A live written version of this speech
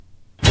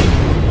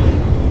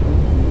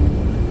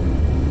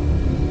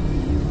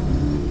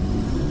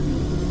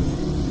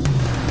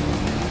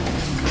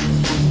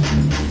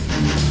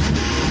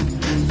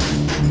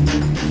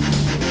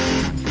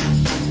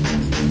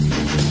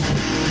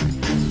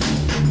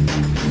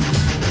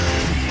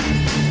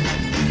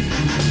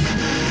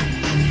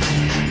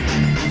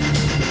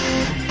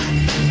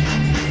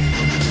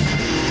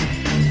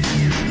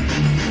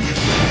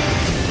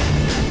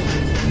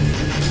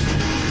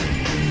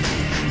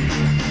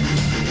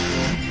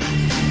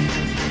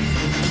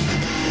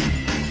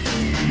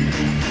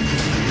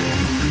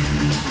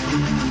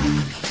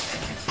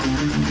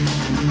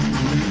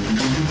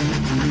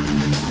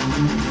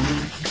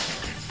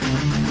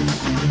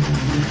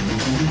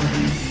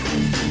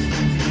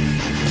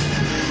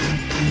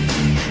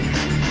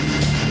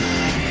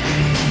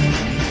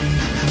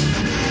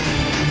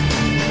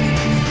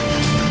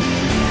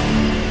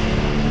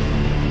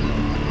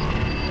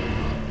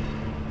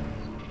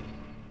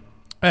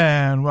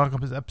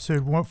welcome to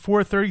episode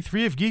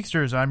 433 of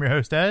Geeksters. I'm your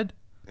host, Ed.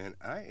 And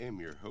I am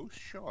your host,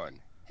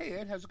 Sean. Hey,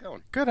 Ed, how's it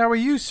going? Good, how are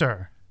you,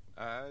 sir?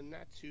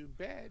 Not too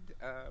bad.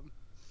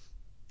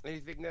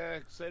 Anything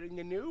exciting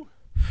and new?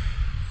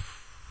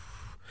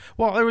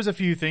 Well, there was a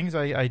few things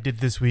I did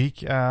this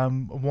week.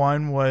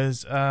 One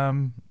was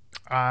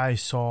I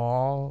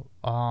saw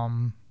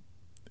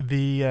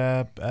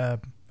the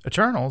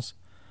Eternals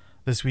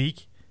this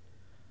week.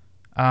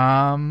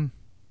 Yeah,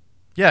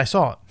 I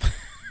saw it.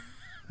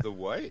 The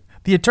what?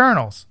 The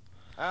Eternals.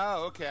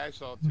 Oh, okay, I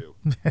saw it too.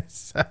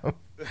 So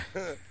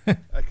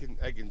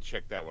I can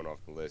check that one off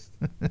the list.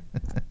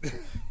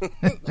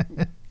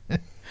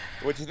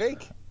 What'd you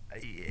think?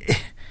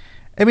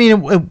 I mean,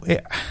 I'm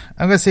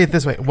gonna say it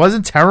this way: it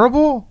wasn't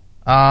terrible,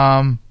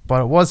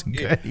 but it wasn't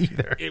good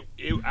either.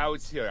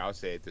 I'll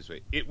say it this way: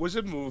 it was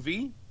a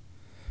movie.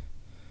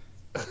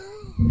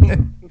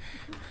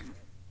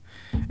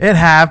 It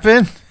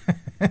happened.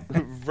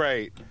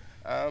 Right.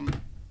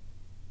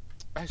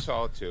 I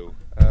saw it too.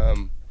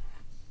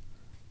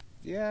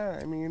 Yeah,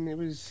 I mean, it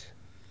was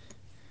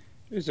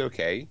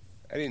okay.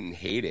 I didn't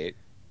hate it.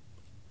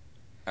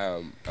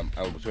 I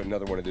was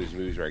another one of those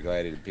movies where I'm glad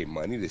I didn't pay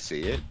money to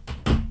see it.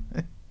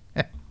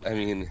 I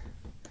mean,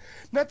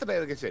 not that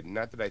I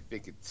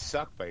think it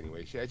sucked by any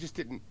way. It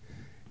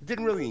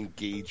didn't really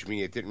engage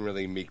me. It didn't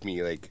really make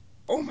me like,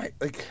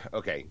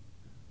 okay,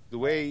 the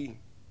way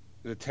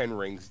the Ten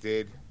Rings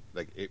did,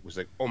 like, it was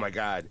like, oh my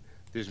God,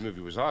 this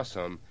movie was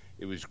awesome.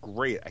 It was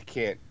great.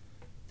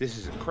 This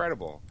is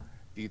incredible.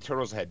 The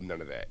Eternals had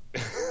none of that.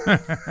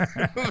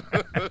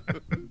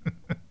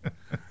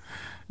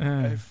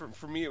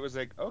 For me, it was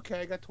like, okay,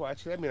 I got to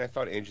watch it. I mean, I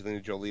thought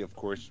Angelina Jolie, of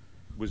course,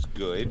 was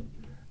good.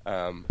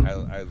 I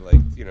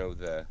liked,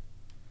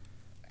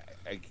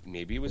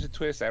 maybe it was a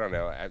twist. I don't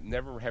know.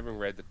 Having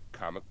read the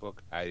comic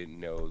book, I didn't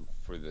know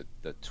for the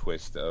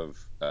twist of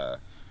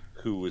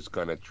who was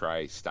going to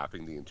try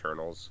stopping the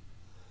Eternals.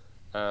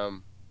 I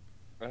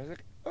was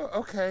like,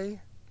 oh,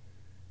 okay.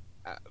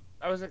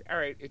 I was like, all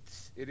right,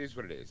 it is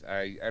what it is.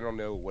 I don't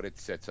know what it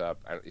sets up.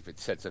 If it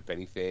sets up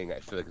anything, I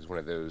feel like it's one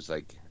of those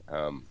like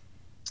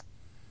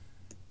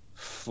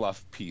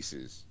fluff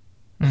pieces.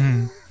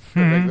 Mm-hmm.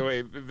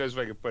 Like the best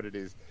way I can put it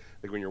is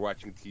like when you're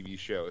watching a TV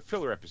show, a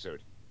filler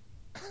episode,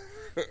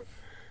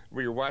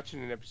 where you're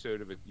watching an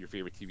episode of your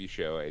favorite TV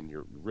show and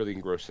you're really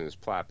engrossed in this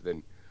plot, but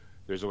then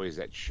there's always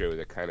that show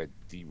that kind of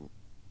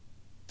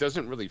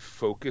doesn't really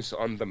focus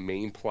on the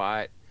main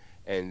plot.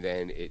 And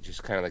then it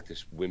just kind of like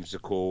this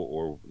whimsical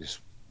or this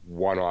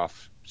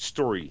one-off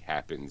story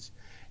happens.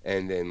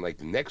 And then like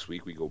the next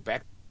week we go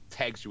back,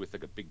 tags you with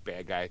like a big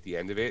bad guy at the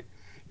end of it.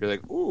 You're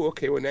like, ooh,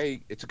 okay, well now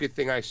it's a good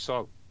thing I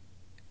saw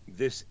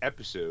this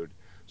episode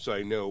so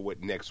I know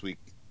what next week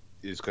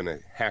is going to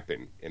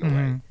happen in a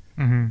way.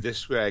 Mm-hmm.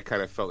 This way I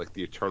kind of felt like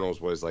the Eternals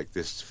was like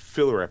this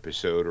filler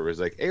episode, or was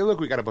like, hey, look,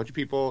 we got a bunch of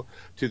people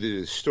to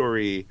the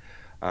story.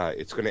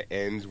 It's going to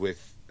end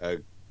with a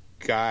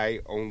guy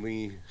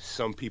only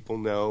some people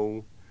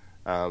know.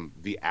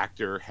 The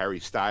actor Harry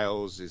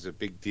Styles is a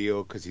big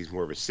deal because he's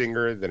more of a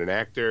singer than an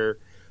actor.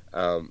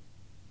 I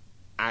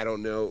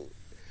don't know.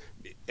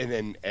 And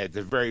then at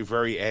the very,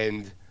 very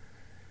end,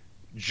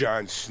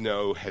 Jon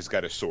Snow has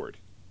got a sword.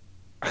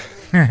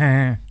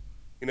 And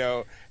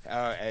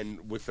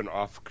with an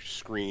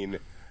off-screen,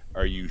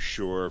 "Are you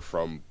sure?"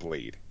 from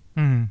Blade.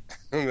 Mm.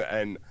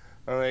 And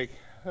I'm like,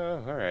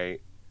 oh, all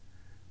right.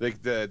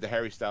 Like the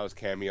Harry Styles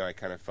cameo, I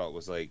kind of felt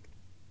was like,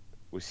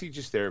 was he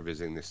just there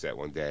visiting the set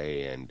one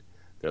day and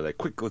they're like,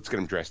 quick, let's get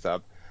him dressed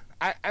up?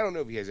 I don't know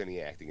if he has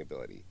any acting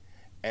ability.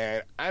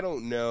 And I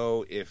don't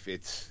know if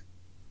it's,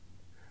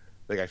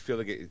 like, I feel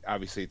like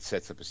obviously it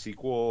sets up a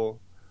sequel,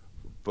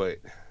 but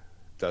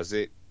does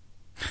it?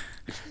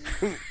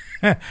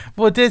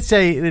 Well, it did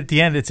say at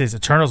the end, it says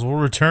Eternals will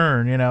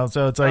return,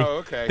 so it's like,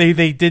 okay.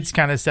 They did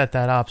kind of set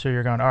that up. So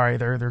you're going, all right,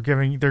 they're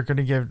going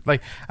to give,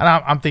 like, and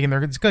I'm thinking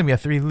it's going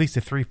to be at least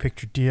a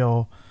 3-picture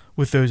deal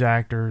with those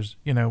actors,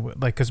 like,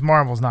 because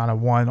Marvel's not a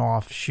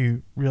one-off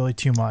shoot really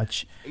too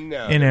much,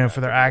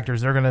 for their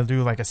actors. They're going to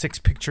do like a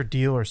 6-picture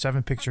deal or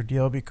 7-picture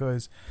deal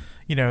because,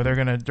 they're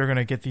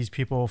gonna get these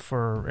people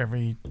for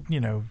every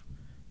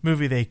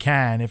movie they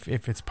can if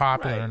it's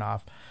popular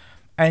enough,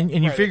 and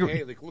you figure, like,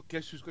 hey, like, look,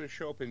 guess who's going to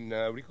show up in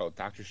what do you call it,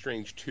 Doctor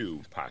Strange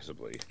 2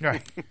 possibly,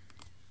 right?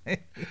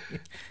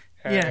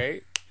 Yeah.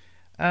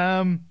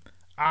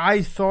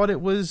 I thought it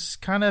was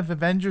kind of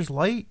Avengers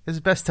light, as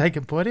best I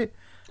can put it.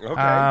 Okay.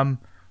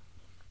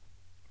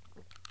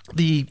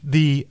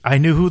 I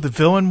knew who the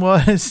villain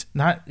was,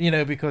 not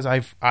because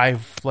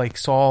I've like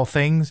saw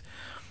things,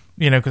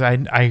 because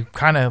I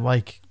kind of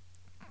like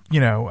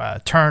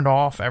turned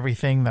off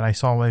everything that I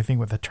saw. I think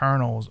with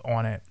Eternals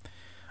on it.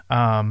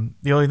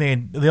 The only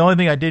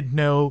thing I did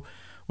know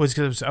was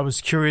because I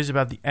was curious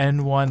about the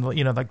end one,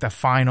 like the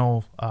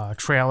final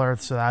trailer.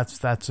 So that's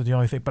the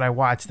only thing. But I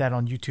watched that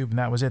on YouTube and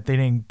that was it. They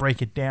didn't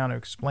break it down or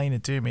explain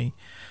it to me.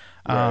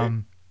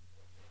 Right.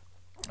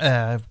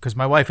 Because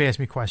my wife asked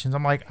me questions.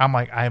 I'm like,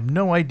 I have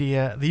no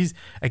idea. These,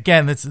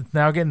 again, it's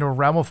now getting to a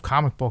realm of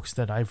comic books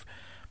that I've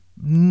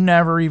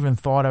never even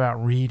thought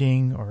about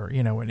reading or,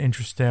 an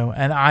interest in,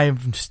 and I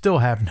still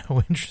have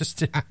no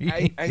interest in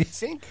reading. I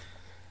think,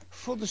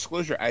 full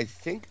disclosure, I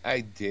think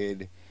I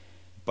did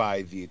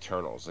buy the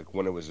Eternals, like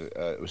when it was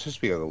supposed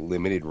to be a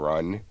limited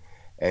run,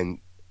 and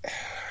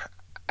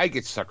I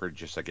get suckered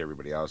just like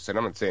everybody else. And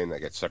I'm not saying I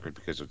get suckered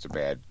because it's a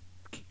bad,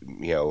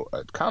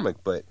 comic,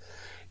 but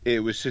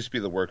it was supposed to be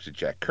the works of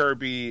Jack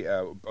Kirby,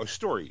 a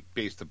story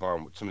based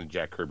upon something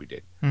Jack Kirby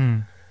did.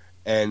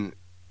 And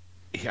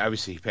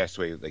obviously he passed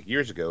away like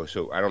years ago,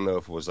 so I don't know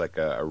if it was like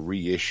a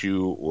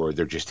reissue or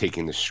they're just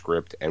taking the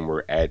script and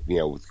we're get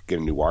a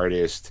new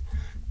artist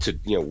to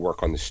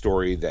work on the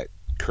story that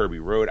Kirby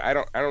wrote. I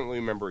don't really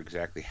remember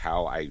exactly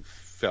how I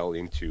fell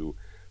into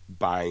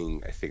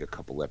buying, I think, a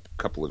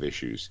couple of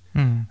issues.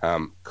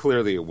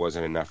 Clearly it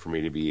wasn't enough for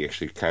me to be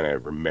actually kind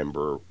of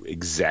remember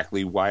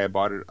exactly why I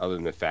bought it, other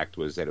than the fact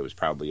was that it was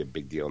probably a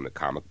big deal in the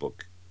comic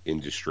book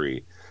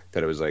industry,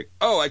 that it was like,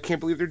 oh, I can't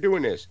believe they're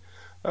doing this.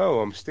 Oh,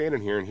 I'm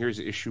standing here and here's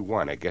issue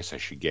 1. I guess I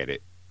should get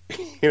it.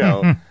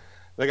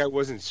 Like I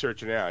wasn't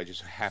searching out. I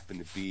just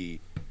happened to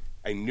be,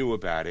 I knew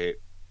about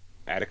it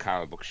at a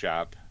comic book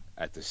shop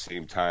at the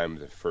same time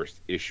the first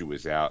issue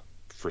was out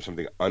for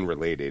something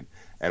unrelated,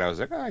 and I was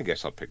like, I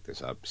guess I'll pick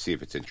this up, see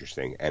if it's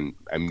interesting, and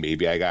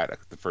maybe I got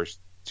the first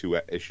 2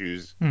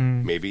 issues.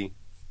 Maybe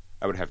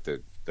I would have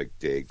to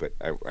dig, but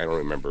I don't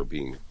remember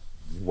being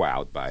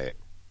wowed by it.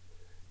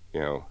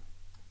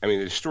 I mean,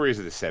 the stories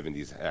of the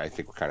 70s I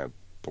think were kind of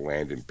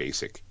bland and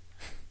basic.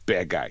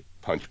 Bad guy,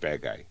 punch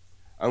bad guy,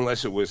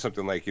 unless it was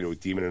something like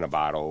Demon in a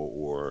Bottle,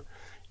 or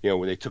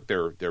when they took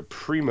their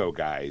primo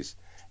guys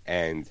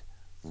and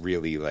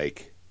really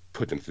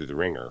put them through the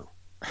ringer.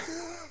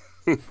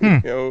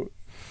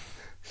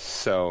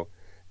 So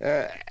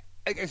like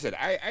I said,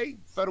 I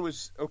thought it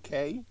was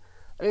okay.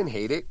 I didn't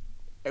hate it.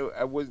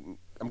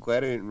 I'm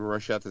glad I didn't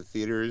rush out to the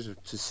theaters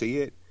to see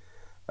it.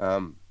 I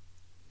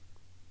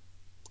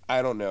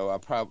don't know. I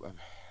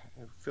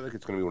feel like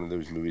it's going to be one of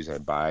those movies I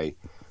buy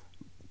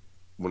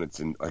when it's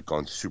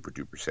on super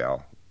duper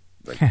sale.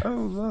 Oh,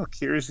 look,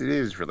 here's it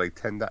is for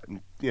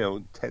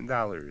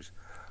 $10.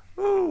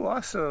 Oh,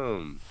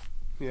 awesome.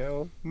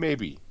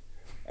 Maybe.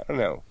 I don't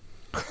know.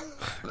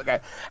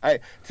 I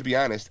to be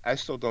honest, I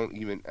still don't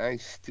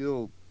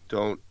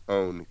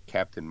own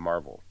Captain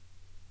Marvel.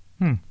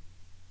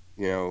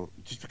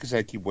 Just because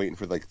I keep waiting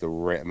for I'm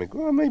like,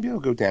 well, maybe I'll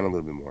go down a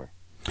little bit more.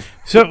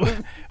 So,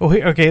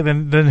 okay,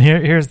 then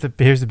here's the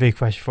big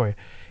question for you.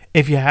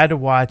 If you had to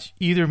watch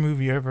either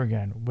movie over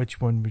again, which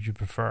one would you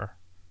prefer?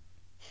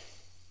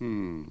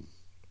 It's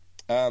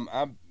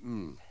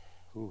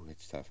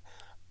tough.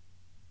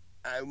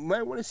 I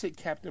might want to say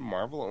Captain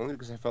Marvel, only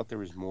because I felt there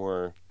was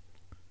more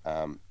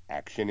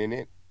action in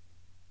it.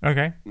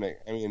 Okay. I mean,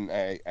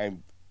 I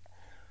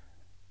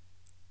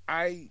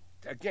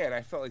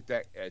felt like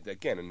that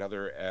again.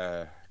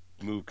 Another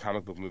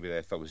comic book movie that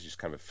I thought was just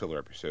kind of a filler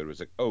episode. It was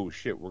like, oh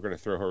shit, we're gonna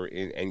throw her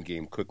in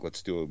Endgame. Quick,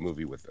 let's do a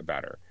movie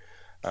about her.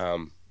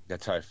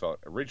 That's how I felt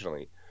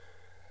originally.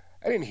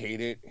 I didn't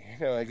hate it.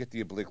 I get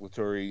the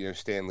obligatory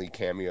Stan Lee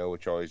cameo,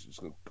 which always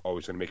going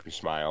to make me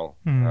smile.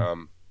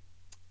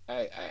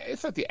 I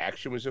thought the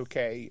action was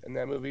okay in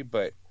that movie,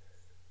 but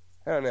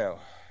I don't know.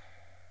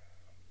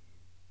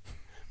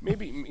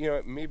 Maybe I'm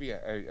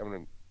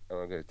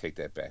gonna take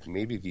that back.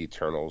 Maybe the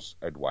Eternals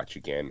I'd watch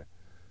again.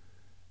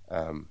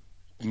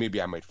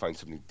 Maybe I might find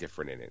something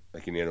different in it.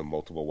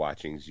 Multiple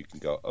watchings, you can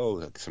go,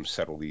 oh, some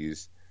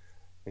subtleties.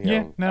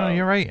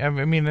 You're right. I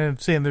mean, I'm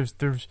saying there's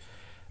there's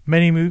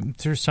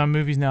some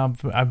movies now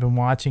I've been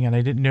watching and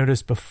I didn't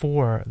notice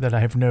before that I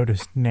have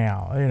noticed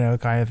now,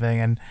 kind of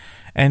thing,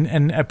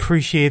 and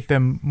appreciate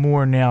them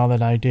more now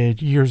than I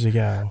did years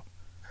ago.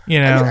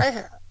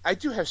 I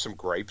do have some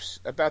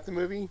gripes about the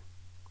movie.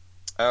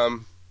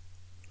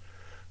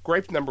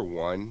 Gripe number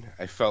 1,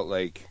 I felt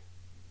like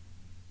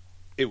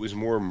it was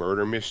more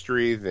murder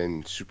mystery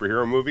than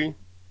superhero movie.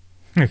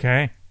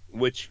 Okay.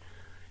 Which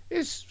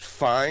is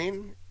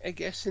fine, I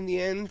guess, in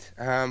the end.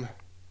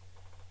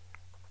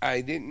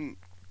 I didn't.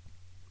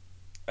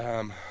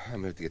 I'm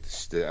going to get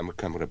this. I'm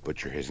going to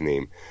butcher his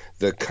name.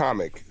 The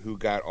comic who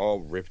got all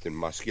ripped and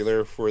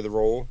muscular for the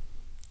role.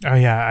 Oh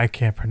yeah, I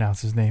can't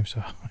pronounce his name,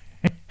 so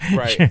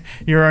right.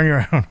 You're on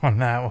your own on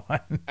that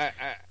one.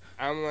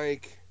 I'm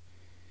like,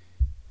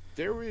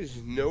 there was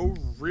no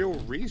real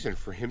reason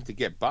for him to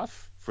get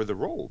buff for the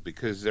role,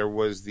 because there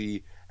was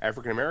the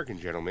African American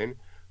gentleman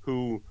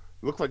who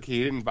looked like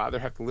he didn't bother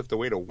have to lift the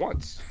weight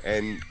once,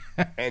 and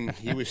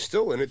he was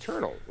still an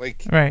Eternal,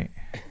 right.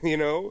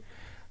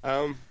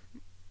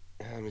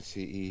 Let me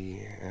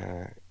see.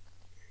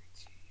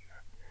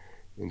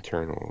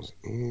 Internals.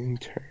 I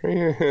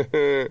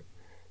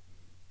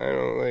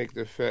don't like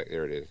the fact.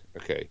 There it is.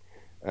 Okay.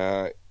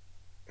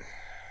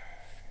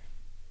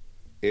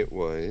 It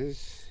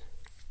was.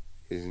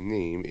 His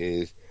name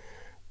is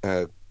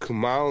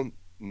Kumail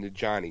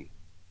Nanjiani.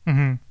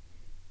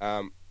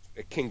 Mm-hmm.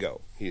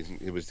 Kingo.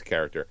 He was the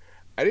character.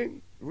 I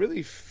didn't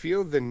really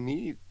feel the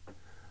need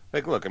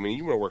Like, look, I mean,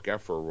 you want to work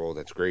out for a role,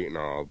 that's great and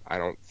all. I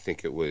don't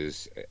think it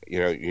was,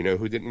 you know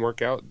who didn't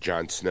work out?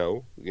 Jon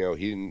Snow. He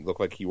didn't look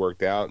like he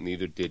worked out.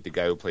 Neither did the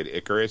guy who played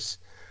Icarus.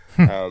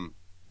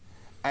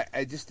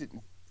 I just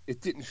didn't.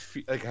 It didn't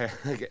feel like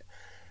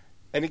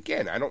and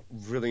again, I don't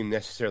really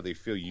necessarily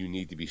feel you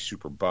need to be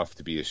super buff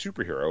to be a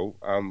superhero.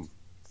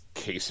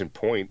 Case in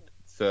point,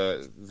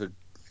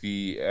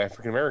 the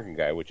African American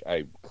guy, which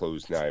I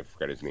closed now. I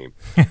forgot his name.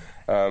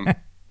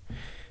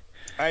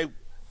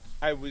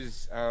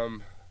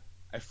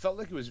 I felt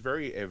like it was a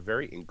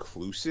very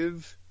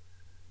inclusive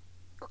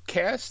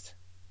cast.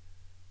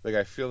 Like,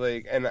 I feel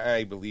like, and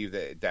I believe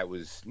that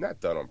was not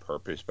done on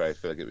purpose, but I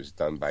feel like it was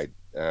done by.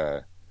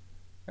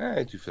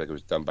 I do feel like it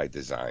was done by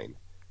design.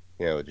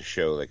 To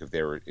show, like, if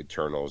there were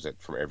Eternals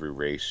from every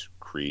race,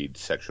 creed,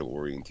 sexual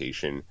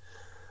orientation.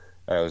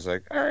 I was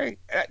like, all right,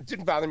 it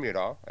didn't bother me at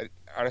all.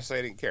 Honestly,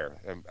 I didn't care.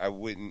 I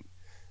wouldn't.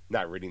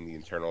 Not reading the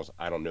Eternals,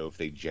 I don't know if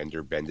they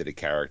gender bended a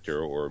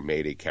character or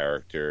made a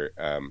character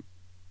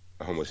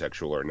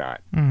homosexual or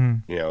not.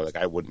 Mm-hmm. Like,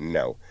 I wouldn't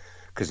know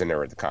because I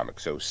never read the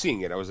comics. So seeing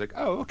it, I was like,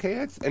 oh,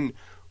 okay. And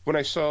when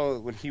I saw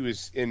when he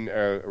was in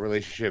a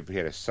relationship, he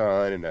had a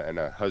son and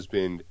a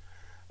husband,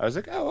 I was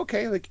like, oh,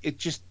 okay. Like, it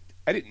just,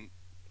 I didn't,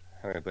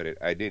 how do I put it?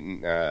 I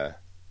didn't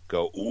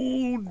go,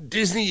 ooh,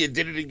 Disney, you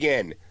did it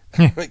again.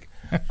 Like,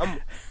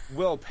 I'm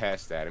well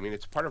past that. I mean,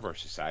 it's part of our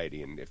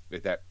society, and if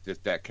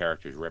that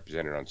character is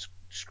represented on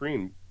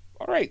screen,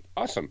 all right,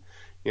 awesome.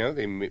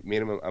 They made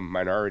him a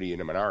minority in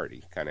a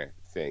minority kind of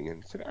thing,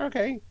 and said,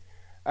 okay.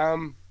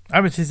 I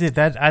would just say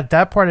that at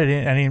that part I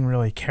didn't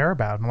really care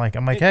about. I'm like,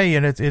 hey,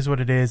 and it is what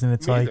it is, and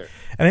it's like, either.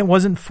 And it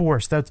wasn't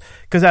forced. That's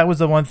because that was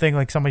the one thing.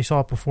 Like, somebody saw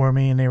it before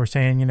me, and they were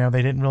saying,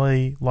 they didn't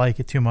really like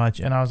it too much,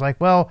 and I was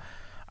like, well,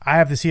 I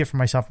have to see it for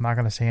myself. I'm not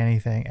going to say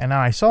anything. And then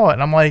I saw it,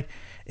 and I'm like,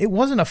 it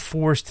wasn't a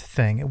forced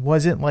thing. It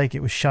wasn't like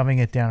it was shoving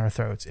it down our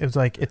throats. It was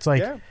like,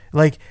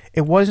 like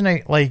it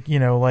wasn't like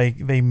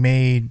they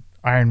made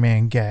Iron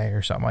Man gay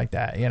or something like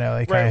that,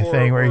 like kind of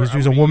thing where he was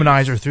a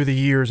womanizer through the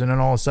years, and then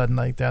all of a sudden,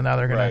 like, now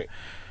they're gonna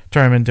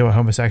turn him into a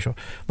homosexual.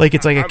 Like,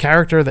 it's like a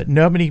character that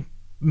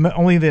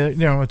only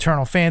the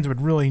Eternal fans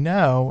would really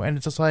know, and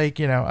it's just like,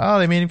 oh,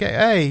 they made him gay.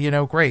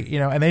 Hey, great,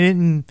 and they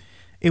didn't.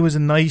 It was a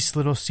nice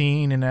little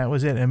scene, and that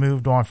was it. And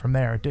moved on from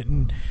there.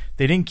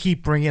 They didn't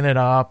keep bringing it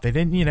up. They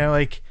didn't,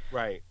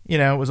 right.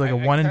 It was like a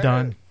one and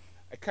done.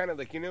 I kind of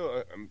like,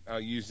 I'll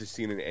use the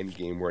scene in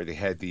Endgame where they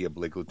had the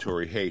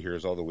obligatory, hey,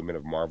 here's all the women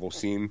of Marvel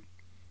scene.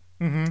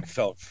 Mm-hmm.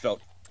 Felt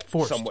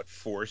forced. Somewhat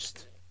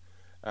forced.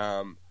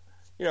 I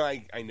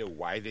know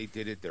why they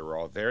did it. They were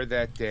all there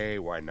that day.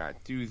 Why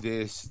not do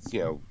this?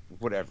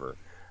 Whatever.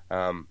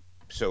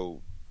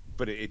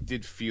 But it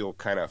did feel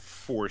kind of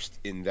forced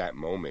in that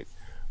moment.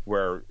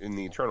 Where in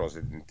the Eternals,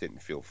 it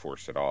didn't feel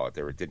forced at all.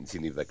 There didn't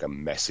seem to be like a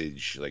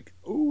message, like,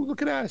 "Oh,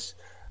 look at us."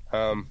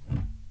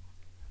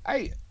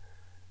 I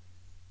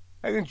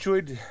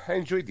enjoyed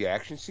the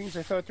action scenes.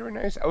 I thought they were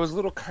nice. I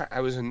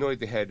was annoyed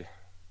they had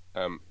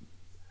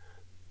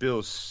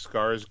Bill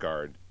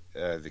Skarsgård,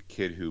 the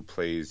kid who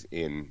plays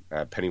in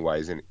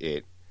Pennywise in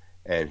It,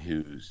 and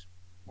who's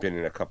been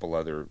in a couple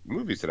other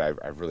movies that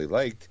I've really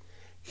liked.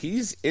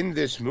 He's in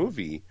this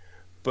movie,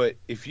 but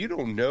if you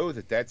don't know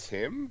that that's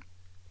him.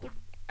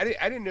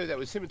 I didn't know that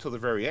was him until the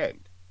very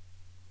end.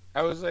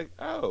 I was like,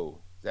 oh,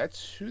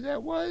 that's who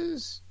that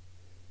was?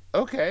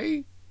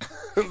 Okay.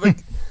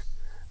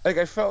 like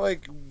I felt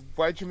like,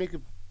 why'd you make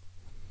it?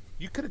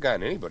 You could have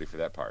gotten anybody for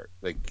that part.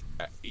 Like,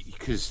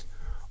 because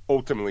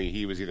ultimately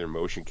he was either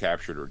motion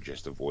captured or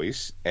just a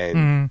voice.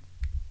 And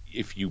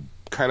if you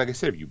kind of, like I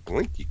said, if you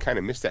blink, you kind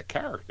of miss that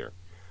character.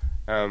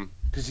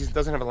 Because he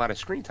doesn't have a lot of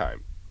screen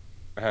time.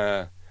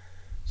 So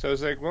I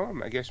was like, well,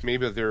 I guess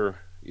maybe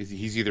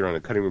he's either on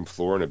the cutting room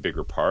floor in a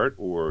bigger part,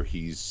 or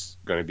he's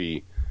going to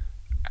be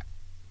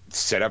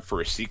set up for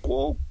a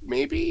sequel,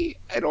 maybe.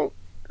 I don't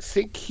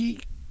think he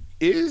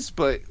is,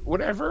 but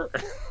whatever.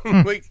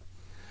 Like,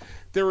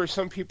 there were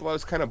some people I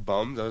was kind of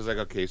bummed. I was like,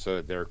 okay,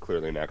 so they're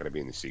clearly not going to be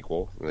in the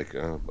sequel. Like,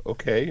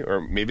 okay,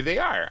 or maybe they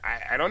are.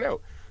 I don't know.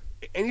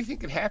 Anything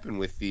could happen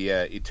with the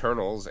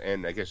Eternals,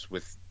 and I guess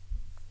with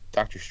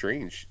Doctor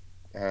Strange.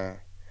 I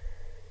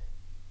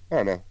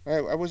don't know.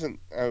 I wasn't.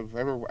 I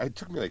remember it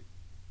took me like,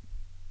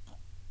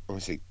 I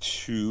want to say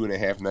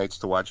 2.5 nights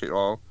to watch it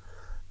all.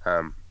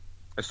 I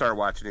started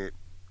watching it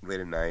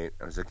late at night.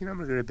 I was like, I'm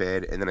gonna go to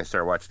bed, and then I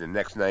started watching it the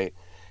next night,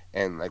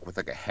 and like with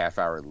like a half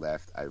hour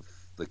left, I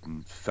like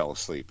fell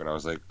asleep, and I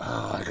was like,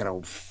 oh, I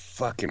gotta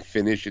fucking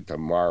finish it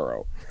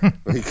tomorrow.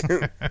 Like,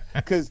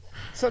 because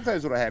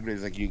sometimes what'll happen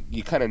is like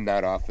you kind of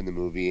nod off in the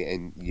movie,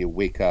 and you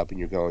wake up and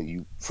you're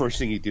going. First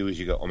thing you do is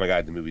you go, oh my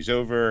god, the movie's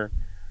over.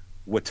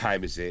 What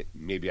time is it?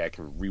 Maybe I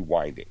can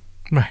rewind it.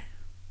 Right.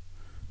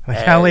 Like,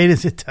 how late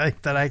is it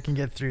that I can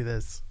get through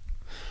this?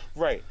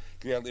 Right.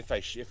 If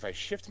I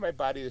shift my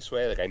body this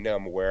way, like I know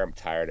I'm aware I'm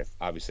tired.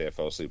 Obviously I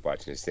fell asleep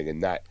watching this thing, and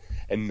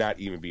not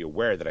even be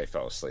aware that I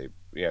fell asleep.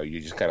 You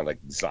just kind of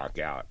like zonk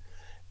out,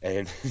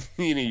 and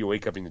you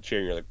wake up in the chair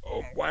and you're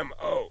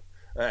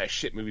like,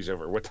 shit, movie's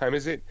over. What time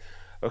is it?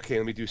 Okay,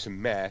 let me do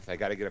some math. I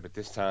got to get up at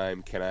this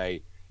time. Can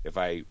I if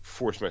I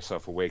force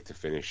myself awake to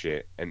finish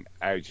it, and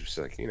I was just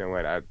like, you know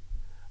what,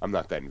 I'm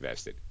not that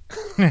invested.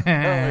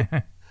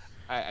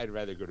 I'd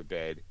rather go to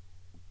bed,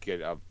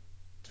 get up,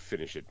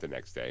 finish it the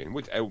next day.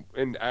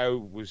 And I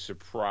was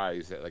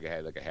surprised that like I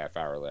had like a half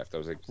hour left. I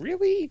was like,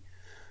 really?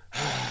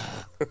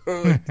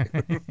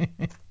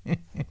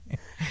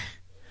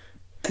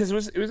 Because it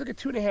was like a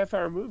 2.5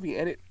 hour movie,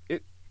 and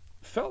it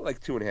felt like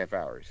 2.5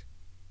 hours.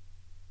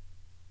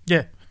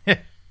 Yeah.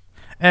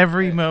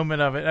 Every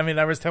moment of it. I mean,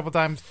 there was a couple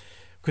times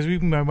because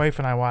my wife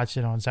and I watched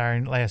it on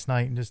Saturday last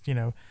night, and just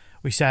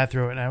we sat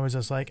through it, and I was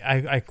just like,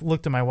 I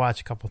looked at my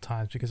watch a couple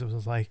times because it was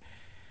just like,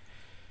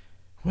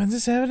 when's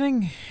this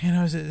happening?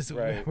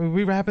 Right. Are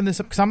we wrapping this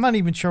up? Because I'm not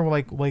even sure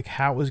like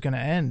how it was going to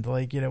end.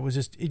 Like, it was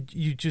just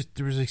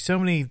there was like so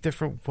many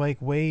different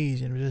like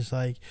ways, and it was just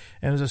like,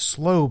 and it was a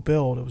slow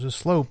build. It was a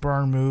slow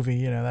burn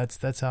movie.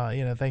 That's how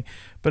thing.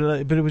 But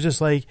it was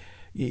just like,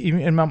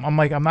 and I'm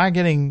like, I'm not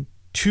getting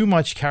too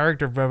much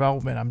character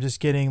development. I'm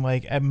just getting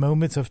like at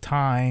moments of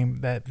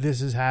time that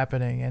this is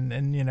happening,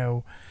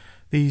 and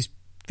these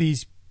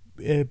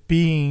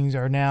beings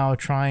are now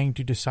trying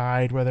to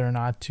decide whether or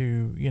not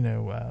to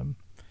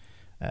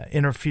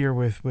interfere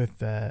with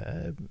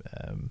the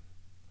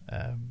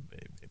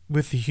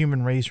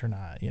human race or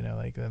not,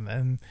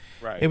 and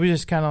right. It was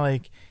just kind of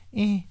like,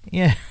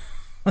 yeah,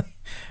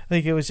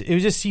 like it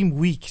just seemed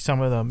weak. Some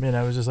of them,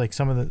 it was just like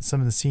some of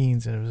the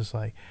scenes, and it was just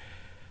like,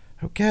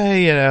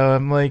 okay,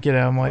 I'm like,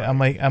 how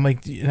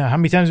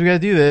many times we got to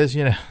do this,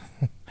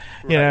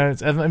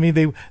 Right. I mean,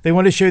 they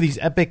want to show these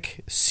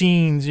epic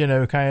scenes, kind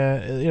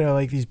of,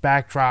 like these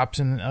backdrops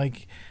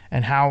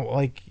and how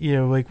like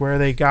where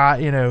they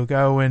got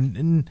go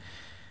and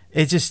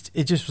it just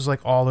was like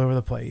all over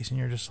the place, and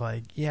you're just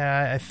like,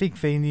 yeah, I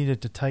think they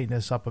needed to tighten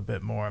this up a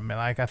bit more. I mean,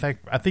 like I think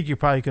you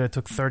probably could have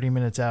took 30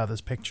 minutes out of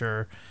this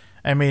picture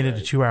and made it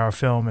a 2-hour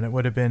film, and it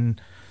would have been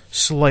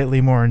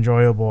slightly more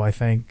enjoyable, I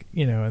think,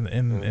 in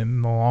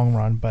the long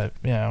run. But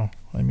I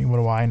mean, what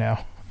do I know?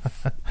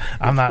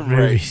 I'm not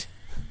movies.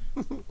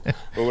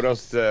 Well, what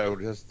else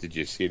did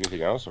you see?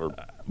 Anything else? Or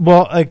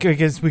well, I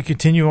guess we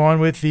continue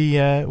on with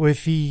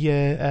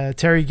the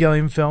Terry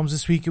Gilliam films.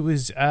 This week it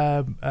was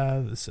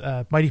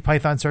Mighty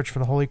Python: Search for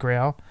the Holy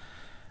Grail.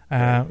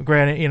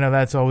 Granted,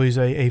 that's always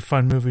a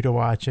fun movie to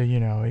watch.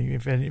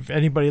 If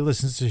anybody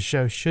listens to the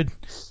show should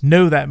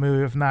know that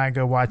movie. If not,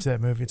 go watch that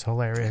movie. It's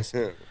hilarious.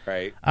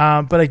 Right.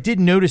 But I did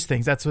notice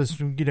things. That's what's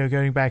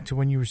going back to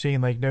when you were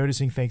saying like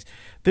noticing things.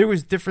 There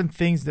was different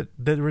things that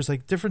there was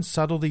like different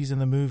subtleties in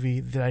the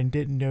movie that I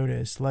didn't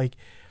notice. Like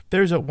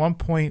there's at one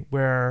point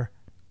where,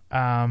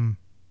 I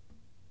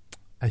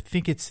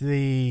think it's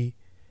the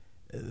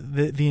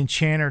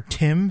enchanter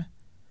Tim.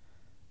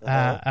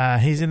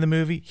 He's in the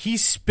movie.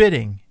 He's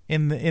spitting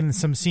in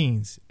some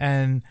scenes,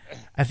 and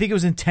I think it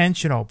was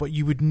intentional, but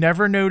you would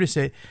never notice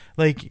it.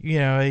 Like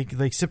friend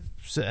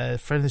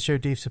of the show,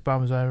 Dave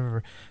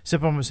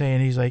Sipon was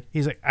saying, he's like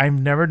I've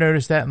never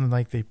noticed that in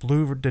like the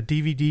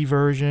DVD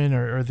version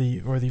or the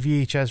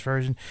VHS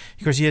version,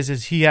 because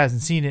he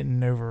hasn't seen it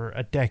in over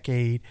a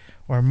decade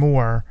or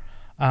more.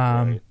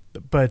 Right.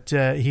 But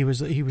he was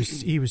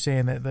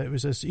saying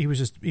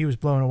that he was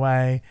blown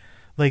away.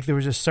 Like there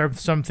was just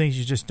some things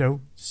you just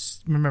don't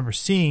remember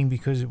seeing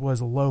because it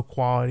was a low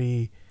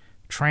quality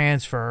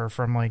transfer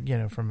from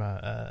from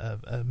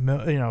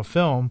a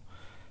film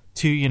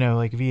to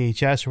like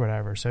VHS or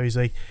whatever. So he's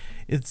like,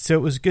 it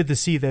was good to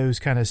see those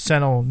kind of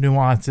subtle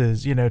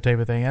nuances, type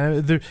of thing.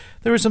 And there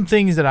were some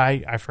things that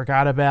I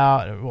forgot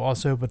about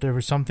also, but there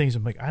were some things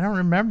I'm like, I don't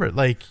remember.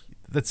 Like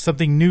that's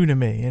something new to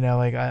me,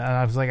 like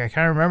I was like, I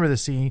kind of remember the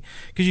scene,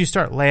 because you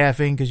start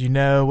laughing because you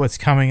know what's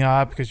coming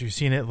up because you've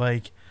seen it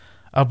like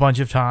a bunch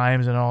of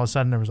times, and all of a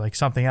sudden there was like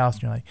something else,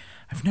 and you're like,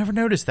 I've never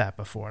noticed that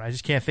before, and I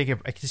just can't think of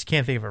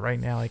it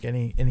right now, like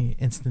any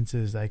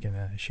instances I can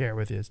share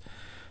with you.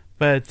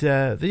 But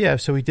yeah,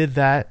 so we did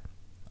that.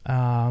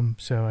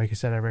 So like I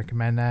said, I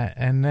recommend that,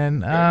 and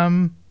then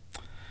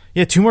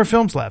 2 more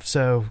films left,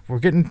 so we're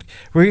getting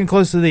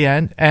close to the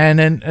end, and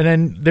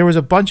then there was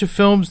a bunch of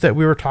films that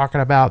we were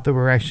talking about that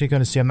we're actually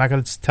going to see. I'm not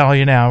going to tell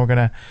you now. We're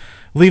going to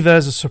leave that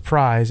as a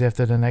surprise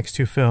after the next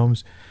 2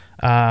 films.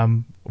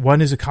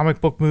 One is a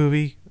comic book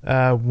movie,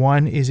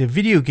 one is a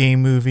video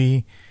game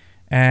movie,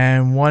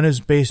 and one is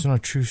based on a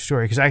true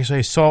story. Because actually,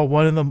 I saw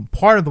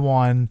part of the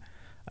one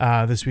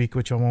this week,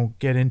 which I won't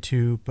get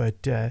into,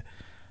 but it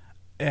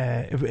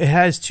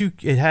has two.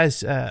 It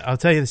has I'll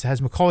tell you this: it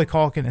has Macaulay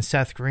Culkin and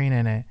Seth Green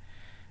in it,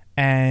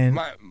 and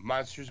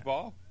Monsters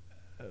Ball.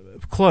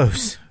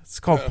 Close. It's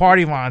called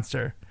Party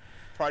Monster.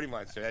 Party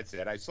Monster. That's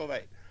it. I saw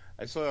that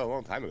a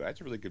long time ago. That's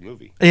a really good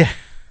movie. Yeah.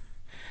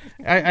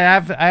 I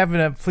have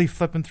been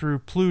flipping through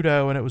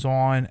Pluto, and it was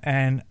on,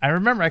 and I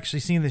remember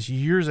actually seeing this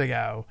years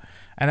ago,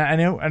 and I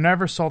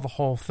never saw the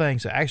whole thing,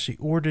 so I actually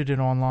ordered it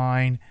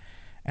online,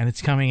 and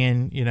it's coming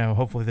in,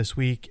 hopefully this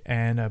week.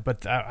 And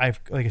but I've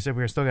like I said,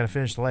 we're still got to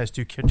finish the last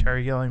 2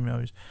 Terry Gilliam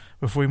movies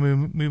before we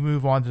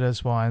move on to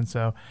this one.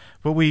 So,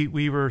 but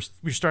we're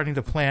starting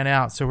to plan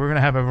out, so we're gonna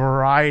have a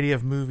variety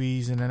of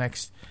movies in the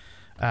next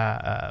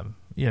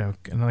in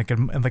like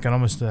an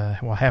almost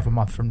half a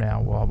month from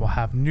now, we'll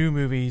have new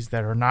movies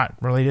that are not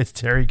related to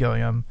Terry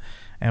Gilliam,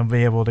 and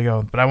be able to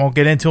go. But I won't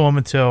get into them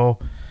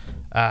until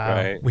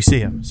we see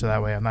them. So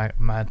that way, I'm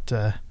not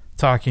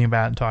talking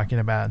about it,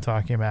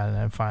 and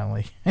then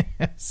finally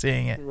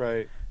seeing it.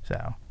 Right.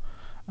 So,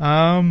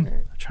 I'm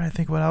trying to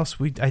think what else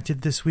I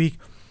did this week.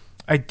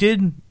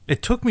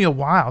 It took me a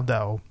while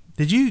though.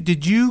 Did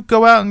you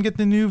go out and get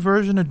the new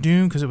version of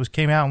Dune because it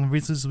came out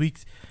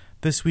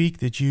this week?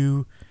 Did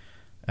you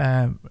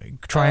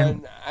try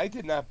and? I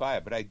did not buy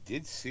it, but I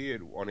did see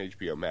it on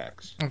HBO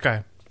Max.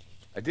 Okay.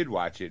 I did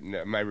watch it,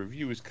 and my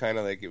review was kind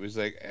of like it was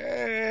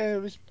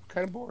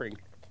kind of boring.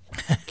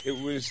 It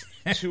was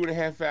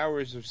 2.5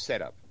 hours of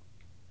setup.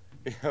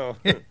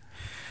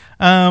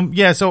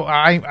 Yeah. So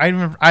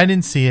I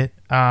didn't see it.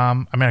 I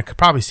mean, I could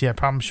probably see it.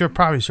 Probably sure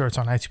it's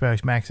on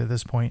HBO Max at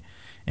this point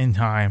in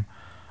time.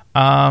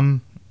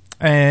 So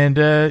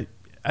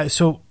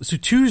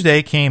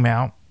Tuesday came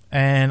out,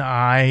 and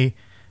I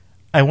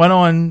went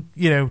on,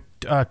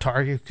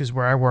 Target, because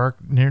where I work,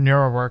 near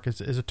our work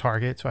is a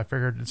Target. So I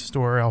figured it's a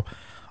store.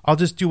 I'll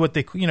just do what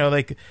they,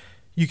 like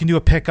you can do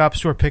a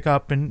store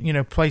pickup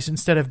and, place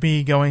instead of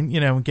me going,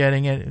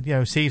 getting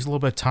it, saves a little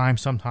bit of time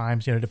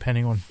sometimes,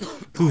 depending on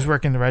who's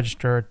working the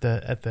register at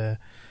the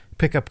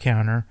pickup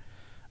counter.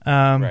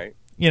 Right.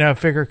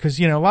 Figure, because,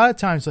 a lot of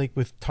times, like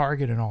with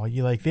Target and all,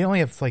 they only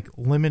have like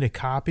limited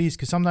copies,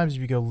 because sometimes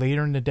if you go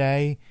later in the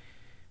day,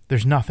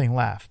 there's nothing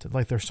left.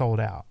 Like they're sold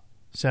out.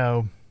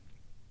 So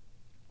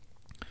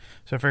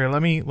I figured,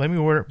 let me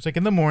order. It's like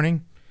in the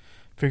morning.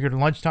 Figured at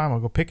lunchtime I'll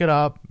go pick it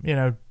up.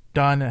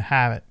 Done and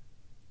have it,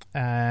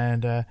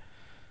 and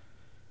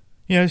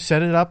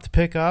set it up to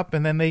pick up,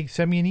 and then they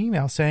send me an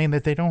email saying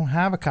that they don't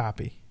have a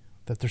copy,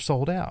 that they're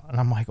sold out, and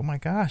I'm like, oh my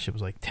gosh, it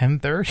was like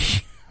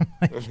 10:30.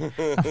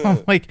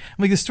 I'm like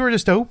the store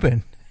just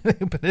opened. They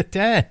opened at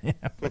 10.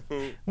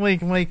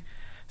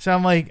 So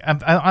I'm like,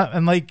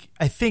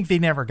 I think they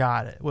never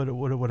got it. What it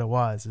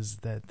was is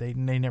that they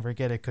never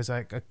get it, because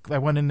I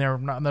went in there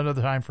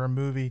another time for a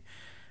movie,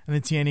 and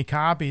didn't see any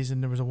copies,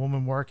 and there was a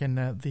woman working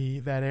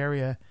that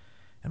area.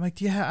 I'm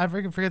like, I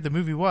forget the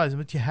movie was,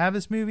 but do you have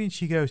this movie? And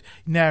she goes,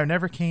 no, it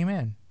never came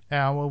in.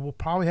 Well, we'll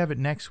probably have it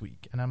next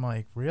week. And I'm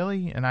like,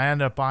 really? And I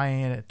ended up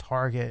buying it at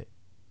Target,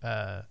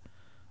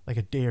 like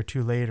a day or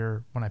two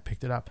later when I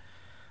picked it up.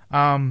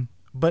 But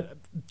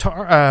not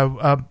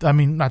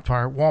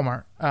Target,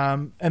 Walmart.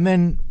 And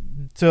then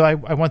so I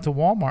went to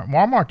Walmart.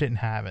 Walmart didn't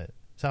have it,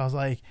 so I was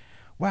like,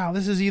 wow,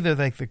 this is either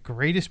like the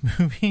greatest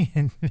movie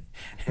and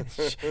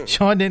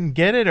Sean didn't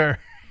get it,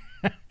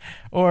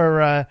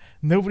 or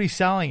nobody's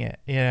selling it,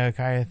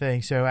 kind of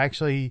thing. So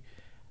actually,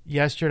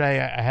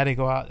 yesterday I had to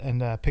go out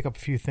and pick up a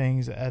few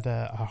things at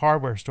a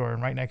hardware store,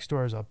 and right next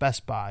door is a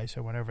Best Buy.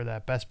 So I went over to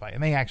that Best Buy,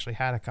 and they actually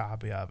had a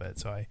copy of it.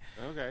 So I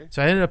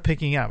ended up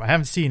picking it up. I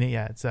haven't seen it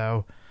yet,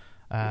 so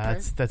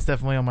that's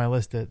definitely on my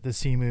list to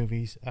see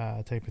movies,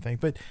 type of thing.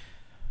 But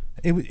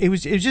it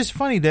was just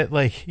funny that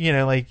like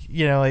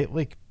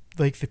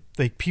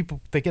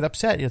people, they get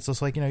upset. It's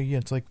just like,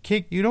 it's like,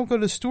 kid, you don't go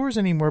to stores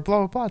anymore, blah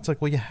blah blah. It's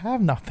like, well, you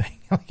have nothing.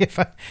 Like if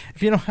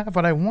you don't have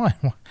what I want,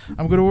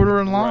 I'm going to order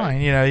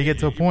online. Right. You get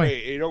to a point.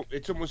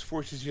 It almost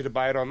forces you to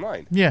buy it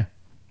online. Yeah,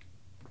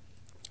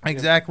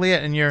 exactly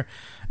it. And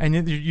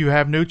you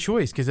have no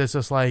choice, because it's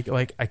just like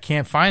I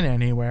can't find it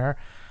anywhere.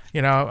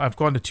 I've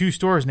gone to 2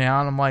 stores now,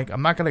 and I'm like,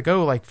 I'm not going to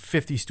go like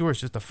 50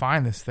 stores just to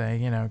find this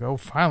thing. Go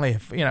finally,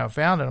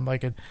 found it. I'm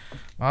like,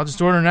 I'll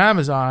just order on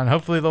Amazon.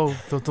 Hopefully they'll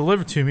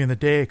deliver to me in the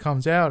day it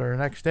comes out, or the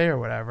next day or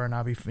whatever, and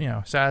I'll be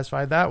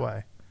satisfied that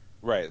way.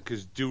 Right,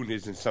 because Dune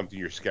isn't something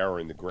you're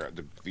scouring the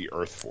ground, the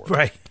earth for.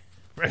 Right.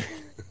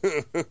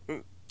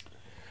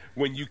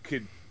 When you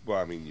could,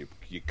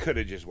 you could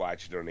have just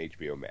watched it on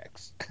HBO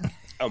Max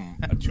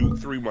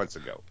 2-3 months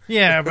ago.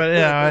 Yeah, but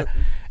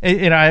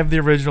I have the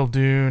original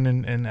Dune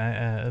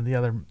and the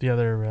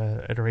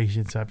other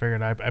iterations. So I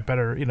figured I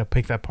better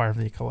pick that part of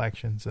the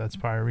collection. So that's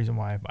part of the reason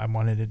why I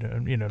wanted it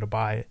to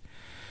buy it.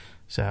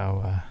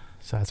 So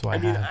that's why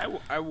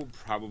I will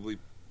probably.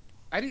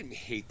 I didn't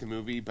hate the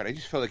movie, but I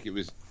just felt like it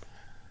was.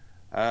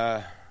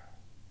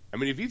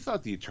 If you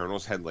thought the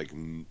Eternals had like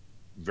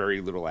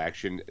very little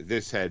action,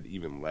 this had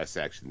even less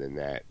action than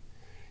that.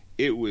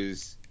 It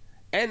was,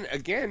 and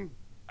again,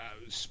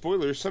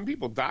 spoilers, some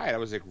people died. I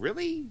was like,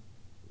 really?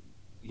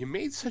 You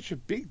made such a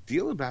big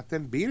deal about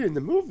them being in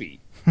the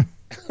movie.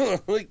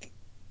 Like,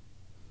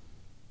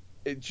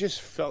 it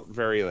just felt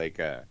very like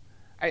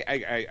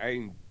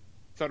I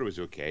thought it was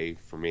okay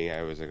for me.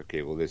 I was like,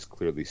 okay, well, this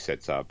clearly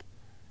sets up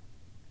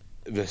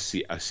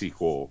a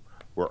sequel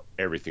where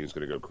everything's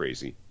going to go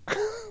crazy.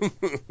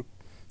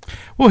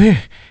 Well,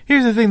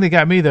 here's the thing that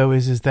got me though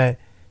is that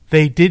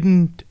they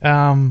didn't.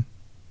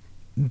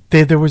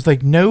 There was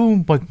like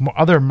no like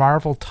other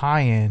Marvel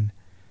tie-in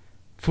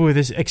for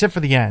this except for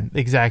the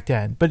exact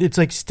end. But it's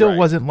like still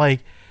wasn't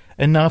like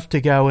enough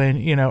to go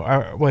in.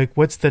 Or, like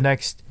what's the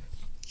next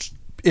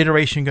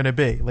iteration going to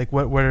be? Like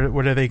what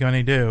are they going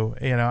to do?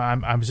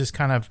 I was just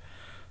kind of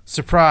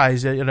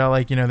surprised that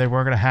they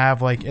weren't going to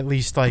have like at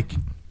least like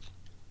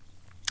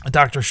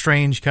Doctor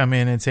Strange come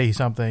in and say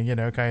something,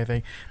 kind of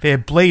thing. They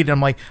had Blade.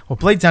 I'm like, well,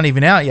 Blade's not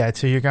even out yet,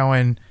 so you're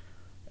going,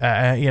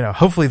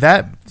 hopefully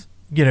that,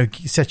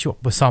 sets you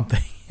up with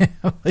something.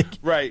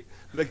 Right.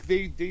 Like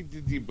they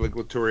did the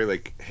obligatory,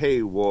 like,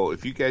 hey, well,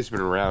 if you guys have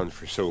been around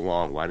for so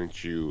long, why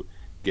didn't you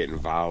get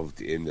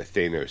involved in the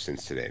Thanos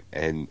incident?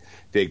 And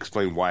they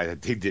explain why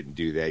that they didn't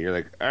do that. You're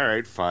like, all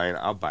right, fine,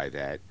 I'll buy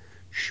that,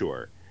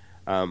 sure.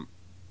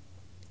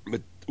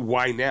 But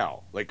why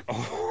now? Like,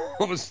 all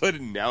of a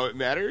sudden now it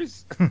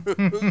matters?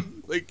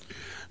 like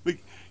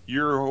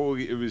your whole,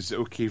 it was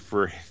okay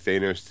for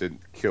Thanos to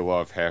kill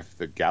off half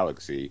the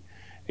galaxy,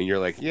 and you're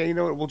like, yeah, you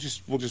know what?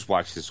 We'll just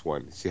watch this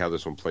one, see how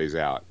this one plays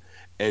out.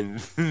 And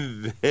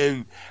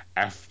then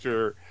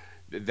after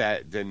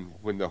that, then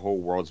when the whole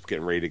world's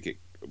getting ready to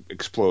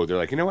explode, they're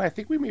like, you know what? I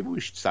think maybe we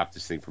should stop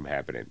this thing from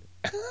happening.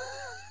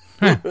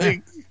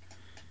 like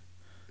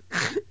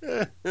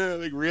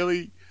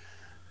really?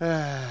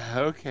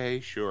 Okay,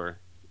 sure.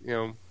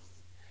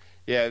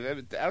 Yeah.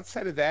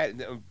 Outside of that,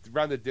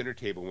 around the dinner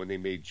table, when they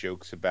made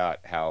jokes about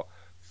how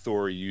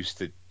Thor used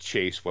to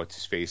chase what's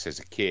his face as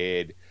a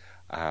kid,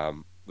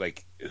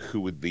 like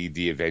who would lead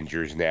the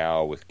Avengers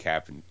now with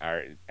Cap and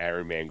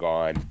Iron Man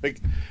gone?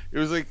 Like, it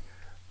was like,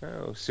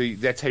 oh, so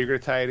that's how you're going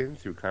to tie it in,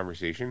 through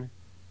conversation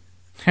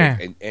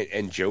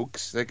and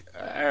jokes? Like,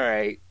 all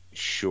right,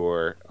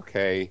 sure,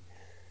 okay.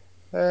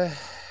 Well,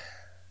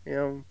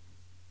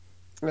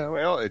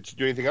 did you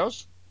do anything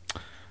else?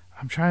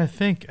 I'm trying to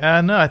think.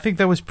 No, I think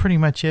that was pretty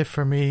much it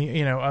for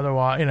me.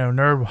 Otherwise,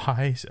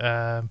 nerd-wise,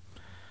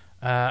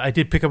 I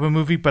did pick up a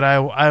movie, but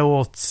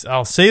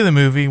I'll say the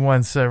movie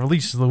once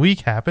release of the week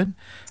happen.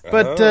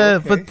 But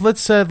okay. but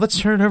let's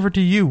turn it over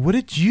to you. What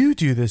did you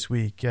do this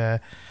week?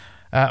 Well,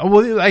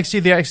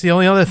 actually, the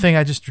only other thing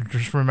I just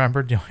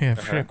remembered,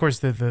 of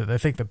course, I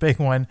think the big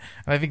one,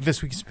 and I think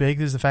this week's big,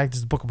 is the fact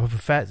is the Book of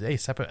Boba Fett,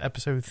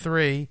 episode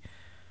 3.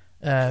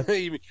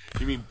 You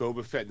mean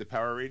Boba Fett and the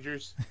Power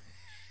Rangers?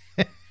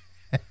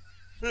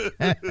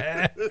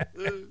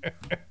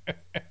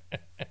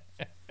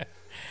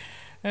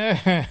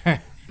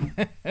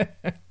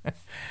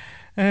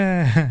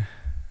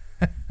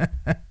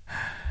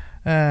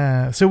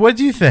 So what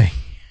do you think?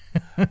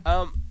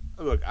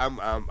 Look,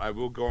 I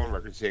will go on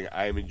record saying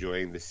I am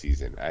enjoying this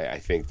season. I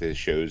think the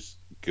show's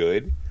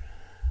good.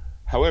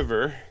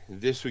 However,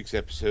 this week's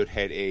episode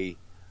had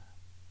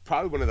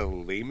probably one of the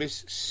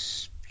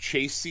lamest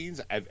chase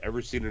scenes I've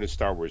ever seen in a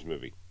Star Wars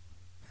movie.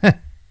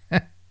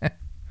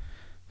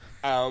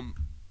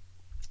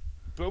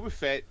 Boba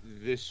Fett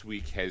this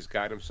week has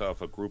got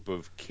himself a group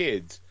of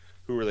kids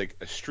who are like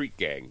a street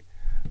gang,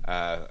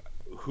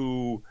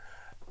 who,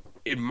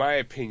 in my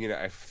opinion,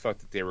 I thought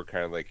that they were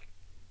kind of like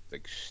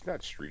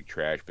not street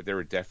trash, but they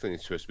were definitely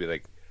supposed to be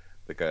like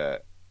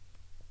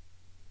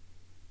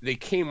they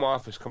came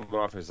off as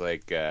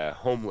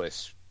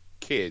homeless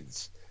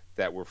kids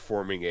that were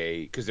forming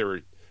because they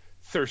were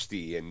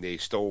thirsty and they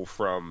stole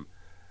from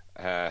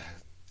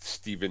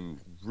Stephen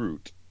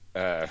Root,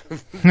 and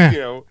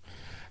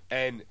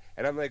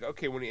I'm like,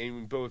 okay,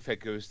 when Boba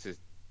Fett goes to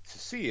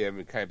see him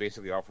and kind of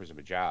basically offers him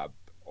a job,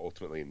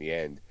 ultimately in the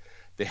end,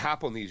 they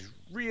hop on these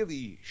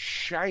really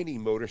shiny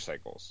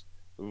motorcycles,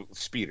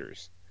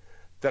 speeders,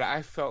 that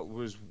I felt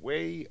was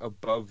way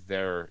above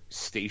their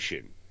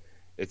station.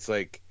 It's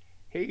like,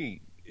 hey,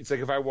 if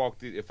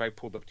I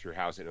pulled up to your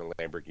house in a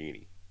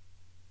Lamborghini,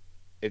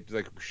 it's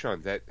like,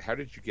 Sean, how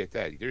did you get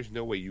that? There's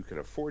no way you can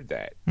afford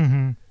that.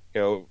 Mm-hmm.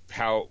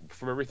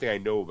 From everything I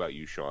know about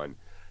you, Sean,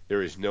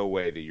 there is no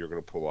way that you're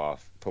going to pull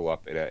up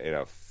in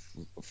a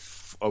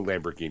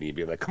Lamborghini and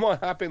be like, come on,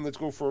 hop in, let's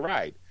go for a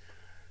ride.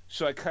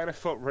 So I kind of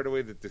felt right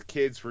away that the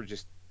kids were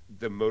just,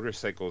 the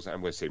motorcycles,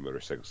 I'm going to say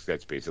motorcycles,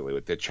 that's basically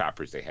what the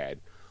choppers they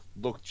had,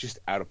 looked just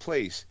out of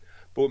place.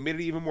 But what made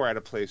it even more out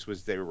of place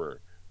was they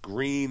were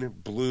green,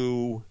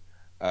 blue,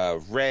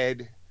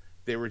 red.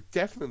 They were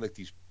definitely like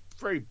these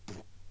very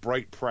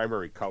bright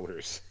primary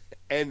colors.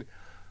 And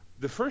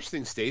the first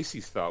thing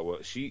Stacy thought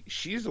was,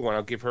 she's the one,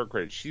 I'll give her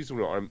credit, she's the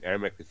one who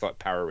automatically thought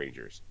Power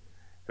Rangers.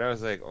 And I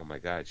was like, oh my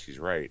God, she's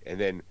right. And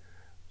then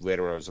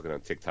later when I was looking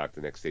on TikTok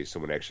the next day,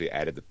 someone actually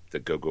added the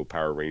Go-Go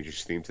Power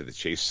Rangers theme to the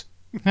chase.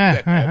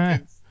 That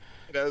happens.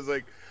 And I was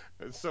like,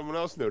 someone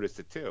else noticed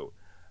it too.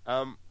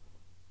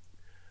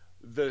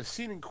 The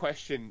scene in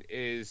question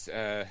is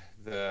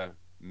the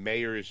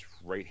mayor's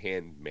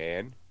right-hand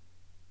man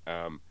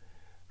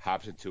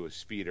hops into a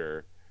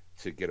speeder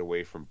to get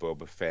away from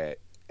Boba Fett,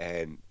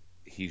 and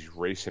he's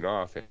racing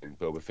off, and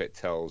Boba Fett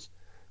tells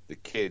the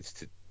kids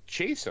to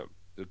chase him,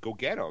 to go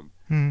get him,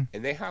 and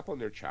they hop on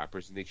their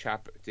choppers and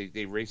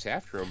they race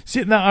after him.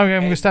 See, no, I'm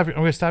going to stop you. I'm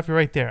going to stop you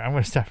right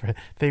there.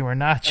 They were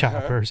not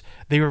choppers.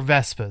 They were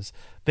Vespas.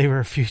 They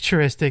were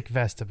futuristic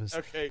Vespas.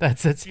 Okay.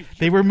 That's it.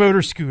 They were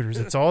motor scooters.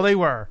 That's all they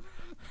were.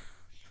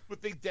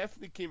 But they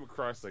definitely came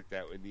across like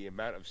that in the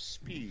amount of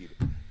speed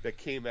that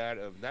came out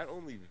of not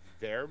only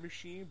their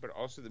machine, but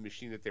also the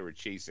machine that they were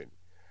chasing.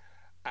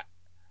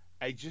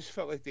 I just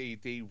felt like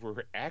they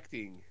were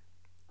acting,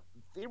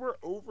 they were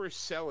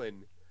overselling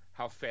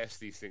how fast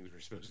these things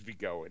were supposed to be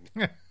going.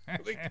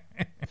 Like,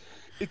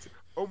 it's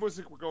almost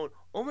like we're going,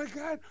 oh my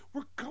God,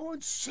 we're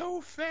going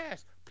so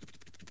fast.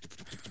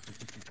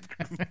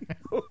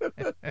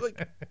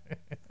 Like,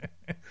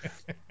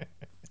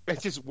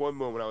 at just one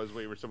moment I was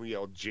waiting for someone to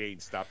yell, Jane,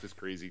 stop this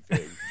crazy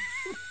thing.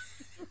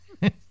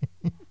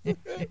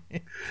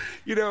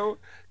 You know,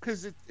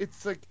 because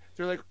it's like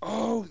they're like,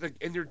 oh, like,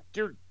 and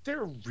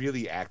they're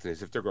really acting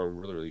as if they're going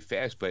really, really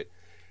fast, but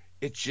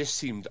it just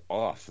seemed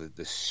off.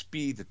 The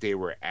speed that they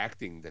were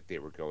acting that they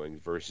were going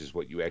versus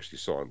what you actually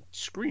saw on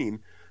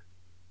screen,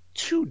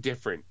 two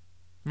different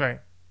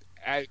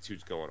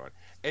attitudes going on.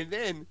 And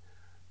then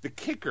the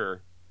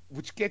kicker,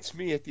 which gets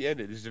me at the end,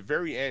 is the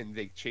very end,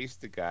 they chase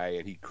the guy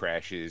and he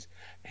crashes.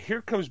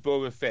 Here comes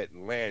Boba Fett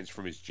and lands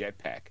from his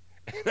jetpack.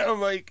 And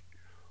I'm like,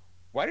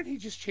 why didn't he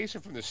just chase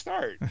him from the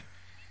start?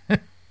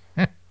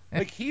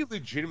 Like, he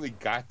legitimately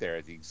got there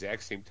at the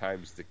exact same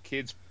time as the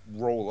kids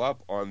roll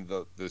up on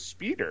the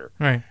speeder.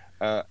 Right.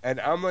 And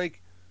I'm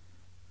like,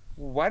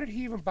 why did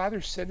he even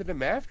bother sending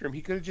them after him?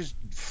 He could have just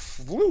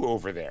flew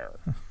over there.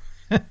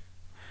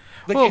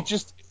 Like, it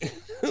just...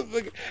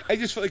 like, I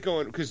just felt like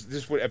going... Because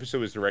this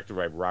episode was directed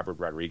by Robert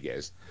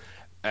Rodriguez.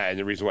 And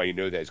the reason why you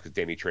know that is because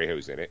Danny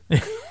Trejo's in it.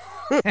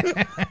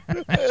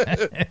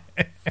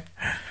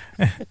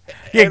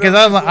 Yeah, because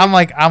I'm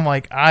like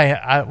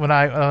when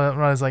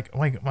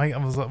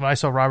I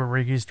saw Robert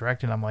Rodriguez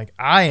directing, I'm like,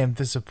 I am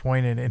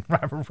disappointed in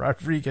Robert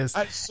Rodriguez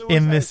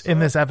in this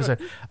episode.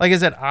 Like I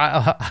said,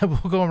 I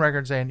will go on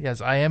record saying yes,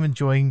 I am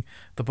enjoying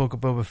the Book of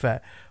Boba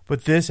Fett,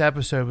 but this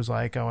episode was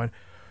like going,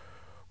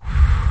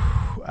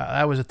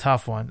 that was a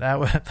tough one. That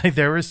was like,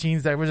 there were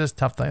scenes that were just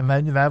tough. And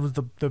that was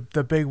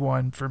the big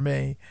one for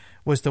me,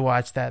 was to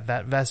watch that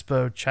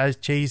Vespo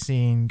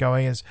chasing,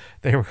 going as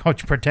they were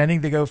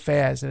pretending to go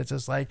fast, and it's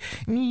just like,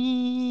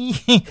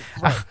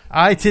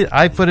 I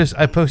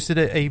posted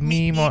a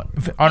meme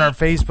on our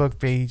Facebook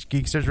page,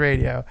 Geeksters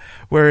Radio,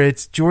 where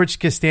it's George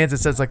Costanza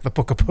says like the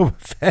Book of Boba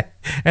Fett,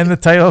 and the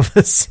title of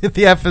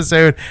the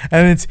episode,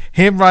 and it's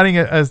him riding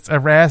a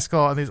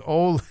rascal and these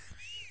old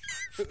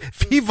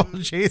people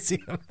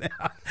chasing him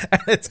now,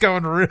 and it's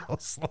going real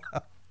slow.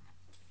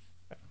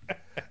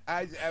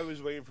 I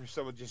was waiting for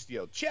someone just to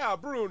yell, "Ciao,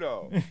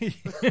 Bruno!"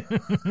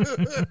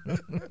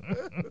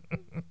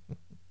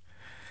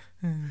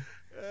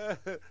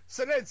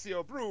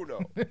 Silencio,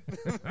 Bruno!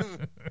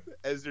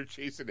 As they're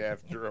chasing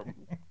after him.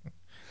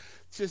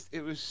 Just,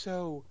 it was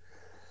so...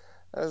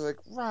 I was like,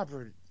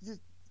 Robert,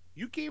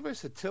 you gave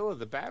us Attila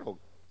the Battle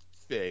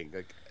thing.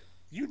 Like,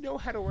 you know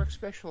how to work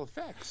special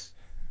effects.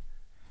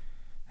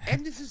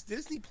 And this is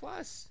Disney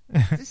Plus.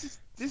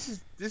 This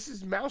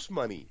is mouse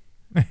money.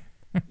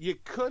 You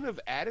could have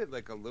added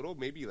like a little,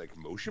 maybe like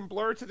motion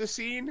blur to the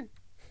scene,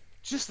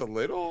 just a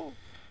little.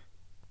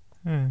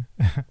 Ugh.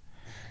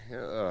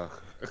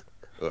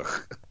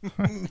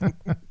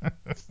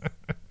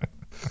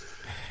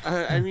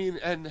 I mean,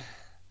 and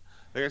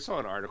like I saw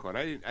an article, and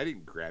I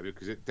didn't grab it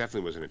because it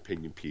definitely was an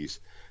opinion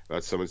piece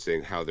about someone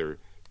saying how they're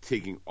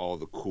taking all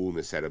the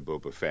coolness out of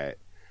Boba Fett,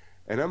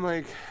 and I'm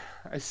like,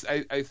 I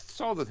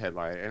saw the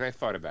headline and I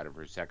thought about it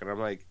for a second. I'm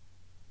like,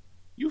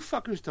 you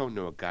fuckers don't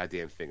know a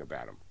goddamn thing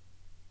about him.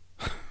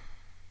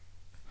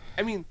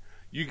 I mean,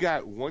 you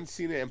got one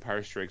scene of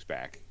Empire Strikes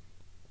Back,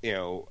 you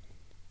know,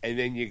 and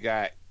then you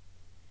got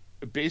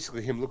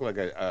basically him looking like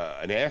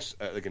an ass,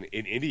 like an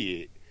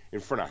idiot in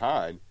front of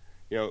Han,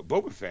 you know,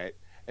 Boba Fett,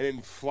 and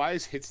then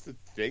flies, hits the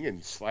thing,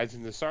 and slides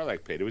into the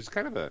Sarlacc pit. It was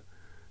kind of a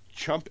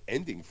chump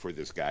ending for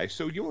this guy.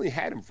 So you only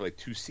had him for like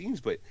 2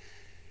 scenes, but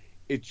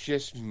it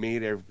just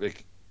made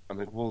like, I'm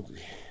like, well,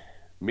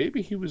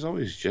 maybe he was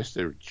always just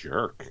a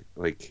jerk.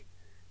 Like,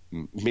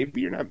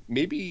 maybe you're not.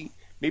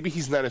 Maybe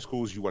he's not as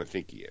cool as you want to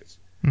think he is.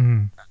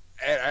 Mm-hmm.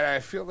 And I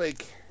feel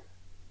like,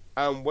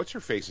 what's her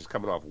face is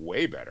coming off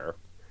way better.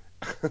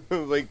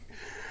 Like,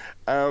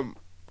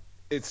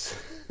 it's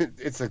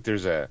like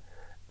there's a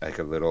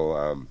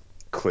little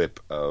clip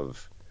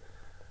of,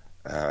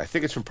 I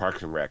think it's from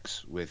Parks and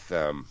Recs with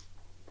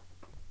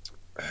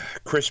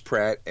Chris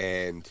Pratt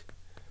and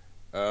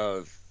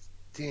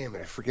damn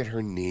it, I forget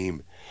her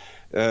name.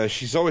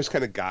 She's always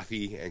kind of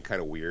gothy and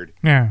kind of weird.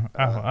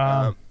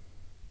 Yeah.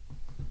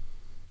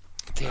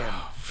 Damn.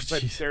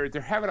 But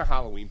they're having a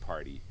Halloween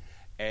party,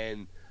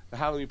 and the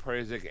Halloween party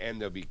is like, and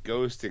there'll be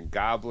ghosts and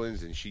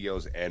goblins, and she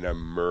yells, "And a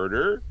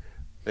murder!"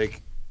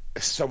 Like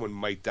someone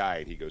might die,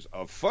 and he goes,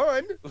 "Of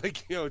fun!"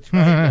 Like, you know,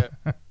 trying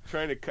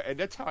to, and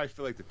that's how I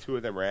feel like the two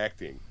of them are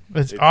acting.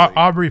 It's like,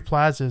 Aubrey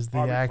Plaza's the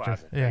actor.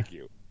 Plaza, yeah. Thank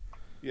you.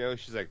 You know,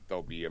 she's like,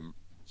 "There'll be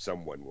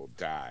someone will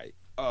die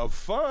of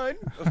fun,"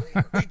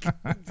 like,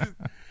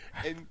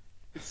 and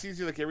it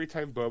seems like every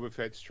time Boba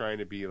Fett's trying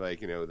to be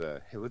like, you know,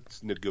 hey,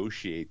 let's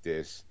negotiate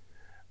this.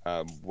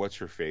 What's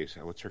her face?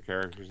 What's her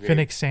character's name?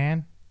 Fennec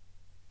Sand.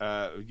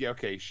 Yeah,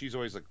 okay. She's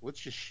always like, let's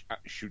just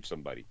shoot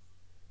somebody.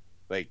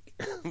 Like,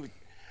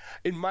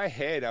 in my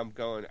head, I'm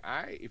going,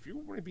 if you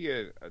want to be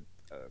a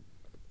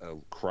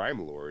crime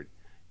lord,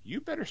 you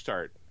better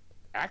start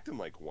acting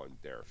like one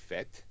there,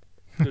 Fett.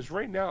 Because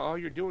right now, all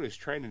you're doing is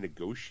trying to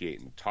negotiate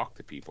and talk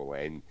to people,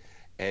 and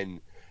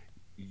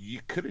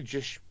you could have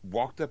just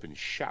walked up and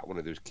shot one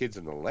of those kids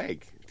in the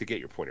leg to get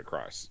your point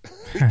across.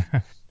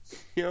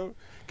 You know,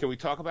 can we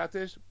talk about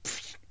this?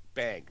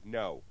 Bang.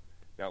 No.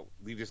 Now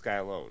leave this guy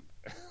alone.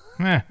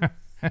 Now,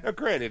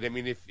 granted, I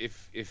mean,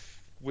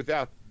 if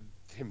without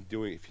him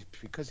doing,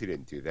 because he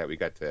didn't do that, we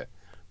got to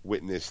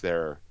witness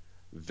their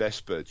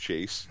Vespa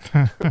chase.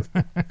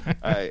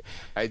 I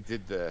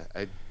did the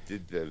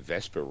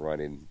Vespa run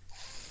in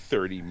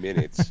 30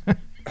 minutes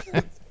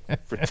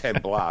for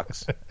 10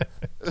 blocks.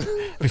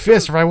 It'd be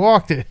faster if I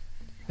walked it.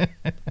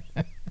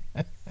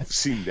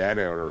 Seen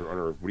Nana on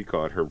her, what do you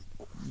call it, her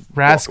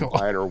rascal,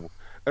 and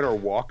her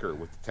walker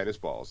with the tennis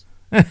balls,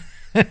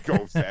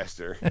 going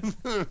faster.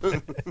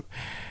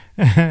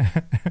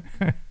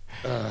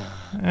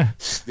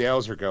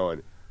 Snails are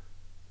going.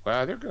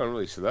 Wow, they're going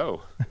really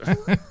slow.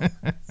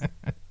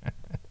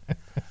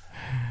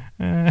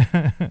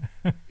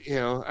 You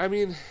know, I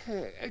mean,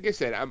 like I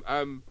said,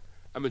 I'm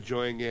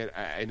enjoying it.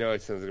 I know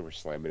it sounds like we're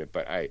slamming it,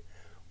 but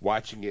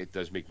watching it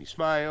does make me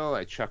smile.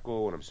 I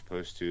chuckle when I'm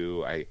supposed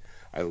to. I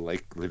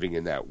like living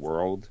in that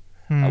world.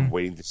 I'm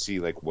waiting to see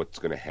like what's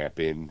going to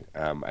happen.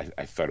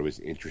 I thought it was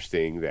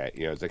interesting that,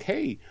 you know, it's like,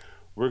 hey,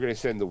 we're going to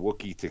send the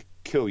Wookiee to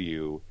kill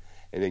you,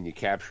 and then you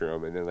capture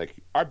him, and then like,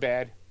 our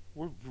bad,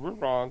 we're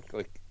wrong,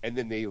 like, and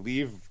then they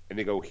leave and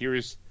they go,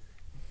 here's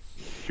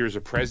a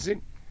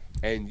present,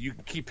 and you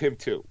can keep him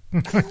too.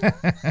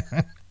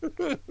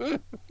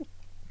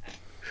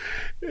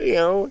 You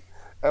know,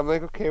 I'm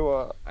like, okay,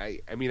 well, I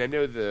mean, I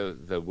know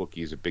the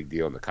Wookiee is a big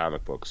deal in the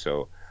comic book,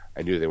 so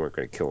I knew they weren't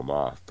going to kill him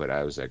off, but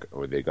I was like,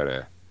 are they going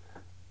to?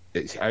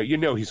 You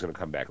know, he's going to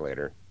come back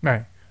later,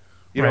 right?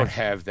 You don't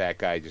have that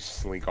guy just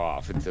slink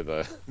off into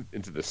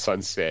the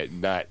sunset and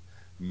not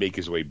make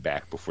his way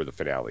back before the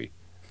finale.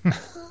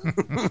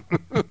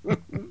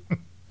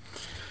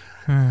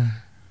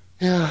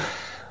 Yeah.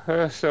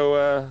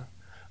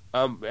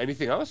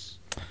 Anything else?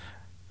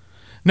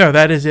 No,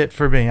 that is it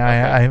for me.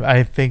 Okay.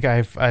 I think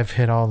I've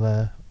hit all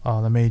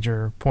the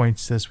major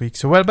points this week.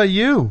 So what about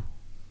you?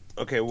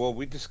 Okay, well,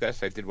 we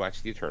discussed. I did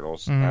watch The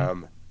Eternals.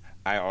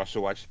 I also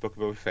watched the Book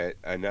of Boba Fett,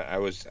 and I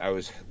was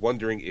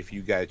wondering if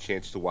you got a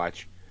chance to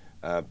watch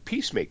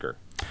Peacemaker.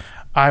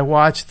 I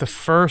watched the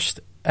first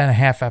and a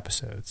half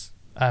episodes.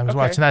 I was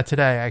watching that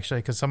today,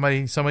 actually, because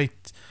somebody sent me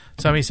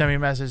a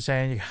message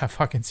saying, you gotta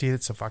fucking see it,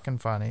 it's so fucking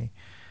funny.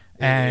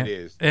 And it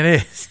is. It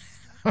is.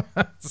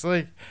 It's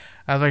like,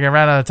 I was like, I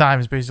ran out of time.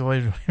 It's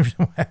basically,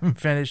 I haven't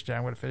finished it.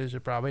 I'm going to finish it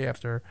probably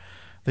after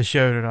the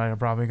show tonight. I'm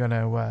probably going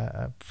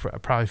to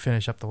probably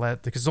finish up the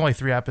last, because it's only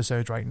 3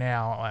 episodes right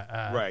now.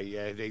 Right,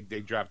 yeah,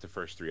 they dropped the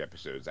first 3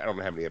 episodes. I don't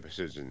know how many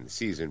episodes in the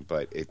season,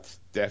 but it's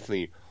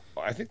definitely,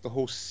 I think the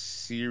whole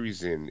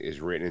series is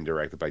written and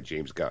directed by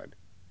James Gunn.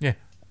 Yeah.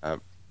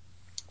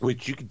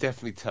 Which you can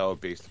definitely tell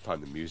based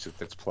upon the music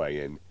that's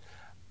playing,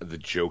 the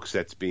jokes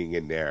that's being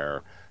in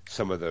there,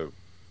 some of the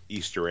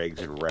Easter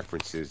eggs and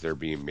references that are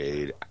being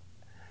made.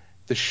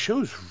 The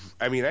show's,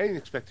 I mean, I didn't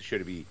expect the show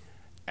to be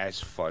as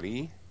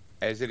funny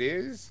as it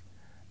is.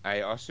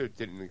 I also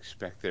didn't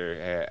expect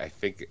I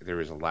think there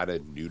was a lot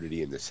of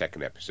nudity in the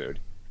second episode.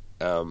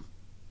 Well,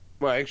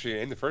 actually,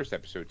 in the first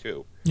episode,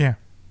 too. Yeah.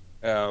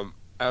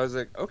 I was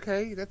like,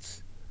 okay,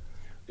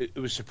 it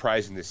was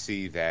surprising to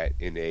see that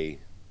in a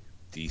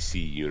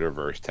DC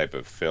universe type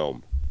of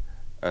film.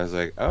 I was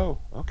like, oh,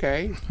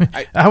 okay.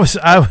 I have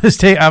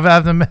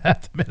to admit,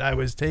 I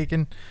was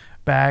taken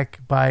back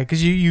by,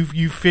 because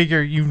you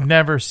figure you've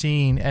never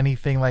seen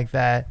anything like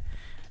that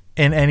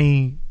in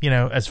any, you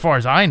know, as far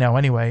as I know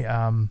anyway,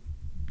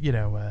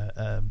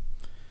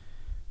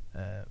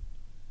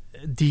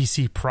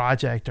 DC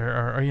project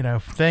or you know,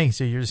 thing.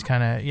 So you're just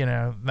kind of, you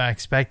know, not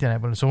expecting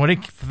it. But so when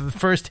it the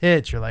first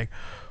hits, you're like,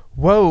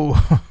 whoa.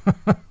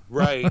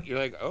 Right. You're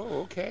like,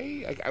 oh,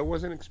 okay. I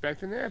wasn't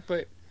expecting that,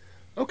 but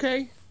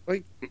okay.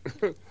 Like,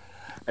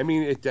 I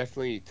mean, it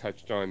definitely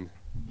touched on,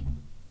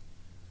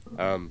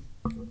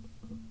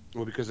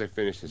 well, because I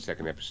finished the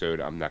second episode,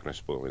 I'm not going to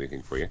spoil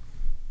anything for you.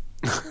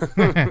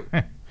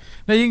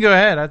 No, you can go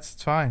ahead.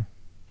 That's fine.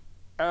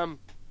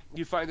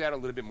 You find out a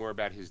little bit more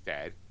about his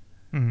dad,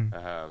 you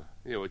know,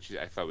 which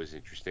I thought was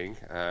interesting.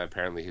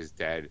 Apparently his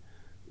dad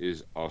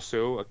is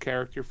also a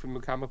character from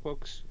the comic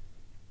books.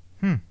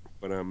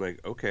 But I'm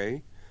like,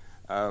 okay.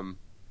 I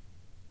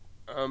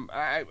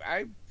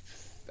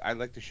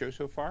like the show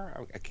so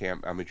far.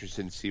 I'm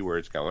interested to see where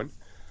it's going.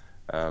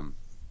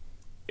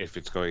 If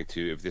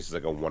this is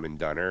like a one and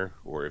doneer,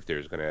 or if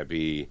there's going to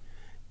be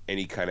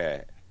any kind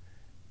of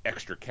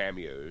extra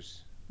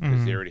cameos.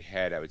 Because they already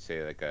had, I would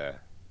say, like a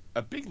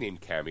big name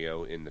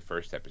cameo in the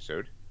first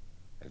episode.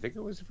 I think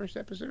it was the first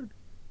episode.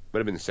 Might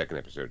have been the second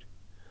episode.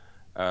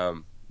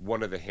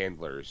 One of the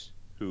handlers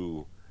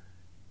who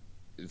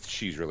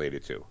she's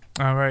related to.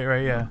 Oh,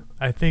 right, yeah.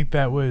 I think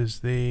that was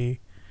the.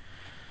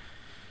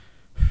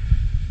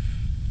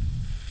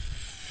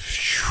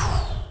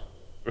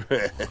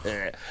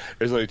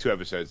 There's only 2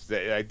 episodes.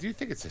 I do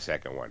think it's the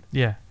second one.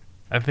 Yeah,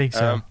 I think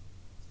so.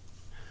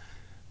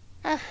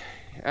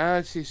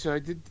 Let's see. So I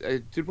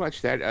did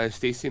watch that.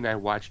 Stacy and I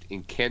watched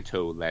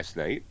Encanto last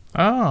night.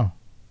 Oh.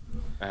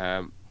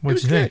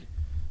 What'd you think?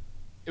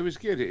 It was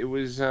good. It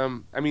was. I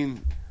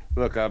mean,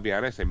 look, I'll be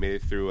honest. I made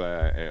it through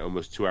an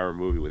almost 2-hour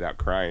movie without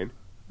crying.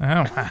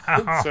 Oh,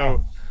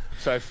 wow.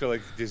 So I feel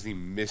like Disney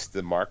missed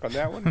the mark on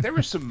that one. There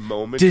were some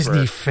moments.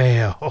 Disney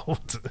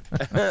failed.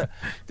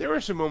 There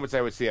were some moments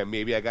I would say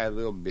maybe I got a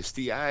little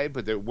misty-eyed,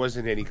 but there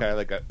wasn't any kind of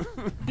like a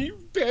you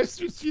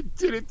bastards, you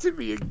did it to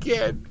me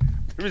again.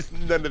 There was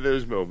none of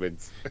those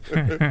moments.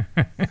 There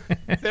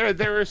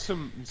were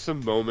some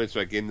moments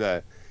like in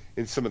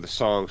some of the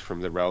songs from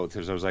the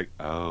relatives. I was like,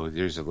 oh,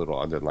 there's a little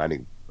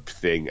underlining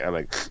thing. I'm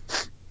like,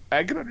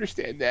 I can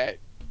understand that.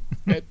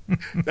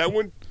 That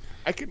one,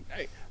 I can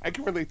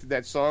relate to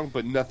that song,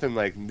 but nothing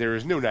like there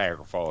is no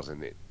Niagara Falls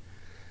in it.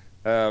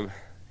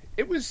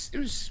 It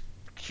was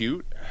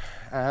cute.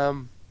 I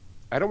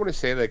don't want to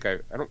say like I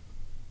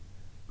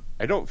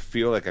don't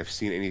feel like I've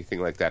seen anything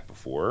like that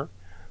before,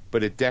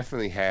 but it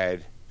definitely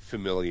had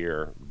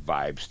familiar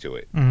vibes to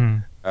it.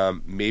 Mm-hmm.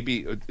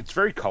 Maybe it's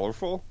very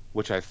colorful,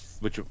 which I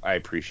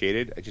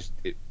appreciated.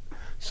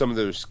 Some of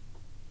those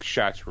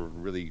shots were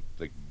really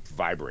like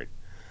vibrant.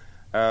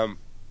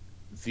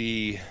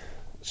 The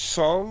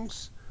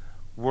songs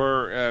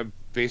were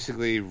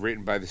basically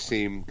written by the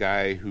same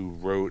guy who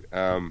wrote.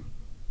 I'm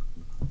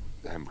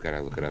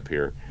gonna look it up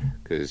here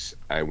because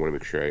I want to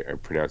make sure I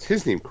pronounce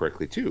his name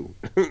correctly too.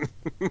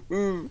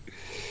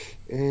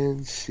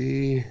 And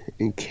see,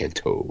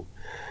 Encanto.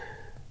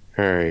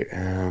 All right,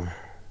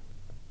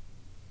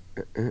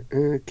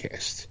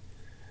 cast.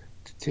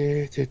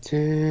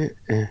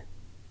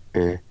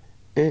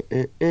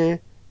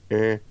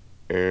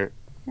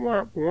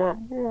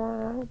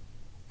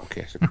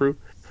 Okay, so crew.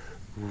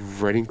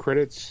 Writing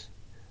credits.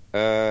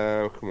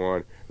 Come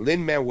on,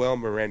 Lin-Manuel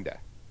Miranda.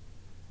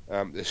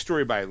 The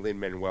story by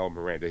Lin-Manuel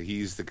Miranda.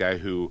 He's the guy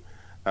who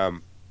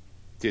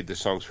did the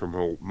songs for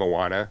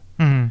Moana.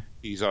 Mm-hmm.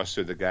 He's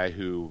also the guy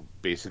who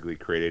basically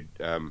created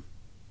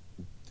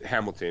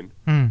Hamilton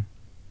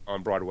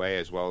on Broadway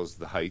as well as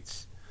The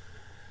Heights.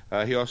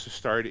 He also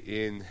starred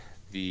in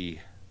the,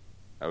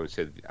 I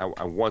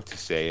want to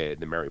say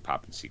the Mary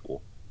Poppins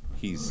sequel.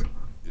 He's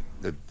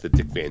the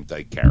Dick Van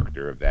Dyke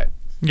character of that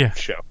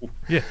show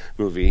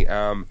movie.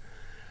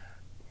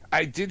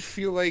 I did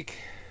feel like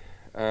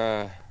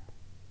I'm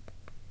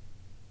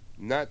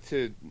gonna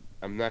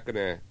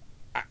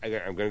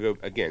go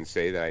again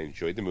say that I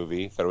enjoyed the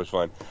movie, thought it was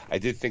fun. I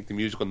did think the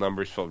musical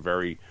numbers felt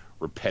very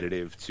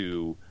repetitive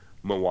to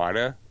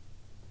Moana,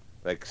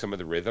 like some of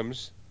the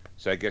rhythms.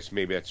 So I guess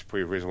maybe that's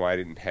the reason why I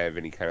didn't have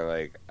any kind of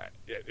like,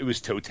 it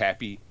was toe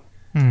tappy.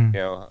 You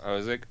know, I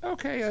was like,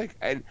 okay, like,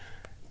 and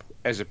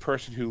as a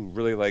person who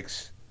really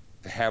likes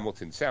the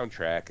Hamilton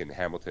soundtrack and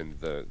Hamilton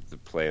the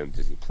play on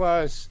Disney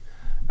Plus,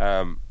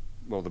 the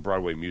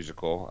Broadway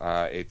musical,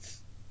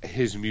 it's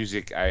his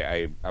music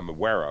I'm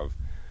aware of.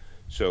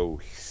 So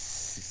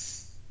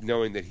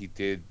knowing that he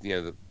did,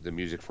 the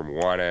music from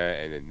Moana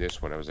and in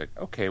this one, I was like,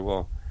 okay,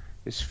 well,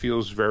 this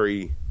feels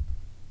very.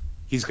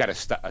 He's got a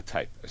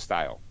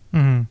style,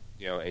 and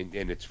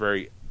it's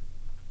very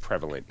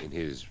prevalent in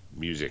his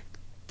music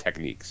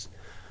techniques.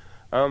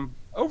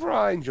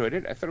 Overall, I enjoyed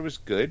it. I thought it was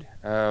good.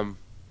 I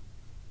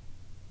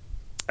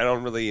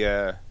don't really.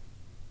 I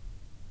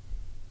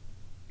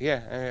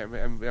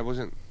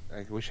wasn't.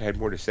 I wish I had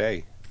more to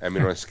say. I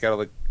mean, on a scale,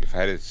 like, if I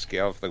had a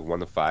scale of like 1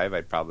 to 5,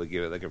 I'd probably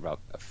give it like about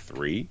a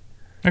 3.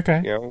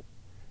 Okay.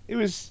 It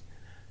was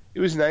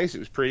nice. It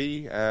was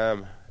pretty. I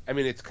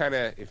mean, it's kind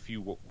of if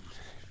you're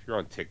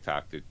on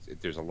TikTok,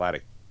 there's a lot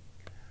of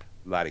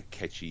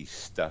catchy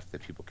stuff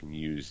that people can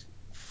use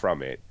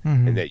from it,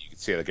 and that you can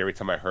say like every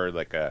time I heard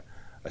like a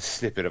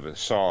snippet of a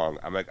song,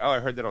 I'm like, oh, I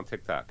heard that on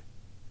TikTok.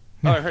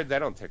 Oh, I heard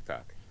that on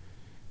TikTok.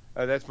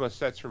 That's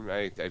from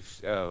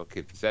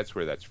okay, that's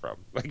where that's from.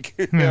 Like,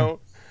 I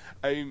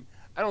mean,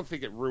 I don't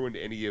think it ruined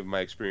any of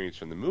my experience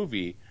from the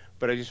movie,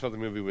 but I just felt the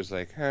movie was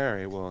like, all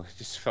right, well, it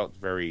just felt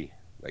very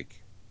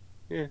like,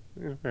 all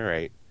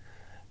right.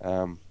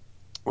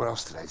 What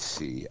else did I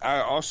see?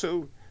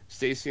 Also,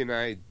 Stacy and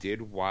I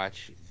did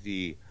watch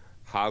the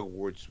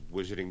Hogwarts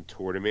Wizarding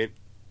Tournament.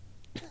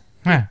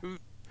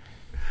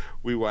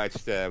 We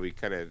watched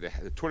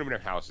the Tournament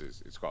of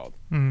Houses, it's called.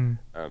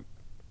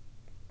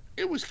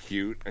 It was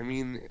cute. I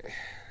mean,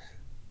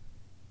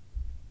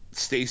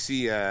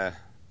 Stacy, what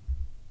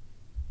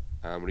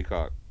do you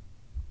call it?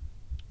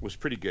 Was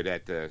pretty good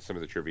at some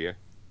of the trivia.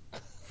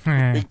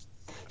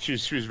 She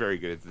was very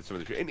good at some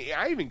of the trivia. And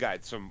I even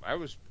got some. I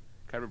was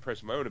kind of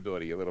impressed with my own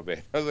ability a little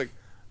bit. I was like,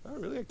 oh,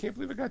 really? I can't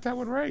believe I got that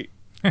one right.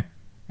 I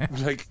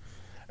was like,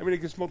 I mean,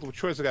 against multiple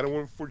choice, I got a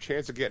 1-4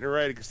 chance of getting it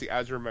right because the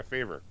odds are in my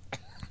favor.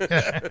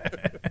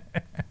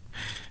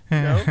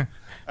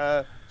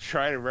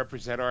 Trying to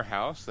represent our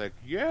house, like,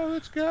 yeah,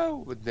 let's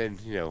go. But then,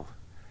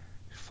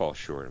 fall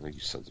short. I'm like, you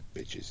sons of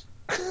bitches.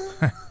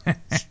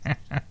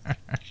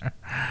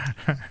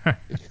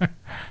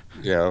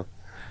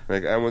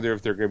 Like, I wonder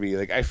if they're going to be,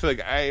 like, I feel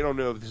like, I don't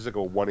know if this is like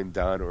a one and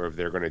done or if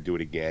they're going to do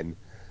it again,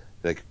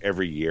 like,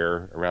 every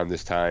year around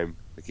this time.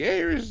 Like, yeah,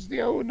 here's,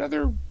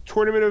 another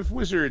tournament of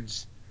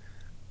wizards.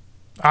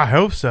 I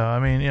hope so. I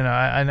mean,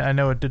 I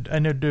know it did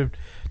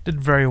did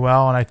very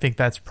well, and I think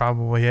that's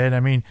probably it. I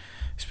mean,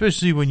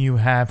 especially when you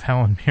have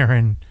Helen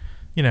Mirren,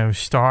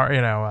 host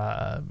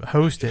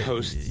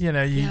it.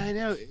 Yeah, I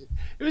know.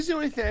 It was the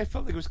only thing I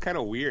felt like it was kind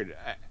of weird.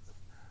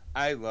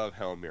 I love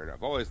Helen Mirren.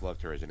 I've always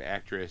loved her as an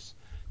actress.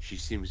 She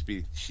seems to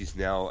be. She's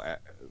now.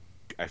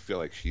 I feel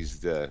like she's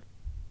the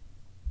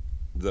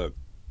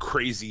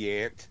crazy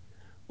aunt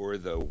or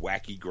the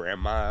wacky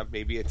grandma,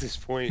 maybe at this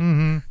point.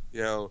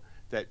 Mm-hmm.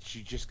 That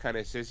she just kind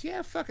of says,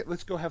 "Yeah, fuck it,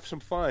 let's go have some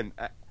fun."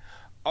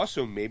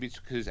 Also, maybe it's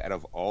because out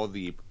of all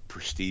the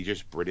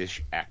prestigious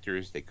British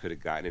actors they could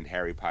have gotten in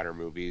Harry Potter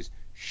movies,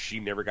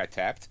 she never got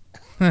tapped.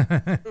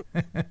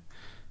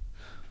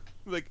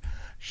 Like,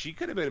 she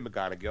could have been a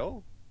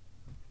McGonagall.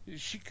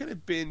 She could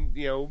have been,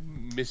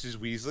 Mrs.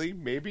 Weasley,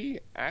 maybe.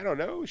 I don't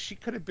know. She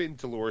could have been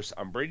Dolores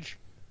Umbridge.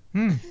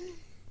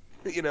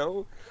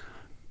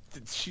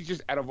 She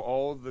just, out of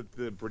all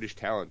the British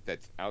talent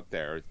that's out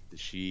there,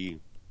 she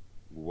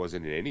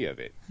wasn't in any of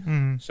it.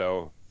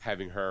 So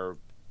having her,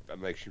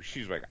 I'm like,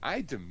 she's like,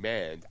 I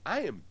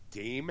am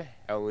Dame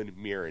Helen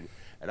Mirren,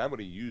 and I'm going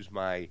to use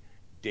my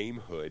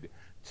damehood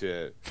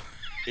to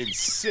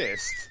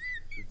insist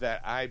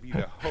that I be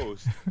the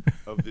host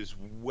of this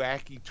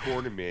wacky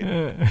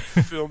tournament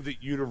filmed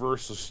at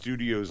Universal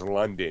Studios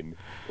London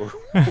or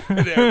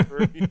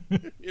whatever,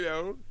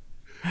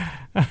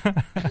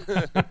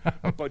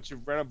 a bunch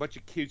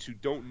of kids who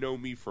don't know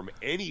me from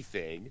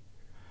anything,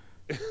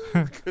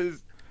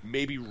 because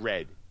maybe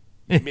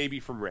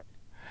from Red,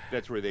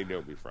 that's where they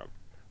know me from.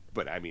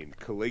 But I mean,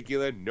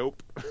 Caligula,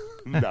 nope,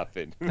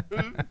 nothing.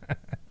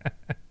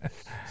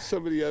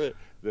 Some of the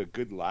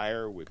Good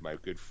Liar with my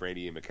good friend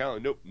Ian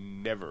McKellen, nope,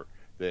 never.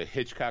 The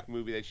Hitchcock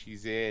movie that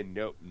she's in,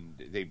 nope.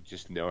 They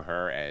just know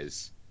her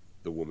as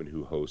the woman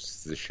who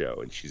hosts the show,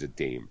 and she's a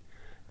dame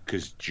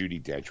because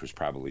Judi Dench was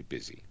probably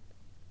busy.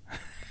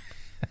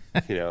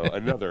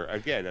 Another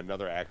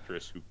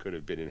actress who could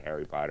have been in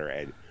Harry Potter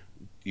and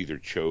either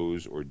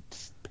chose or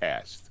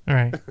passed.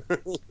 Right.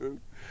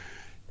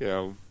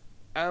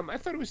 I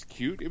thought it was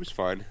cute. It was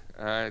fun.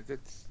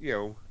 That's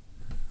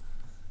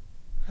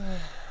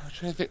I'm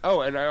trying to think.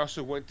 Oh, and I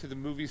also went to the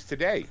movies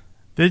today.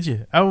 Did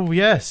you? Oh,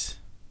 yes.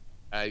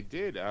 I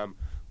did.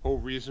 Whole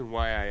reason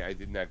why I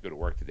did not go to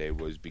work today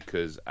was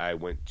because I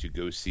went to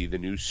go see the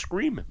new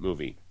Scream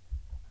movie.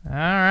 All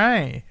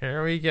right,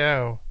 here we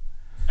go.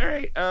 All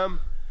right.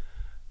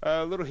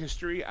 A little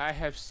history. I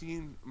have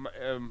seen when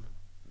I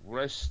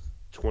was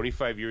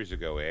 25 years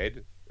ago,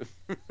 Ed.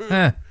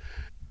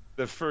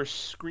 The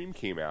first Scream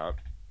came out,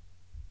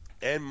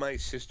 and my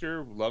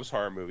sister loves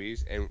horror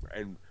movies,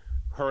 and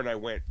her and I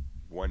went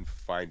one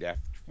fine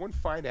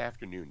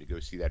afternoon to go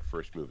see that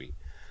first movie.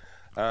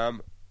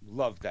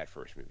 Loved that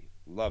first movie.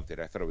 Loved it.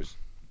 I thought it was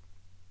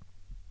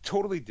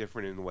totally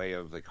different in the way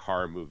of like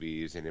horror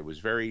movies, and it was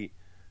very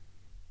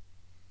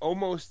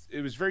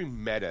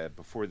meta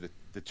before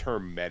the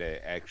term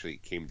meta actually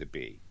came to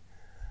be.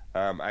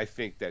 I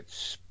think that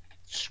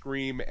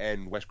Scream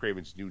and Wes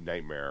Craven's New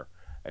Nightmare,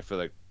 I feel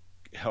like,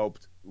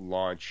 helped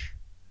launch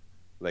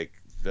like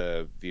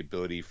the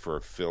ability for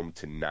a film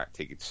to not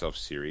take itself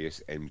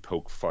serious and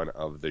poke fun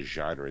of the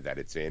genre that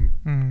it's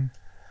in.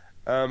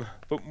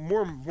 But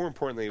more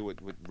importantly, what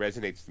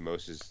resonates the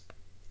most is,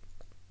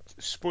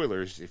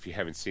 spoilers if you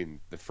haven't seen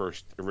the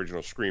first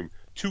original Scream,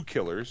 2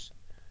 killers,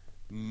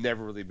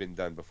 never really been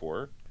done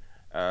before,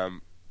 at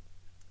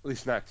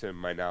least not to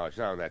my knowledge,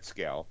 not on that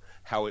scale.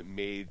 How it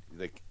made,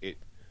 like, it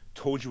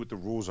told you what the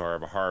rules are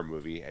of a horror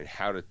movie and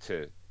how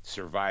to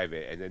survive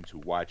it, and then to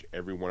watch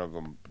every one of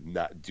them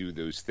not do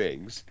those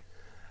things.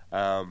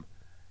 And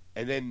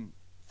then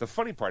the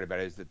funny part about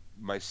it is that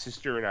my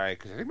sister and I,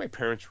 because I think my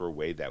parents were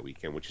away that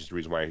weekend, which is the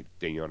reason why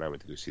Danielle and I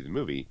went to go see the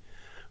movie.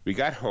 We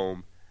got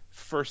home,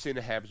 first thing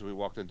that happens when we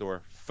walked in the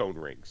door, phone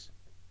rings.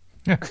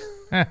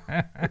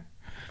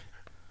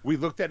 We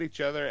looked at each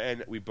other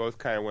and we both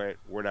kind of went,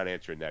 "We're not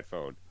answering that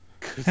phone."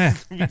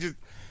 Because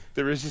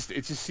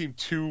it just seemed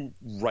too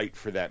right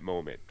for that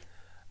moment.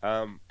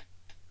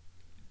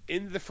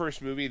 In the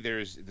first movie,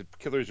 the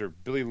killers are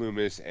Billy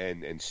Loomis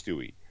and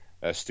Stu,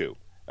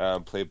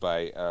 played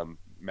by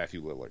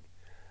Matthew Lillard.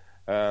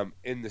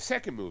 In the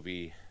second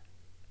movie,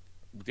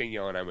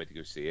 Danielle and I went to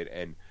go see it,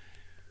 and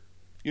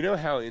you know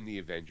how in the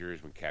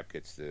Avengers when Cap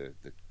gets the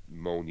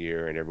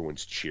Mjolnir and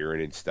everyone's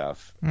cheering and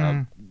stuff,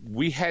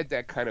 we had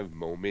that kind of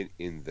moment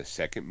in the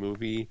second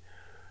movie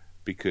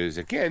because,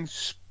 again,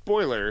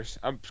 spoilers.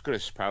 I'm just going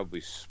to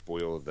probably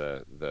spoil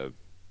the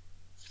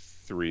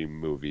 3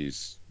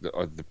 movies.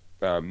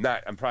 I'm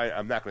not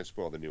going to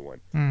spoil the new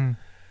one.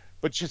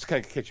 But just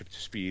kind of catch up to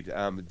speed.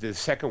 The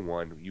second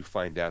one, you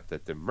find out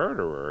that the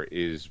murderer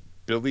is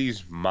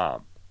Billy's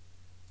mom,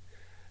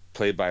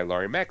 played by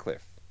Laurie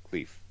Metcalf.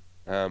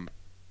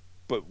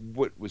 But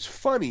what was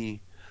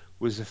funny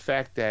was the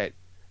fact that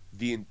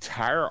the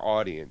entire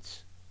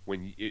audience,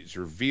 when it's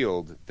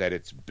revealed that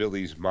it's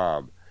Billy's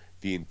mom,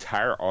 the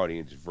entire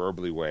audience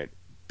verbally went,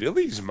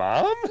 "Billy's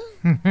mom?"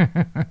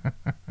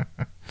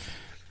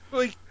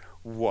 Like,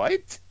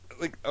 what?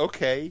 Like,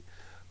 okay.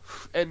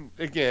 And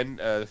again,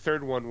 the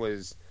third one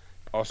was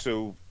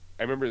also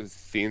I remember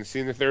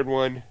seeing the third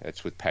one.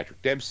 That's with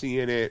Patrick Dempsey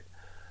in it.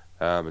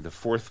 And the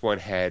fourth one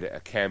had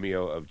a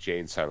cameo of Jay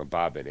and Silent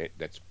Bob in it.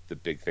 That's the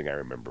big thing I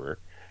remember,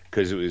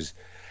 because it was,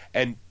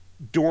 and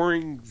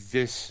during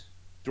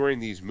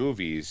these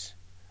movies,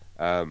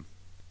 to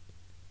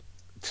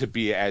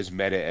be as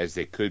meta as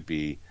they could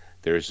be,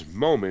 there's a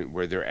moment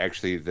where they're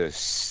actually the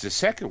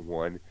second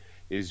one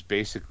is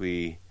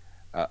basically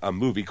a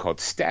movie called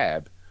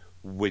Stab,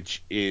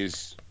 which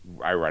is,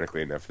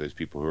 ironically enough, for those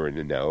people who are in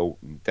the know,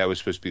 that was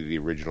supposed to be the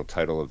original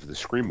title of the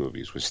Scream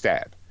movies, was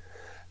Stab.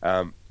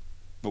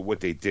 But what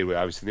they did,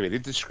 obviously they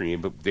did the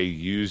Scream, but they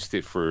used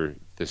it for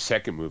the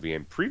second movie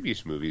and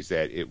previous movies,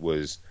 that it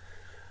was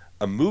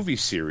a movie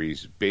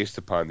series based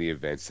upon the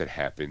events that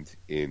happened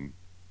in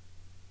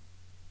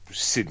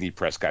Sidney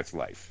Prescott's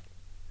life.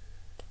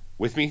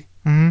 With me?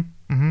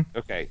 Mm-hmm. Mm-hmm.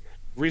 Okay.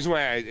 The reason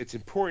why it's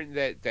important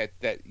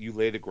that you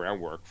lay the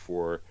groundwork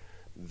for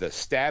the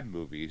Stab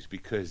movies,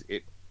 because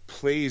it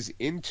plays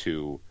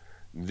into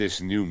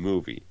this new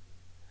movie.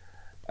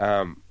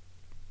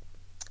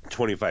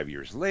 25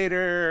 years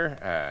later,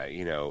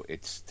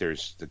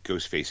 there's the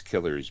Ghostface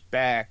Killer's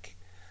back,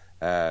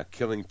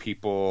 killing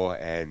people,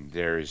 and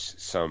there's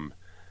some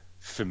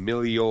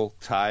familial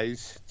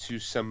ties to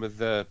some of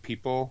the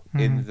people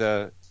in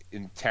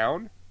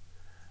town.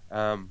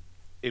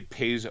 It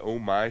pays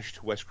homage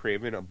to Wes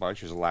Craven a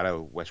bunch. There's a lot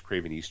of Wes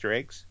Craven Easter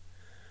eggs.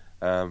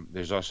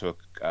 There's also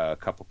a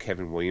couple,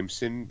 Kevin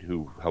Williamson,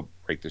 who helped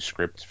write the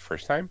script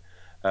first time,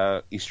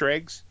 Easter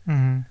eggs.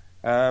 Mm-hmm.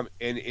 And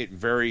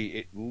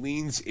it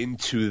leans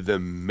into the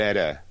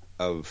meta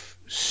of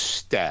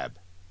Stab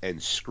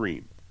and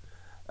Scream,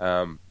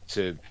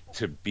 to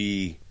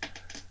be.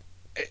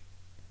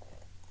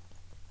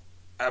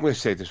 I'm going to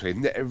say it this way: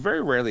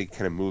 very rarely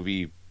can a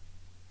movie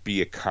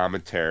be a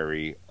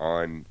commentary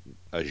on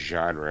a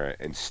genre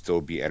and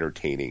still be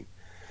entertaining.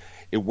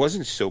 It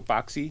wasn't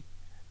soapboxy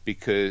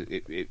because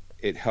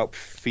it helped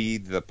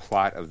feed the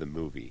plot of the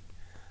movie.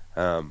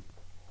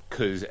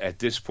 Because at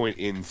this point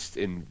in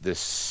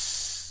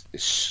this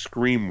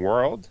Scream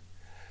world,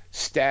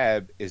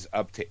 Stab is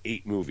up to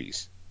 8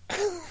 movies,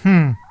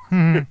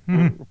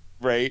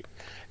 right?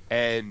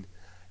 And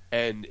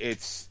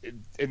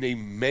they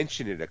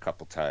mention it a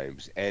couple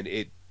times, and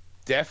it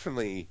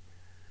definitely.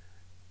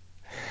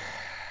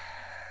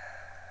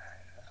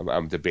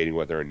 I'm debating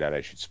whether or not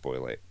I should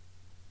spoil it.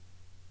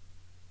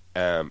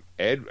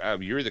 Ed,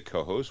 you're the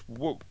co-host.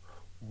 What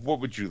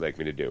would you like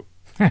me to do?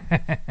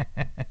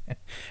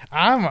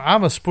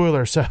 I'm a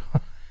spoiler, so.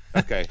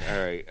 Okay, all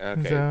right.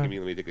 Okay, so... let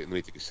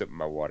me take a sip of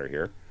my water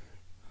here.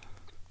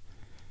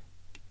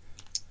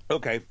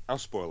 Okay, I'll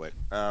spoil it.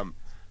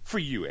 For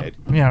you, Ed.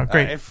 Yeah,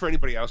 great. And for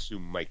anybody else who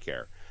might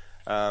care.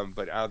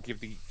 But I'll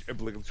give the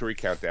obligatory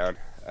countdown.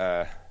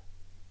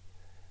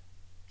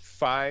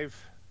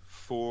 5,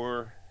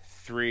 4,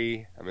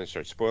 3. I'm going to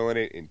start spoiling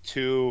it in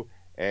 2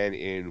 and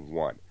in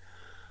 1.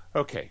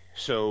 Okay,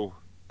 so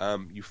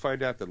you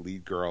find out the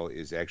lead girl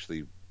is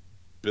actually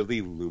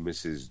Billy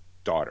Loomis's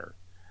daughter,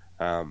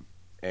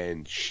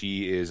 and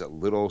she is a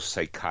little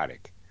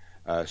psychotic.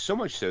 So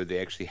much so they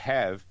actually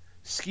have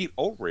Skeet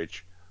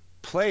Ulrich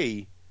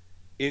play.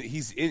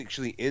 He's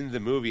actually in the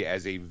movie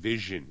as a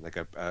vision, like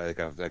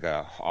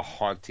a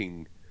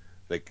haunting.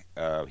 Like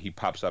he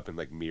pops up in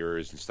like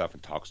mirrors and stuff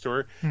and talks to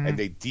her, and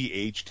they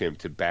de-aged him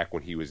to back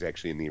when he was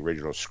actually in the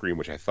original Scream,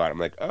 which I thought, I'm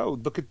like, oh,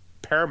 look at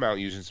Paramount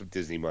using some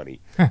Disney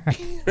money,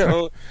 you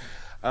know.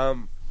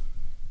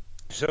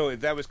 So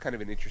that was kind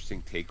of an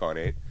interesting take on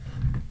it.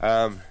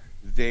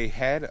 They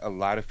had a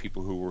lot of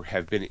people who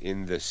have been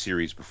in the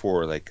series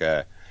before, like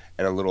and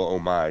a little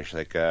homage,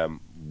 like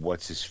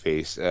what's his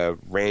face,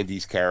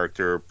 Randy's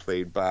character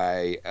played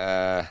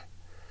by.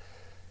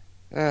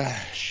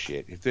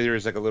 Shit. If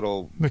there's like a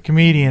little... The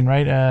comedian,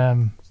 right?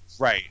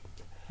 Right.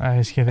 I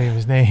just can't think of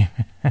his name.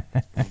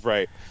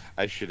 Right.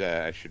 I should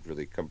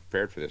really come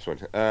prepared for this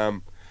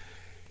one.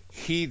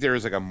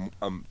 There's like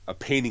a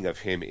painting of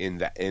him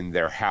in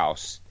their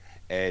house,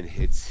 and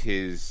it's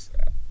his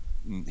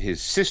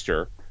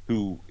sister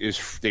who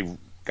they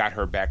got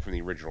her back from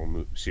the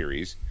original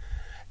series,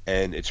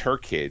 and it's her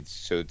kids.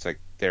 So it's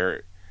like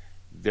they're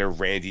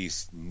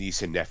Randy's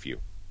niece and nephew,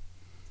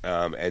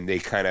 and they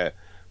kind of.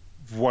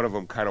 One of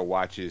them kind of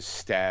watches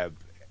Stab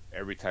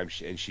every time,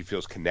 she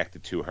feels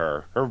connected to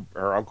her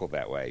uncle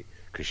that way,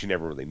 because she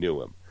never really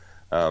knew him.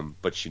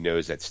 But she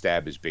knows that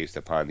Stab is based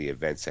upon the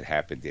events that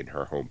happened in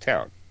her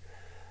hometown.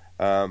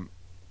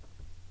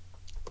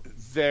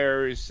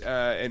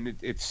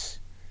 It's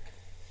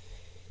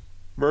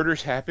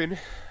murders happen.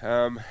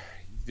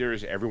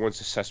 Everyone's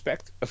a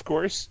suspect, of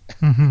course.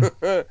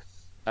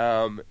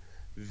 Mm-hmm.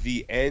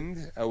 The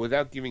end,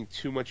 without giving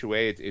too much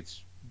away,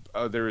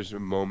 there's a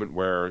moment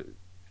where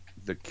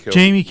the killer,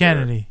 Jamie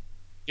Kennedy,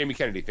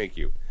 thank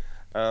you.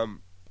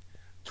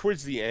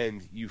 Towards the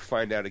end, you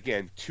find out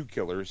again 2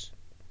 killers,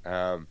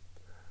 but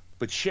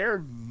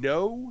share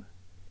no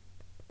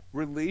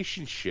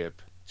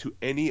relationship to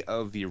any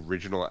of the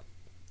original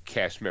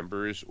cast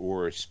members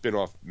or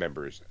spin-off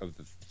members of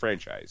the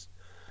franchise.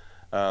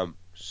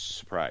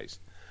 Surprise.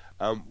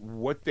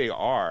 what they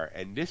are,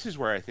 and this is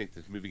where I think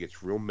this movie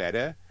gets real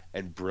meta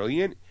and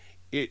brilliant.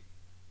 It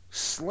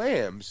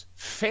slams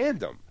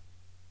fandom.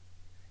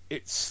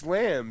 It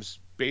slams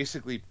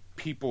basically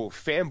people,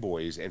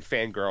 fanboys and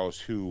fangirls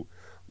who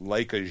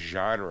like a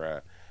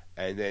genre,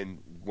 and then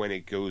when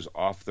it goes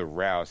off the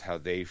rails, how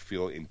they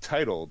feel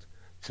entitled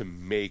to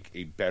make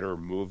a better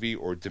movie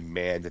or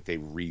demand that they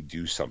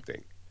redo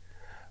something.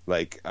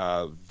 Like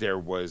there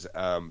was,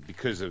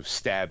 because of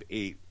Stab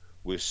 8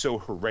 was so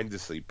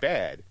horrendously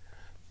bad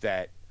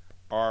that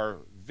our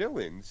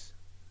villains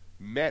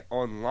met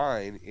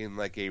online in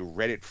like a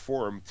Reddit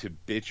forum to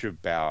bitch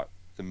about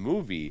the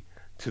movie,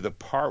 to the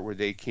part where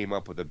they came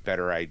up with a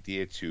better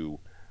idea to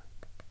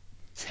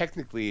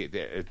technically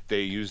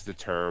they used the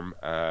term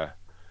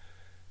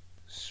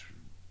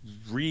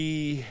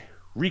requel,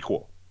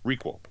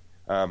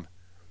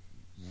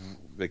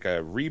 like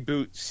a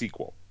reboot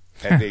sequel,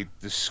 and they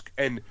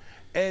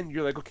and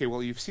you're like, okay,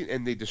 well, you've seen,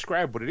 and they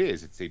describe what it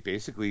is. It's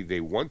they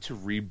want to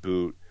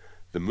reboot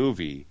the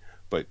movie,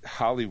 but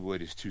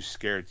Hollywood is too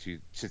scared to,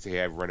 since they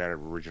have run out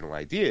of original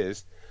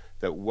ideas,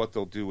 that what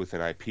they'll do with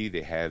an IP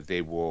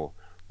they will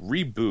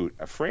reboot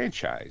a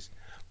franchise,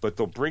 but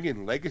they'll bring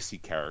in legacy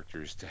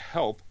characters to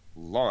help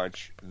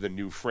launch the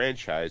new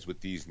franchise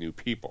with these new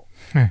people.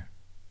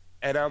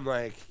 And I'm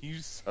like, you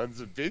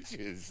sons of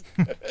bitches.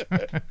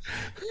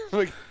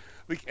 like,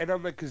 and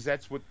I'm like, because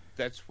that's what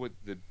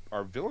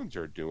our villains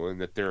are doing,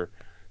 that they're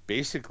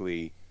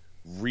basically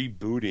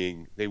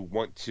rebooting. They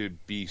want to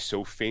be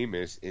so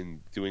famous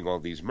in doing all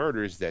these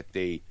murders that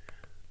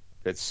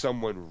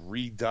someone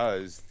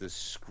redoes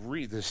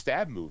the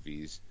Stab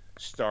movies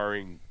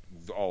starring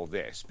all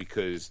this,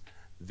 because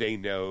they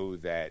know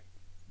that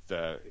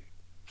the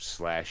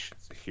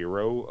 /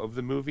 hero of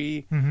the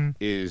movie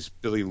is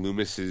Billy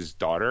Loomis's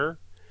daughter.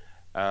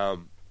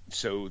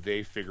 So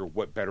they figure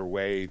what better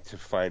way to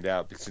find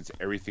out, because since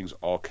everything's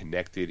all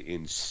connected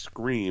in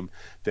Scream,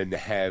 than to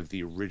have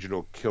the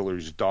original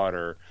killer's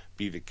daughter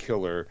be the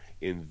killer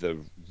in the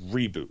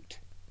reboot.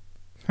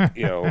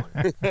 You know?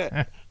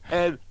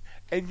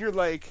 and you're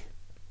like,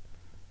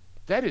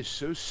 that is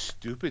so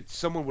stupid.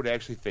 Someone would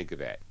actually think of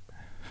that.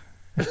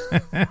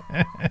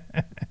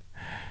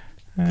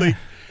 Like,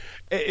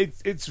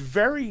 it's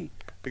very,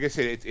 like I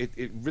said,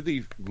 it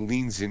really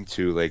leans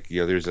into, like,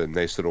 you know, there's a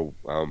nice little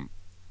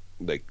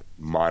like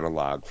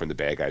monologue from the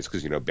bad guys,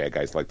 because, you know, bad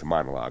guys like to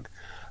monologue,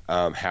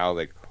 how,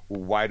 like,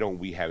 well, why don't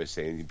we have a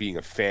say? And being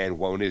a fan,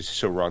 well, it is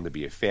so wrong to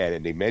be a fan.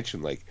 And they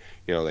mention, like,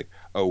 you know, like,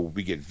 oh,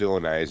 we get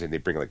villainized, and they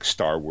bring, like,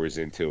 Star Wars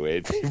into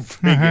it. They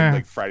bring in,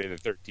 like, Friday the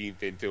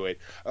 13th into it.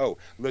 Oh,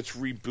 let's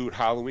reboot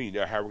Halloween.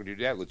 Now, how are we going to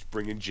do that? Let's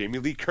bring in Jamie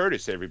Lee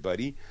Curtis,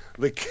 everybody.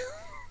 Like,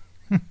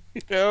 you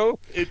know,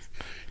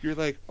 you're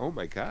like, oh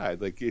my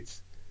God, like,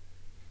 it's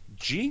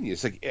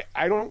genius. Like,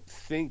 I don't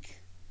think,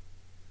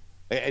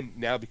 and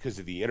now because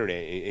of the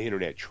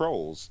internet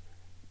trolls,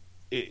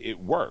 it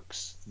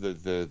works.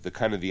 The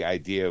kind of the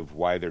idea of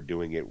why they're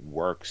doing it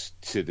works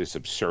to this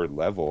absurd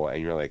level,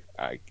 and you're like,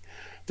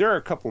 there are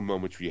a couple of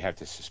moments where you have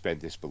to suspend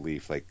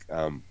disbelief. Like,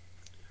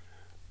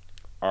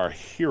 our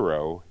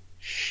hero,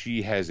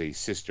 she has a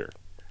sister,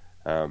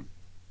 and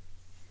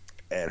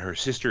her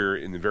sister,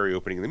 in the very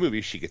opening of the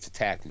movie, she gets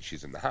attacked and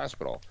she's in the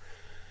hospital,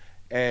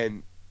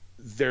 and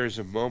there's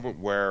a moment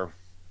where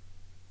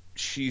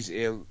she's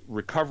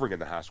recovering in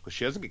the hospital.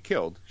 She doesn't get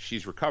killed,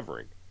 she's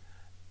recovering,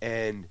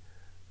 and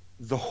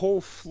the whole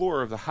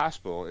floor of the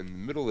hospital in the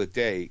middle of the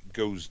day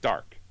goes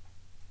dark.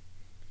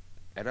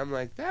 And I'm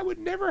like, that would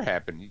never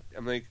happen.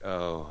 I'm like,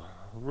 oh,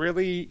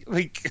 really?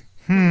 Like,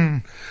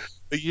 you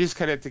just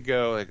kind of have to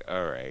go, like,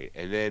 all right.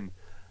 And then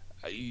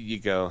you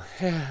go,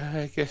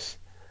 I guess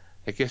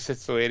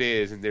that's the way it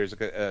is. And there's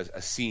like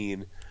a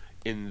scene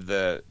in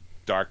the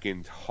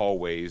darkened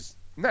hallways,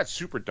 not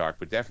super dark,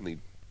 but definitely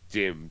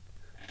dim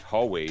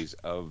hallways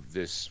of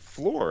this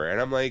floor. And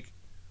I'm like,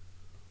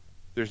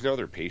 there's no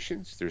other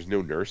patients, there's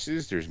no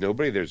nurses, there's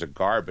nobody. There's a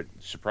guard, but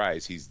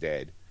surprise, he's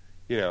dead.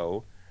 You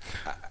know,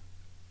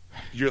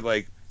 you're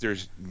like,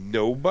 there's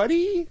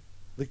nobody?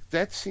 Like,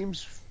 that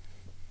seems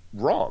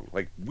wrong,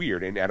 like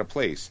weird and out of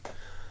place.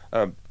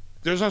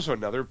 There's also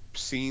another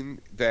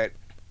scene that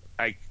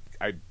I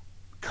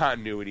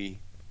continuity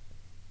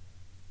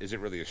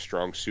isn't really a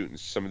strong suit in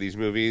some of these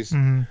movies.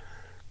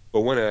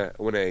 But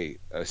when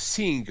a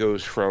scene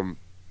goes from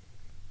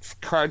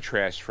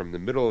contrast from the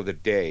middle of the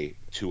day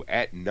to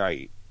at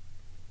night,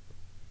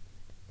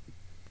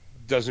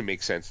 doesn't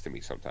make sense to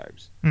me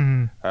sometimes.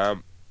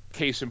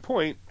 Case in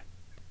point,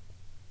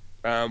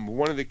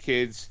 one of the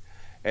kids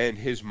and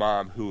his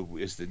mom, who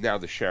is now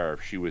the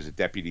sheriff, she was a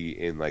deputy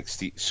in like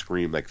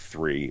Scream like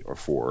 3 or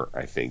 4,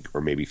 I think,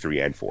 or maybe 3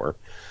 and 4.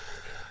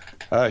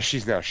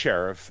 She's now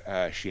sheriff.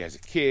 She has a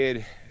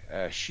kid.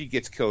 She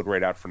gets killed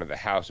right out front of the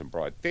house in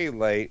broad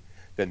daylight.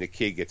 Then the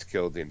kid gets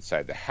killed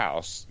inside the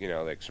house, you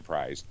know, like,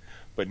 surprised.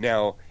 But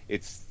now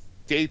it's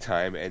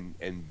daytime, and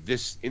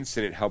this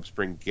incident helps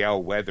bring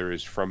Gail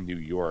Weathers from New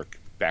York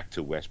back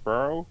to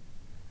Westboro,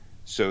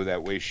 so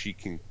that way she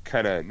can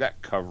kind of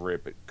not cover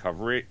it, but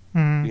cover it, you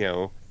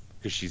know,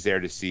 because she's there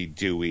to see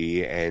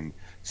Dewey and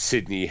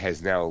Sydney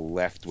has now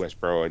left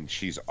Westboro and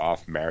she's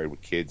off married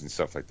with kids and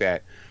stuff like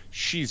that.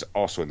 She's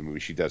also in the movie.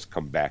 She does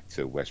come back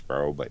to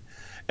Westboro,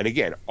 and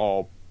again,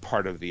 all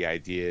part of the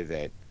idea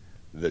that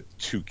the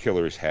two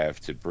killers have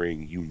to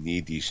bring. You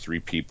need these three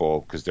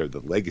people because they're the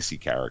legacy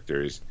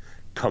characters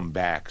come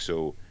back.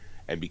 So,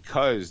 and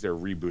because they're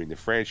rebooting the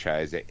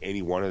franchise, that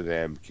any one of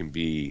them can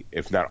be,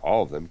 if not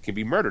all of them, can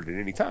be murdered at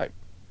any time.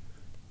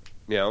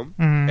 You know,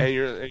 and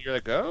you're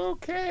like, oh,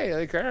 okay,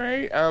 like all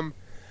right.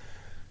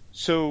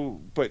 So,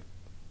 but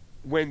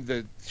when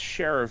the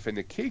sheriff and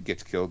the kid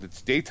gets killed,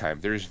 it's daytime.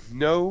 There's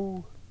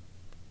no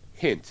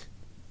hint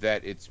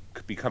that it's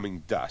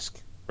becoming dusk,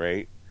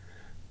 right?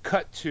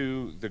 Cut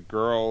to the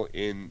girl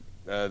in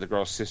the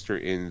girl's sister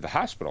in the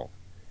hospital,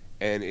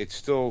 and it's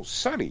still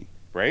sunny,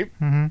 right?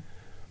 Mm-hmm.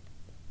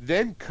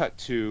 Then cut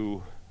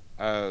to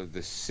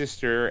the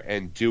sister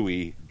and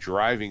Dewey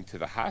driving to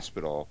the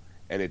hospital,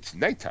 and it's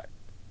nighttime.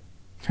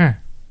 Huh.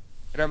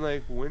 And I'm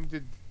like,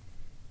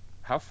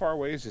 how far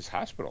away is this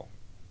hospital?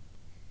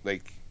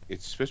 Like,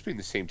 it's supposed to be in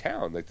the same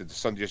town. Like, did the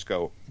sun just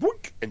go,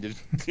 whoop, and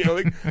just, you know,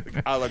 like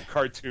a la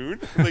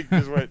cartoon? Like,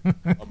 just went,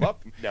 I'm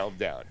up, now I'm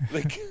down.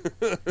 Like,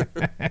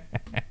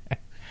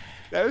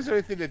 that was the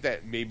only thing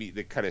that made me,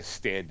 that kind of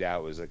stand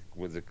out was, like,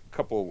 with a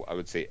couple, I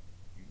would say,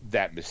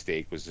 that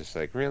mistake was just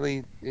like,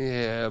 really?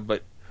 Yeah,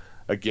 but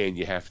again,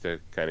 you have to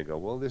kind of go,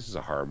 well, this is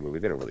a horror movie.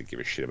 They don't really give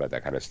a shit about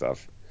that kind of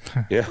stuff.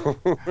 You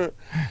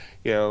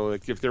know,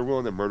 like if they're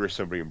willing to murder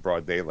somebody in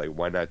broad daylight,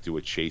 why not do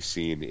a chase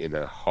scene in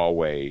a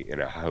hallway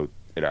in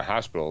a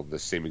hospital, the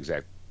same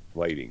exact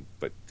lighting?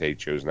 But they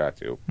chose not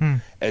to.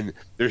 And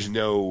there's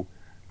no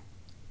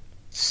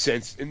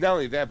sense, and not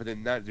only that, but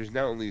then there's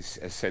not only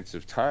a sense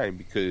of time,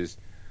 because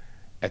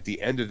at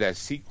the end of that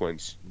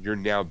sequence, you're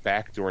now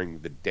back during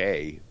the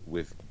day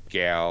with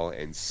Gal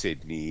and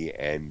Sydney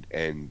and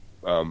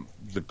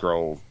the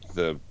girl,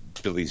 the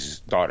Billy's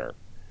daughter,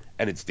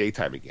 and it's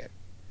daytime again.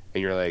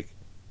 And you're like,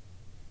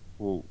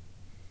 well,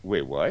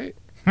 wait, what?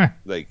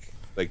 like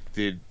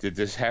did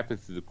this happen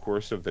through the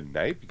course of the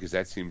night? Because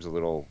that seems a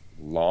little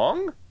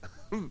long.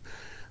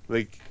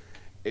 Like,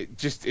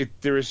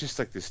 there was just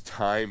like this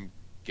time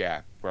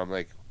gap where I'm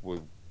like,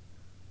 well,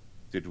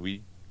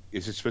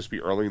 is it supposed to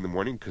be early in the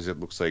morning? Because it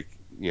looks like,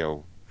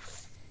 2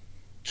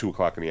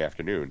 o'clock in the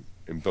afternoon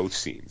in both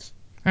scenes.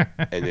 And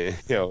then,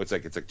 it's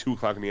like 2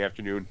 o'clock in the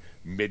afternoon,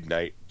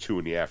 midnight, 2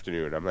 in the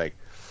afternoon. I'm like,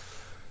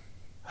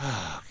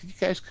 you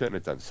guys couldn't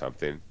have done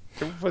something.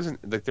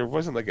 There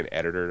wasn't like an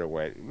editor that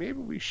went, maybe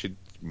we should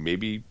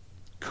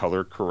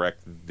color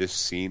correct this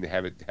scene,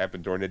 have it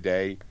happen during the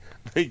day,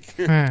 like,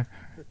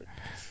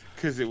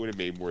 because it would have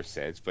made more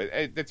sense. But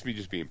that's me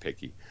just being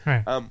picky.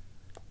 Right.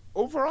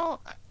 Overall,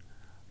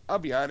 I'll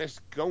be honest.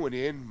 Going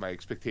in, my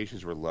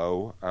expectations were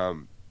low.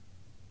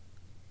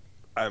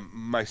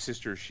 My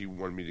sister, she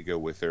wanted me to go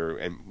with her,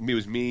 and it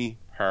was me,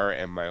 her,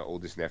 and my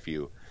oldest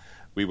nephew.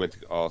 We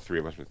all three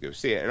of us went to go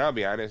see it, and I'll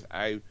be honest,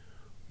 I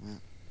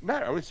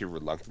wouldn't say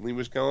reluctantly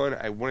was going.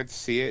 I wanted to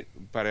see it,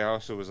 but I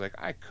also was like,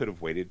 I could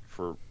have waited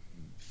for,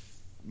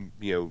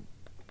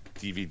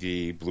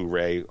 DVD,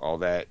 Blu-ray, all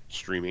that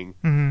streaming.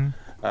 Mm-hmm.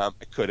 I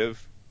could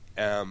have,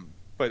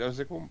 but I was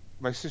like, well,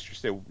 my sister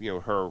said,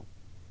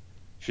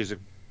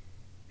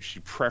 she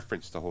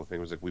preferenced the whole thing.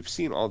 It was like, we've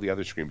seen all the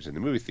other Screams in the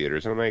movie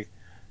theaters, and I'm like,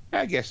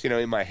 I guess,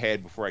 in my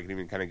head, before I could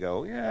even kind of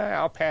go, yeah,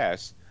 I'll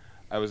pass,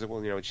 I was like,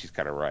 well, she's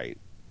kind of right.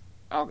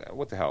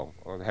 What the hell?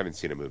 I haven't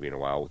seen a movie in a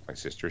while with my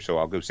sister, so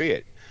I'll go see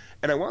it.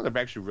 And I wound up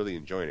actually really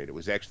enjoying it. It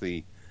was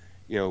actually,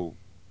 it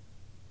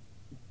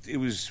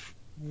was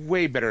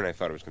way better than I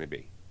thought it was going to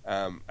be.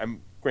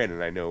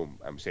 Granted, I know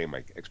I'm saying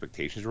my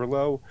expectations were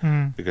low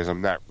because I'm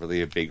not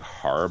really a big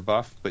horror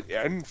buff, but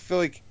I didn't feel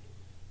like,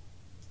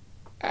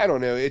 I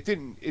don't know, it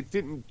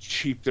didn't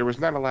cheap. There was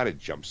not a lot of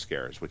jump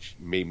scares, which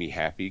made me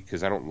happy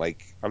because I'm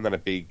not a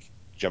big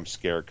jump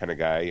scare kind of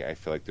guy. I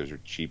feel like those are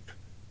cheap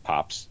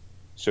pops,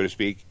 so to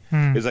speak.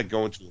 It's like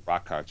going to a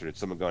rock concert and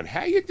someone going,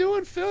 "How you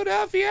doing,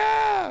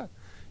 Philadelphia?"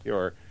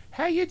 Or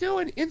 "How you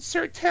doing,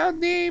 insert town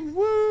name?"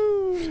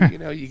 Woo!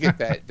 You get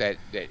that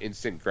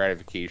instant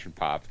gratification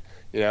pop.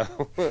 It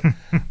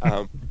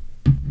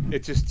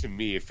just, to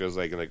me, it feels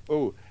like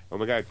oh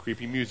my god,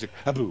 creepy music,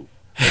 haboo.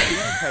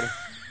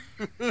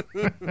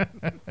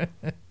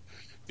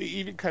 They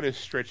even kind of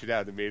stretch it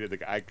out. They made it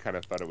like, I kind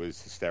of thought it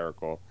was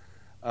hysterical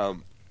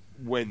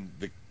when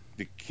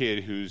the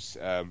kid who's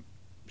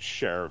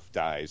sheriff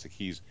dies. Like,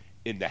 he's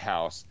in the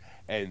house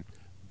and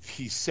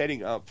he's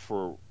setting up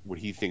for what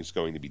he thinks is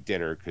going to be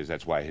dinner, because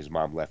that's why his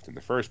mom left in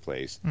the first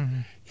place.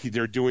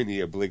 They're doing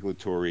the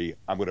obligatory,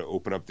 I'm going to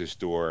open up this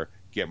door,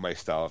 get my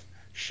stuff,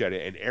 shut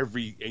it,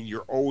 and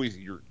you're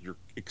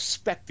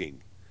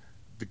expecting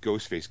the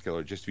Ghostface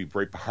killer just to be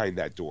right behind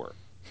that door.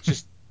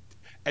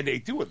 And they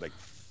do it like,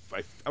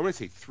 I want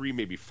to say 3,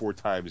 maybe 4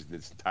 times in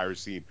this entire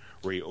scene,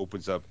 where he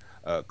opens up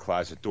a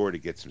closet door to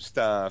get some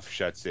stuff,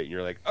 shuts it, and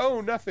you're like,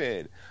 oh,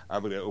 nothing.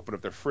 I'm going to open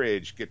up the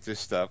fridge, get this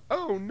stuff.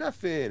 Oh,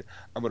 nothing.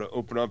 I'm going to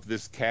open up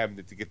this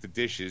cabinet to get the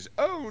dishes.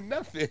 Oh,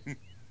 nothing.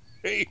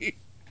 And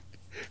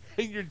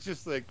you're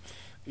just like,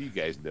 You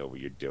guys know what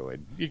you're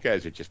doing. You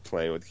guys are just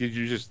playing with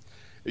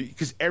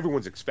because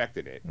everyone's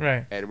expecting it,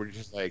 right? And we're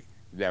just like,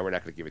 no, we're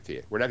not going to give it to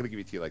you. We're not going to give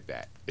it to you like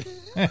that.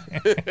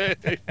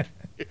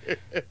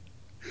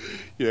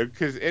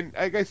 Because and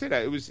like I said,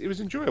 it was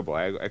enjoyable.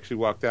 I actually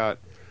walked out.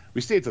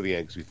 We stayed till the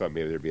end because we thought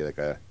maybe there'd be like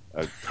a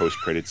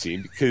post-credit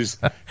scene because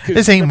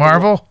this ain't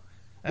Marvel.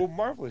 Well,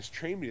 Marvel has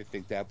trained me to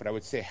think that, but I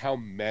would say how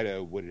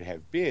meta would it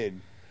have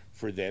been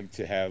for them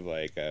to have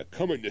like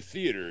coming to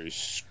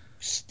theaters,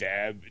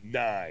 Stab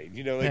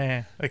 9,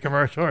 like a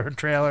commercial or a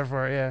trailer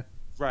for it, yeah.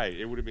 Right,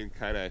 it would have been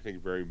kind of, I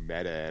think, very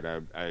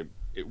meta, and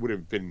it would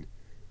have been.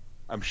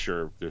 I'm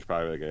sure there's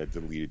probably like a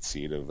deleted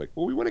scene of like,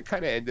 well, we want to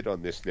kind of end it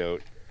on this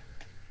note,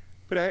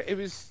 but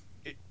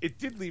it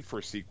did leave for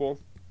a sequel,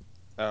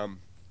 and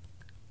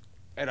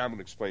I'm going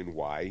to explain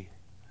why.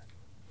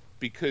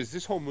 Because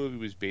this whole movie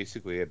was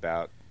basically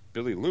about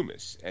Billy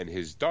Loomis and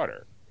his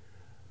daughter.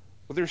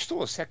 Well, there was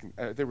still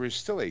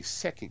a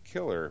second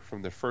killer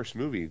from the first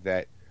movie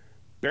that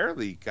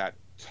barely got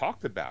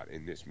talked about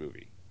in this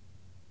movie.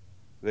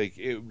 Like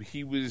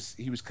he was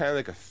kind of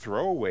like a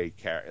throwaway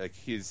character. Like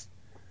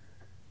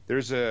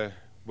there's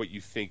what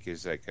you think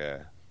is like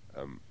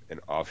an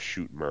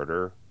offshoot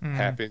murder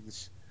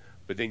happens,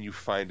 but then you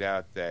find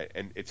out that,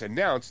 and it's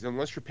announced,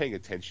 unless you're paying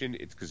attention,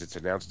 it's because it's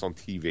announced on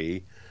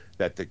TV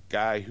that the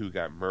guy who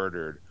got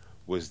murdered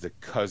was the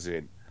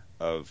cousin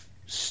of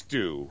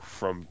Stu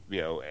from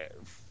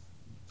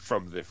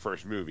the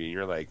first movie, and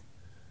you're like,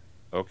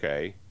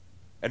 okay.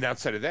 And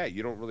outside of that,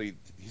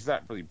 he's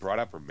not really brought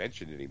up or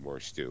mentioned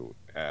anymore, Stu,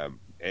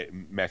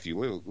 Matthew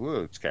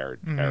Lillard's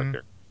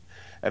character.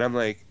 And I'm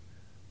like,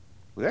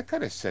 well, that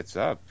kind of sets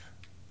up.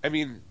 I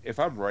mean, if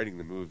I'm writing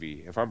the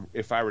movie,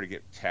 if I were to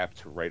get tapped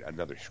to write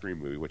another Scream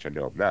movie, which I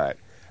know I'm not,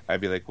 I'd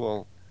be like,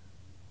 well,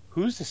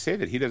 who's to say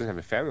that he doesn't have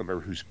a family member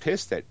who's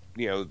pissed that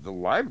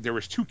there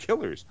was two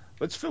killers?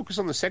 Let's focus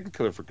on the second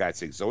killer, for God's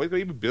sake. It's always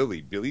going to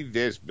be Billy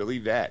this, Billy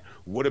that.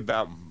 What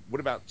about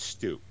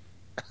Stu?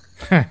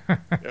 What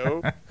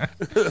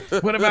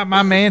about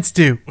my man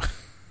Stu?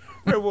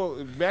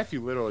 Well, Matthew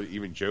Little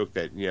even joked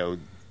that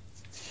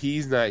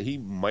he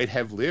might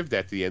have lived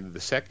at the end of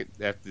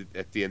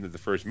at the end of the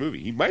first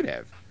movie. He might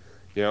have,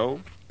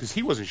 because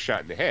he wasn't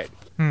shot in the head.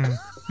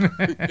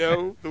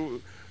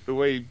 The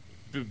way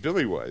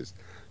Billy was.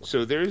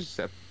 So there's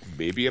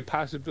maybe a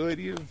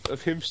possibility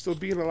of him still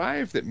being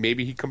alive, that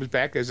maybe he comes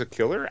back as a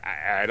killer.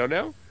 I don't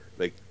know.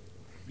 Like,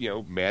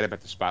 mad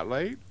about the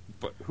spotlight,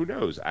 but who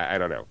knows? I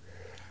don't know.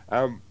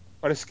 On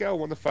a scale of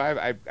 1 to 5,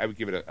 I would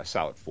give it a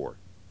solid 4.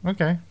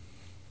 Okay.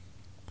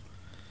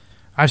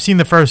 I've seen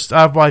the first.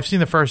 I've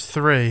seen the first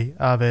 3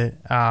 of it.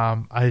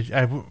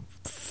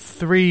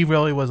 3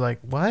 really was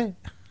like, what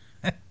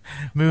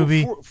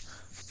movie? Well,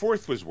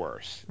 4th was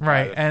worse,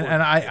 right?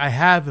 And I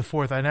have the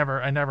 4th. I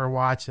never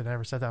watched it. I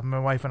never said that. My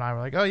wife and I were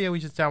like, oh yeah, we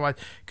just watch,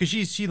 because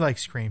she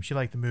likes Scream. She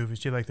liked the movies.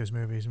 She liked those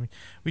movies.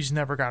 We just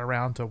never got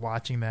around to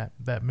watching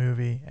that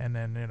movie. And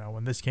then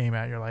when this came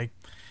out, you're like,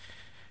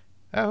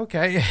 oh,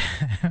 okay.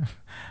 I'm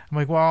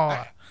like,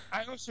 well,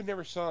 I also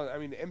never saw. I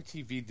mean,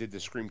 MTV did the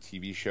Scream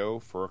TV show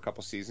for a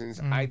couple seasons.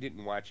 I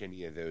didn't watch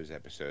any of those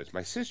episodes.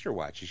 My sister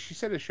watched it. She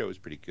said the show was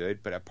pretty good,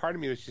 but a part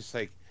of me was just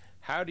like,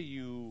 how do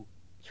you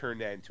turn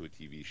that into a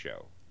TV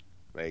show?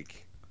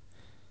 Like,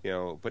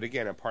 but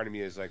again, a part of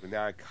me is like, well,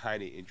 now I'm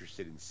kind of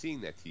interested in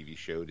seeing that TV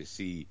show to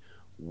see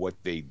what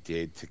they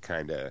did to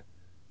kind of,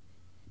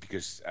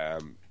 because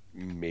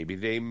maybe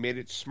they made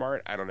it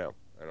smart. I don't know.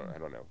 I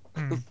don't know.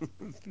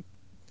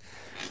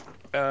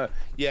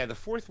 Yeah, the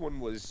 4th one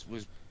was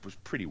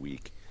pretty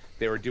weak.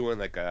 They were doing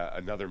like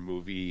another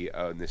movie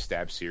in the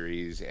Stab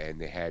series,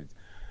 and they had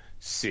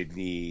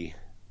Sidney,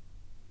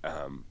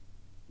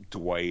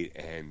 Dwight,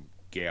 and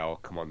Gail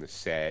come on the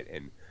set,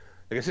 and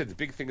like I said, the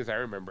big thing is I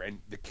remember, and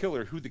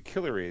who the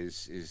killer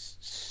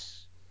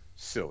is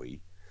silly.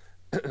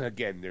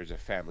 Again, there's a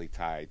family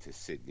tie to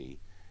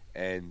Sidney,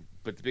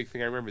 but the big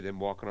thing I remember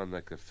them walking on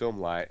like a film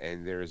lot,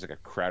 and there's like a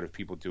crowd of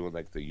people doing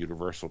like the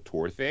Universal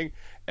tour thing,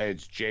 and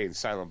it's Jay and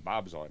Silent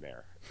Bob's on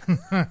there.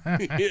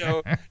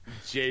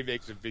 Jay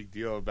makes a big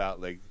deal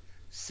about like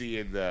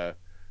seeing the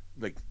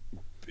like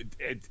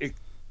it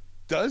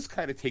does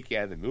kind of take you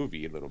out of the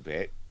movie a little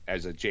bit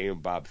as a Jay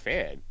and Bob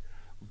fan.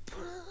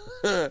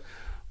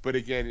 But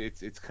again,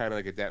 it's kind of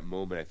like at that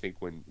moment, I think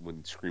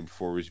when Scream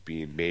 4 was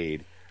being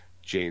made,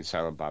 Jay and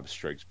Silent Bob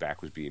Strikes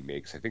Back was being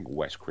made, because I think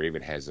Wes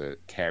Craven has a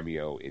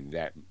cameo in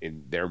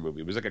their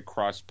movie. It was like a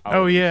cross.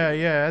 Oh yeah,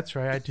 that's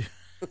right. I do.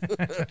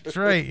 That's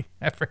right.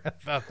 I forgot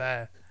about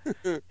that.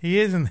 He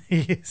is in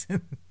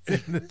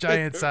the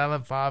giant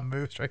Silent Bob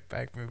Strike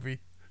Back movie.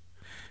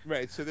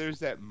 Right. So there's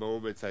that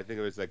moment. I think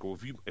it was like, well,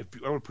 if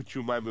I want to put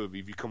you in my movie,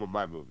 if you come in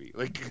my movie,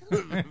 like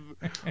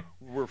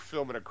we're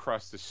filming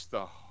across the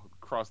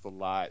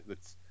lot.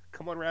 Let's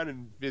come on around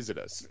and visit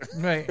us.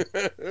 Right.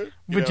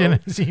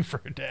 Virginity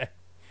for a day.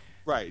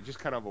 Right. Just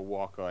kind of a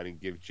walk on and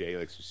give Jay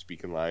like some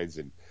speaking lines,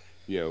 and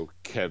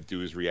Kev do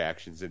his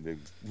reactions, and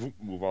then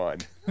move on.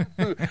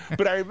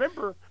 But I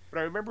remember But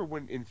I remember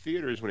when in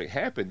theaters when it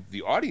happened,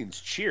 the audience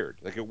cheered.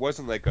 Like it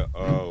wasn't like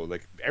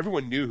like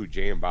everyone knew who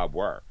Jay and Bob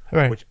were,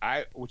 right. which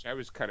I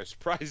was kind of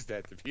surprised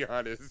at, to be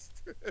honest.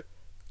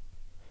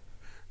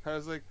 I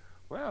was like,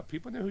 wow,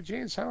 people know who Jay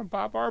and Silent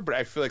Bob are, but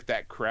I feel like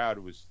that crowd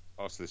was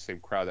also the same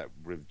crowd that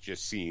would have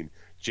just seen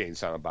Jay and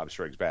Silent Bob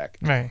Strikes Back.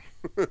 Right.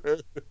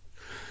 And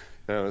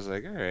I was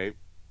like, all right.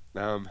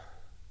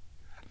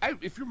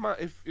 If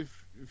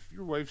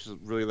your wife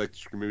really liked the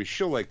Scream movie,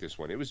 she'll like this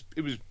one. It was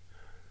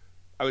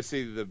I would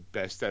say the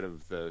best out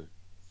of the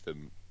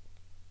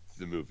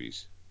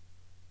movies,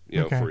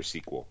 okay. for a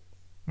sequel,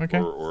 okay,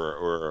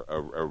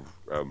 or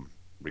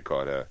we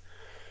call it a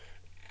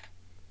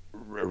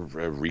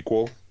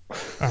requel.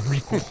 A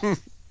requel.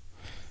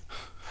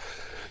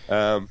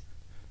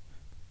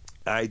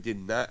 I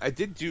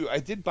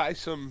did buy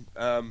some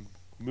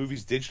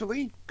movies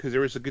digitally because there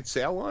was a good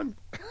sale on.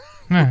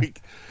 Let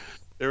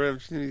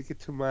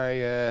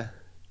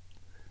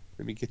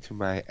me get to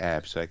my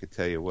app so I could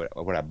tell you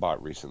what I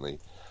bought recently.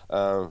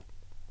 I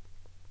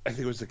think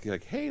it was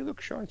like, hey, look,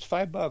 Sean, it's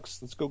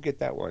 $5. Let's go get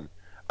that one.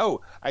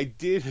 Oh, I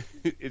did.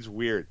 It's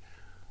weird.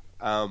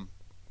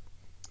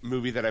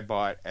 Movie that I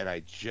bought and I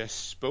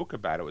just spoke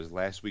about it was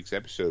last week's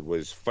episode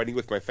was Fighting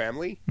with My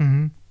Family.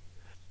 Mm-hmm.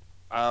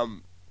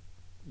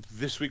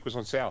 This week was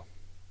on sale.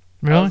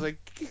 Really? I was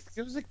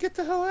like, get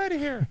the hell out of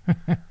here.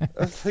 I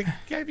was like, you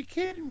gotta be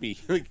kidding me.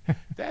 Like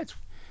that's.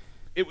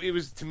 It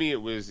was to me.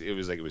 It was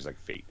like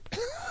fate.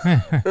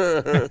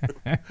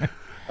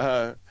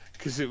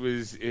 Because it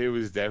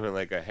was definitely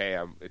like a hey.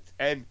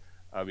 And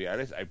I'll be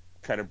honest. I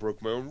kind of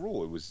broke my own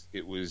rule. It was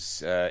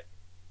 $8.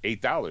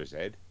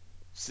 Ed.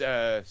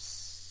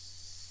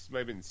 Might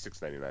have been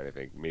 $6.99. I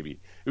think maybe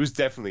it was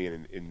definitely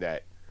in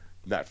that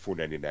not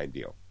 $4.99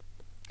 deal.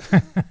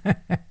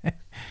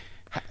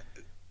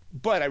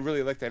 But I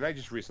really liked that, and I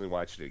just recently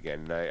watched it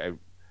again. And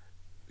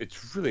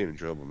it's really an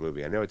enjoyable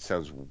movie. I know it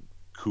sounds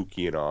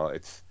kooky and all.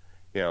 It's,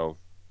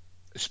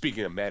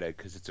 speaking of meta,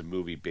 because it's a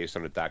movie based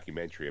on a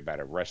documentary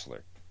about a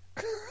wrestler.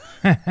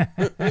 But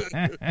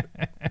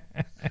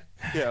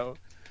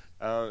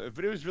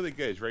it was really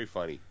good. It's very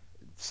funny.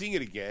 Seeing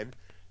it again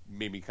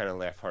made me kind of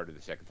laugh harder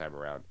the second time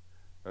around.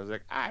 I was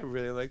like, I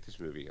really like this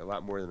movie a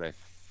lot more than I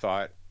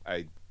thought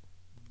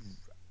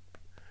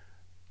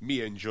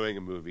me enjoying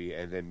a movie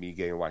and then me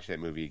getting to watch that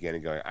movie again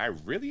and going, I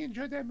really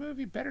enjoyed that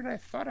movie better than I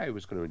thought I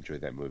was going to enjoy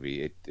that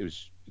movie.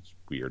 It's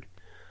weird.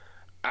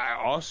 I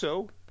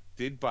also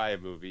did buy a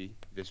movie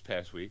this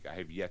past week I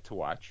have yet to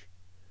watch.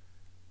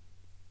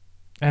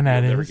 And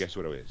that You'll never guess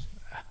what it is.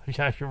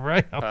 Yeah, you're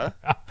right. Huh?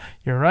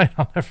 You're right.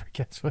 I'll never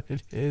guess what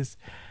it is.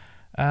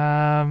 If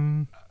I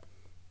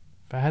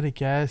had to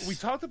guess. We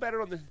talked about it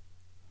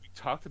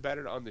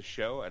on the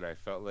show, and I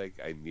felt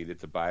like I needed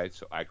to buy it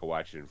so I could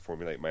watch it and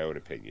formulate my own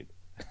opinion.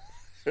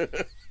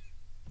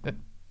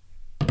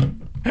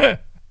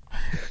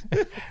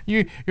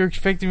 You're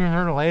expecting me to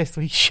remember last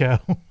week's show.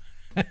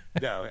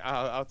 No,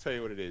 I'll tell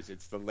you what it is.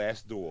 It's The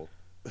Last Duel.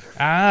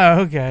 Ah,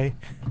 okay.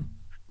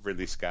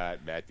 Ridley Scott,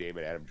 Matt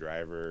Damon, Adam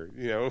Driver.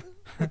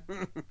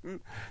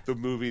 The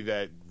movie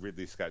that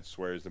Ridley Scott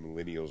swears the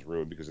millennials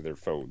ruined because of their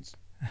phones.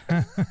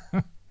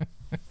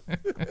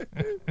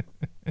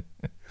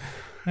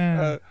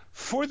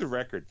 For the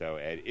record, though,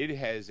 Ed, it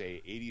has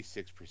a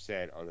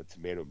 86% on the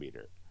tomato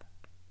meter.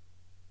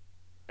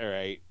 All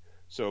right,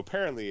 so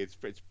apparently it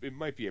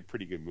might be a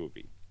pretty good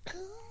movie.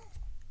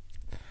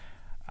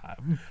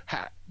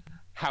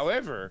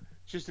 However,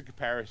 just a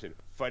comparison,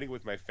 Fighting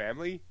with My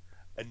Family,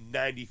 a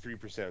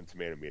 93% on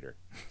tomato meter.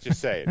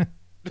 Just saying.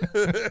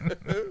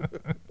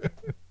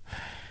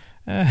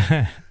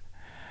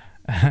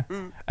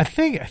 I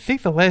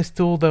think The Last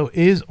Duel though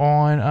is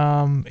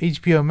on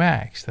HBO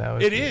Max though.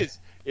 It is.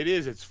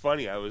 It's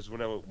funny. I was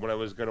when I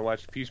was going to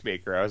watch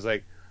Peacemaker, I was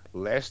like,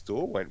 Last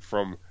Duel went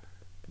from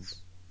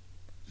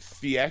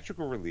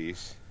theatrical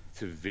release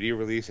to video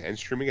release and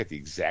streaming at the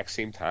exact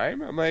same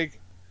time. I'm like,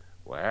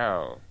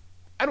 wow.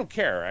 I don't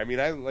care. I mean,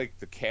 I like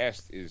the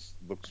cast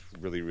looks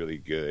really, really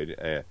good.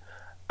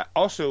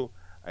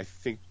 I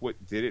think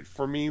what did it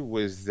for me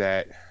was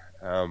that,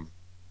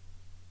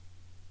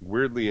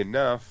 weirdly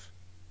enough,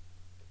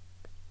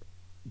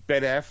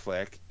 Ben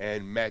Affleck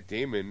and Matt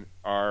Damon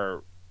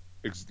are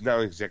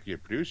not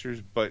executive producers,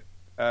 but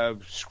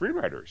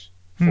screenwriters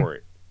for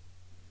it.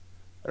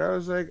 And I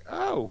was like,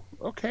 oh,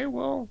 okay,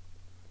 well,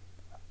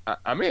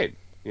 I'm in.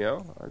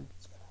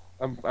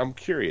 I'm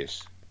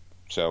curious.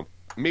 So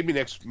maybe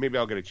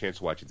I'll get a chance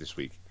to watch it this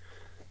week.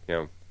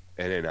 And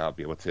then I'll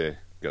be able to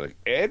go like,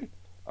 Ed,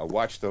 I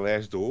watched The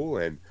Last Duel,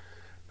 and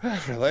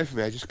for the life of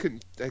me, I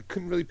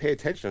couldn't really pay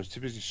attention. I was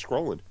too busy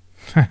scrolling.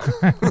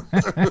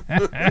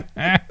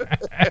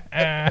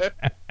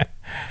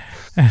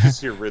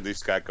 Just hear Ridley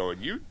Scott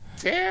going, "You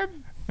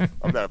damn!"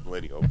 I'm not a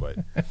millennial, but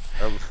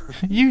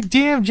you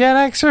damn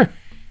Gen Xer.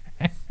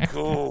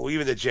 Cool.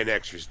 Even the Gen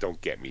Xers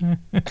don't get me.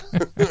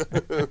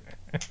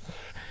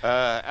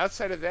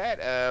 Outside of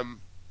that,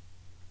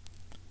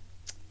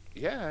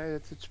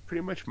 it's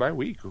pretty much my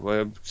week.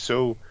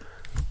 So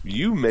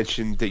you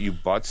mentioned that you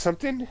bought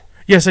something.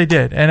 Yes, I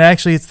did. And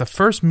actually, it's the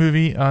first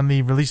movie on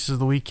the Releases of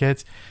the Week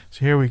kits.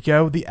 So here we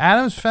go. The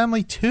Addams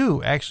Family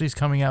 2 actually is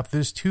coming out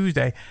this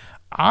Tuesday.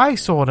 I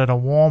saw it at a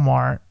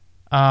Walmart.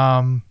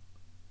 Walmart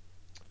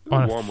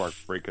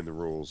breaking the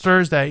rules.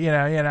 Thursday,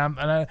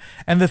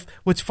 and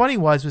what's funny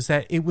was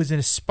that it was in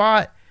a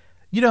spot.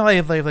 They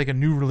have like a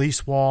new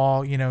release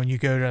wall, and you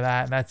go to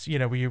that, and that's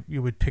where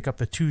you would pick up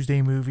the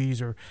Tuesday movies,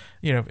 or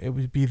it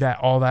would be that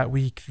all that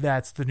week.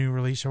 That's the new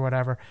release or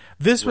whatever.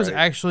 This was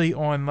actually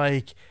on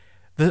like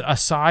a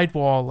side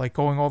wall, like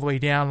going all the way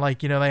down, like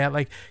they had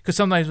because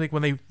sometimes like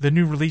when the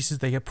new releases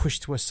they get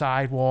pushed to a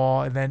side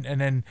wall, and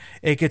then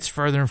it gets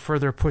further and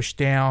further pushed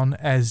down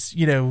as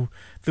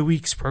the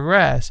weeks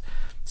progress.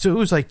 So it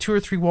was like 2 or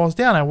 3 walls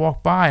down. I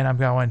walked by and I'm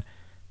going,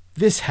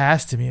 this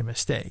has to be a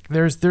mistake.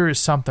 There is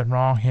something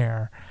wrong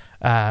here.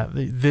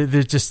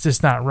 They're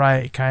just not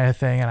right, kind of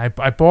thing. And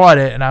I bought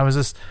it, and I was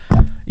just,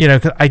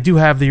 cause I do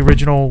have the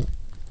original.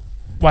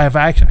 Well,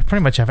 I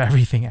pretty much have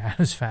everything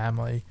Addams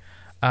Family.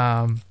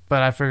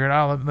 But I figured,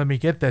 let me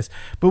get this.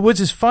 But what's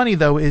is funny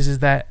though is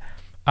that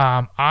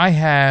I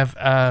have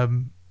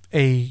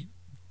a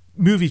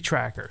movie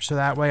tracker, so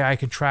that way I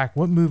can track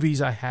what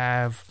movies I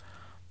have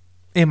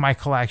in my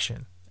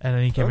collection at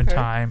any given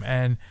time.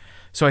 And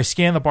so I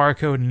scan the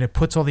barcode, and it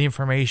puts all the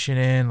information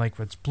in, like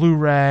if it's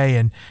Blu-ray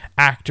and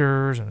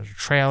actors and a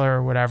trailer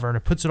or whatever, and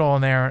it puts it all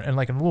in there and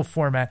like in a little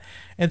format.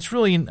 And it's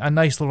really a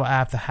nice little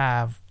app to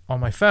have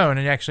on my phone,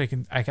 and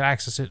actually I can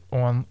access it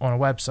on a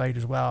website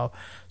as well.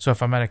 So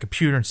if I'm at a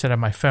computer instead of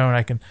my phone,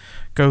 I can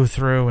go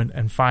through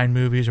and find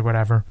movies or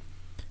whatever.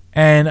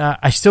 And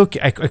I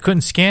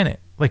couldn't scan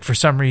it, like for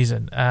some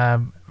reason.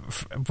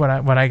 When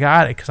I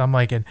got it, because I'm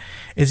like,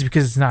 is it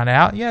because it's not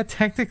out yet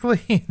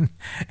technically?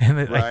 and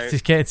I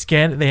just can't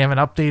scan it. They haven't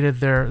updated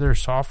their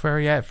software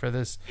yet for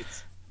this.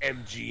 It's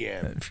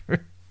MGM.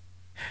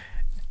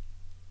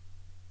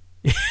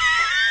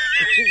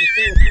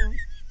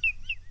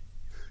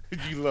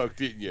 You looked,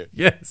 didn't you?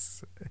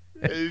 Yes.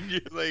 And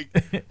you're like,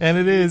 and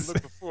it is. You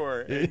looked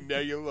before, and now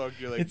you look.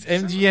 You're like, it's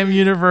MGM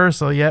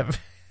Universal. Yep.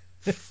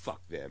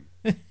 Fuck them.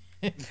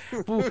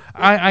 Well,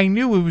 I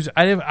knew it was.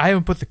 I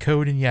haven't put the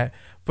code in yet,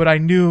 but I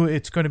knew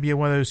it's going to be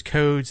one of those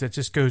codes that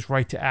just goes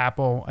right to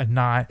Apple and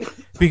not,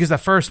 because the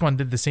first one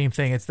did the same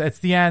thing. It's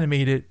the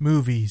animated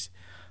movies,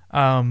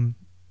 that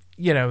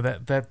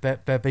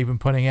they've been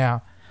putting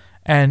out,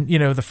 and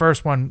the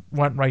first one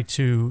went right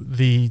to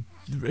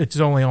it's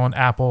only on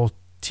Apple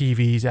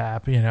TV's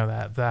app,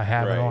 that I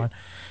have it on.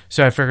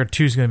 So I figured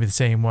 2's going to be the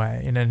same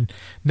way. And then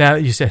now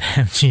that you said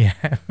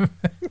MGM,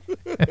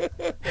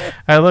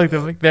 I looked,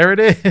 I'm like, there it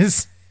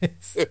is.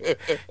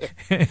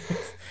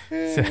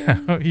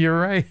 So you're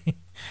right.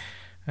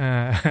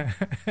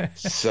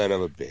 Son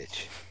of a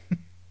bitch.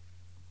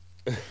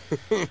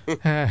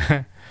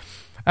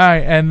 All right,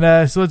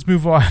 and so let's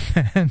move on.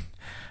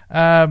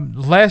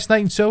 Last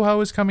Night in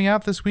Soho is coming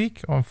out this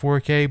week on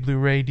 4K,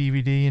 Blu-ray,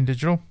 DVD, and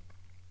digital.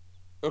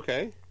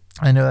 Okay.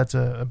 I know that's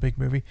a big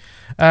movie.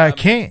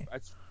 That's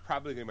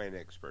probably going to be my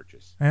next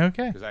purchase.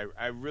 Okay. Because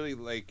I really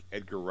like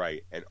Edgar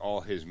Wright, and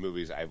all his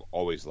movies I've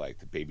always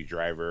liked. The Baby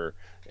Driver,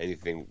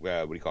 anything,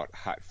 what do you call it,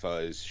 Hot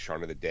Fuzz,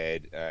 Shaun of the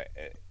Dead,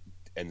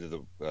 End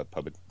of the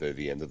Puppet,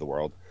 the End of the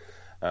World.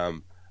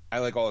 I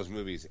like all his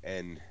movies,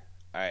 and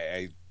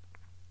it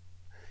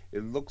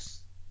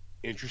looks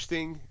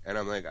interesting, and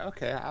I'm like,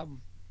 okay,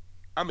 I'm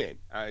in.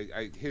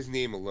 His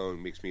name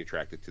alone makes me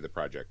attracted to the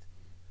project.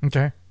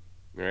 Okay.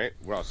 All right.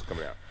 What else is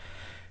coming out?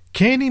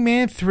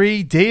 Candyman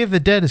 3: Day of the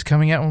Dead is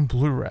coming out on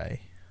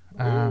Blu-ray.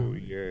 Oh,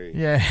 yay.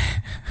 Yeah.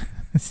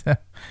 so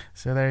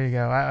there you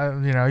go.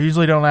 I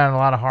usually don't add a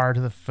lot of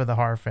horror for the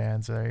horror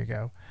fans. So there you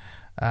go.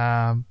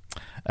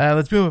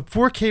 Let's move on.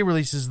 4K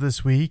releases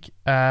this week.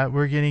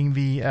 We're getting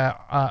the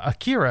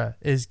Akira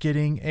is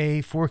getting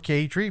a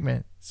 4K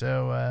treatment.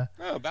 So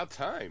about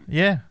time.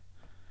 Yeah.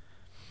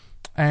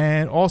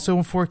 And also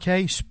in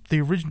 4K,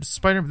 the original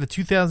the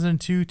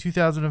 2002,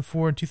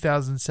 2004, and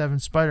 2007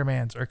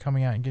 Spider-Mans are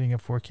coming out and getting a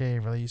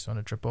 4K release on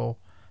a triple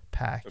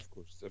pack.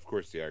 Of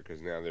course they are,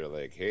 because now they're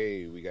like,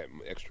 hey, we got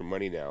extra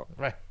money now.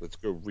 Right. Let's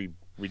go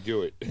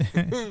redo it.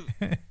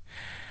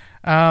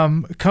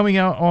 Coming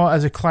out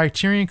as a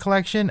Criterion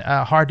Collection,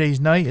 Hard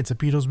Day's Night. It's a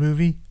Beatles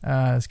movie.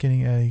 It's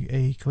getting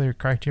a clear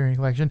Criterion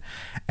Collection,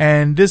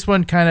 and this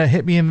one kind of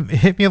hit me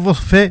a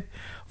little bit.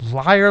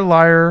 Liar,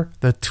 Liar,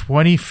 the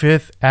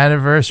 25th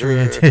anniversary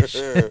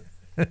edition.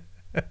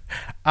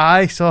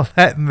 I saw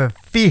that in the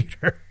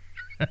theater.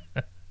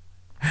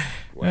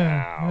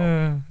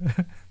 Wow.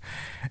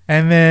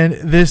 And then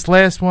this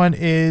last one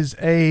is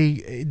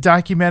a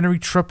documentary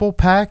triple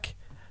pack.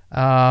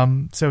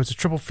 So it's a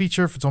triple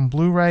feature. If it's on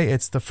Blu-ray,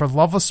 it's the For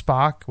Love of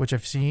Spock, which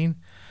I've seen,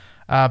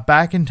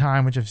 Back in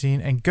Time, which I've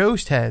seen, and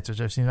Ghost Heads, which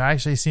I've seen. I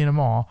actually seen them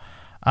all.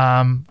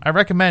 I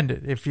recommend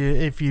it if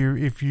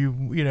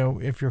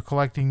you're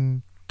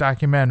collecting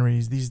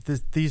documentaries.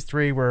 These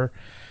three were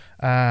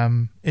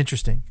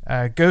interesting.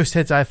 Ghost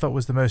Heads I thought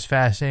was the most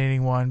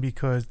fascinating one,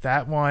 because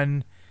that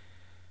one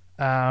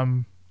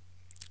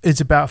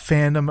is about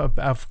fandom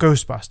of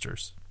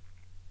Ghostbusters,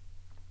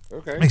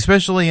 Okay.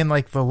 Especially in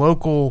like the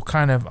local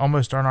kind of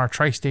almost on our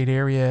tri-state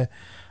area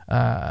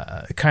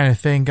kind of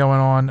thing going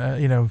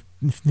on,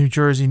 New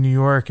Jersey, New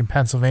York, and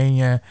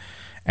Pennsylvania,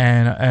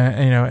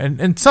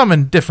 and some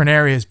in different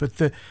areas, but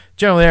the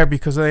general there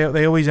because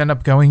they always end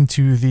up going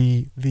to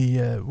the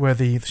where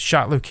the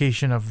shot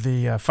location of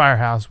the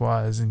firehouse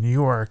was in New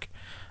York,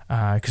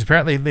 because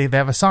apparently they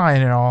have a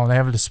sign and all, and they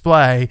have a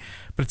display,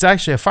 but it's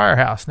actually a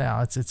firehouse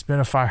now. It's been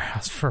a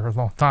firehouse for a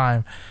long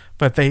time,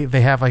 but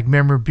they have like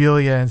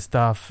memorabilia and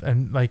stuff,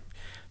 and like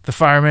the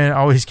firemen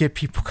always get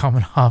people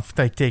coming up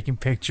like taking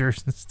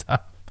pictures and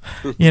stuff,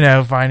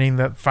 finding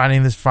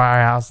this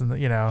firehouse, and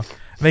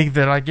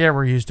they're like, yeah,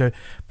 we're used to it.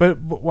 But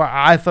what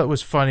I thought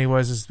was funny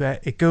is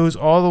that it goes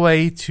all the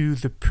way to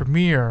the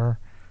premiere,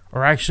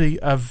 or actually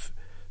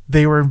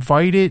they were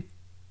invited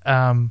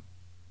to,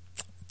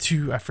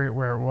 I forget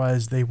where it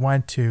was, they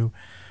went to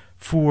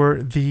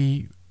for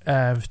the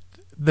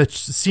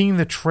seeing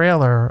the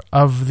trailer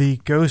of the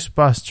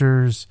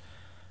Ghostbusters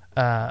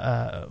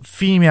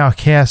female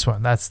cast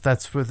one.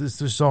 That's what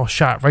this was all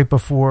shot right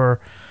before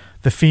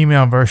the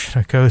female version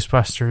of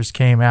Ghostbusters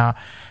came out,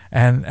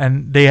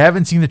 and they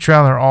haven't seen the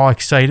trailer, all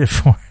excited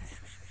for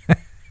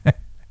it.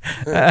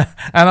 And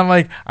I'm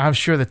like, I'm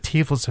sure the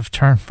tables have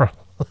turned for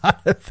a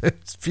lot of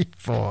those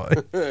people,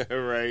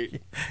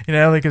 right?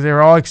 Because they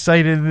were all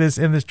excited in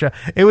this trailer.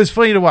 It was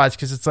funny to watch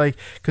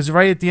because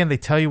right at the end they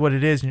tell you what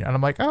it is, and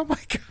I'm like, oh my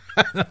god,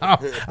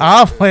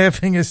 I'm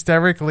laughing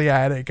hysterically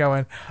at it,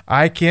 going,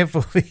 I can't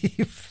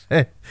believe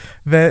that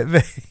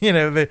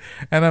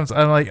and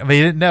I'm like,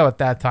 they didn't know at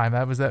that time.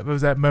 That was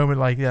that moment,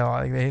 like they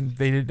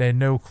had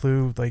no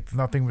clue, like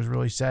nothing was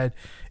really said.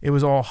 It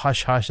was all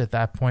hush hush at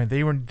that point. A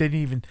lot of them didn't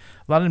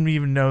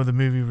even know the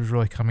movie was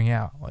really coming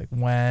out, like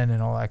when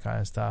and all that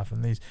kind of stuff.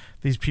 And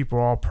these people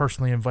are all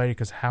personally invited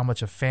because how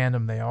much a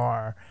fandom they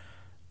are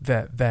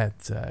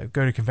that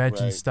go to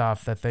convention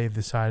stuff, that they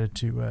decided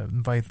to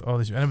invite all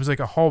these, and it was like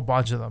a whole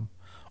bunch of them,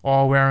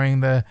 all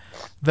wearing the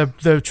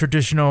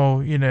traditional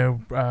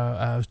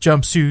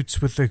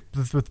jumpsuits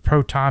with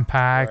proton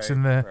packs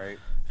and the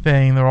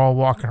thing. They're all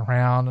walking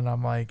around, and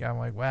I'm like,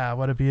 wow,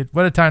 what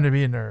a time to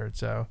be a nerd.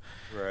 So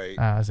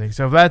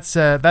so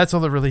that's all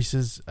the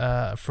releases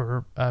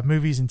for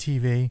movies and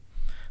TV.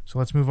 So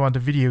let's move on to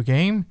video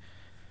game.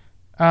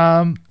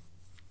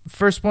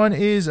 First one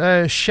is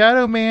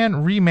Shadow Man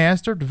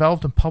Remastered,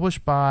 developed and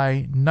published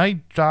by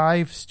Night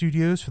Dive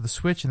Studios for the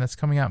Switch, and that's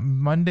coming out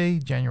Monday,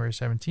 January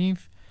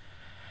 17th.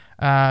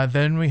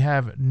 Then we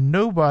have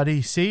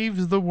Nobody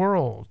Saves the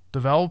World,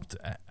 developed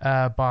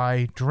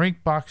by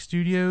Drinkbox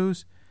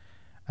Studios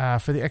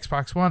for the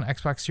Xbox One,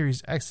 Xbox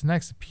Series X and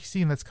X, and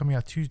PC, and that's coming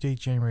out Tuesday,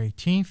 January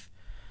 18th.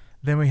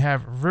 Then we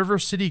have River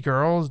City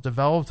Girls,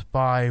 developed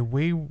by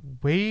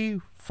Way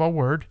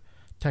Forward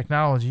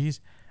Technologies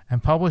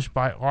and published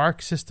by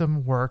Arc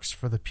System Works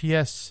for the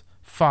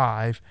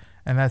PS5,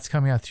 and that's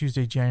coming out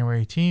Tuesday,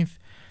 January 18th.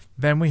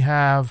 Then we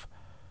have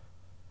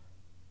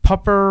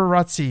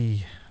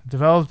Paparazzi,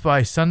 developed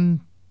by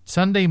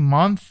Sunday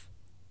Month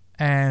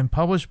and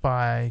published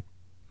by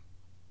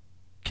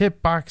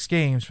Kitbox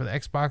Games for the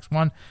Xbox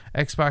One,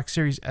 Xbox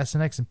Series S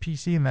and X, and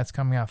PC, and that's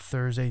coming out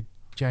Thursday,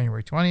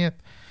 January 20th.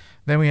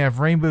 Then we have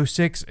Rainbow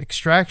Six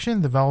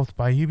Extraction, developed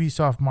by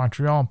Ubisoft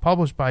Montreal and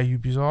published by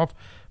Ubisoft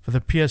for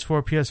the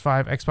PS4,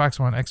 PS5, Xbox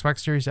One,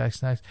 Xbox Series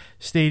X and X,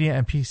 Stadia,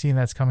 and PC, and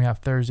that's coming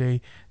out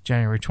Thursday,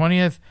 January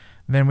 20th.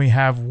 Then we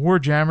have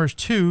Warjammers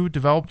 2,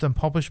 developed and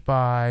published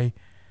by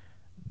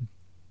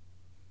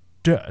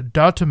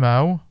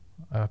Dotemu,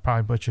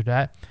 probably butchered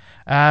that,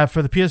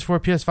 for the PS4,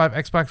 PS5,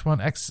 Xbox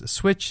One, X,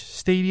 Switch,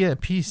 Stadia,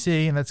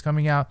 PC, and that's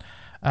coming out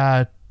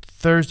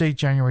Thursday,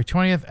 January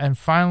 20th. And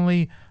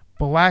finally,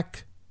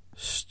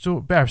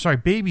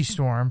 Baby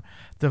Storm,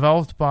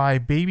 developed by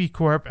Baby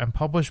Corp and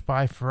published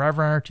by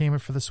Forever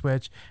Entertainment for the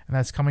Switch, and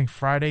that's coming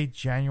Friday,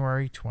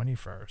 January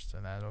 21st.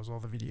 And that was all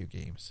the video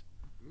games.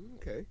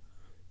 Okay.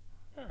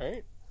 All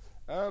right.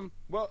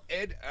 Well,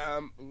 Ed,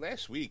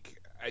 last week,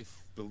 I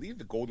believe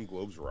the Golden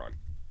Globes were on.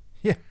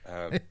 Yeah.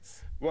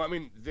 Well, I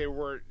mean, they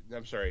weren't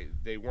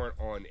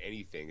on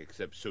anything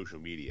except social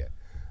media.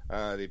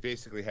 They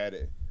basically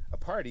had a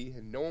party,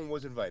 and no one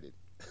was invited.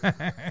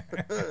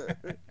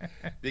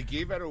 They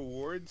gave out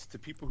awards to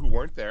people who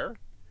weren't there,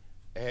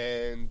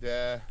 and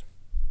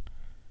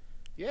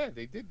yeah,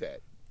 they did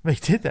that. They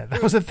did that.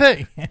 That was a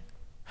thing.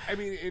 I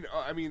mean,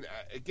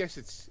 I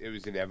guess it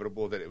was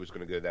inevitable that it was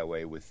going to go that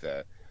way. With,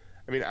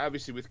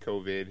 obviously with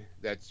COVID,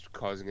 that's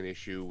causing an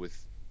issue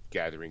with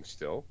gatherings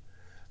still.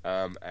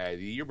 The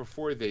year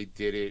before they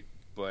did it,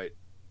 but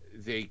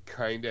they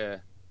kind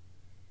of.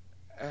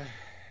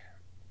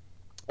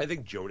 I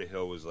think Jonah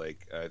Hill was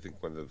like, I think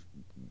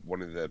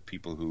one of the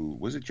people who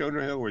was it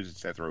Jonah Hill or is it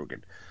Seth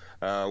Rogen?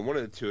 One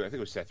of the two. I think it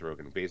was Seth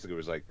Rogen. Basically,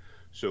 was like,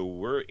 so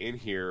we're in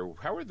here.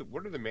 What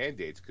are the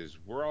mandates? Because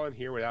we're all in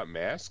here without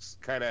masks.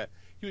 Kind of.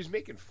 He was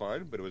making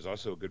fun, but it was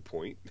also a good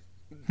point.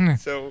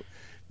 So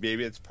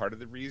maybe it's part of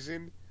the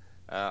reason.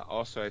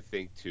 Also, I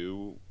think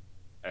too.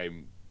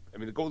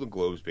 The Golden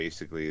Globes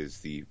basically is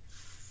the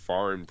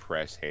foreign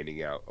press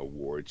handing out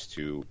awards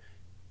to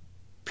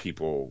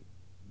people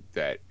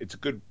that it's a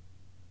good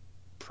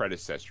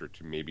predecessor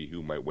to maybe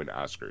who might win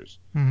Oscars.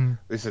 Mm-hmm.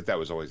 At least that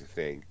was always a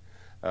thing.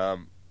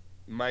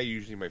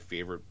 Usually my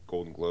favorite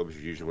Golden Globes are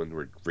usually when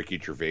where Ricky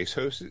Gervais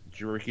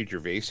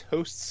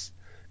hosts,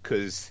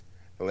 because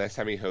the last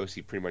time he hosted,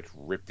 he pretty much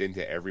ripped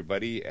into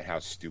everybody at how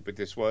stupid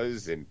this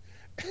was, and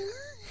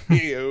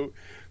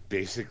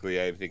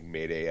basically I think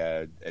made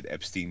an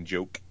Epstein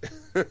joke.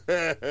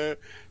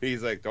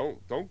 He's like,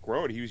 don't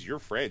groan. He was your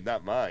friend,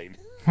 not mine.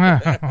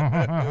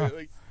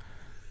 Like,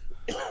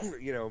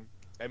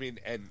 I mean,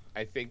 and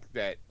I think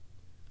that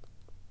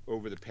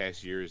over the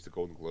past years, the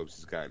Golden Globes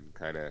has gotten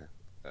kind of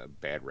a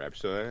bad rep.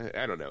 So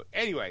I don't know.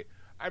 Anyway,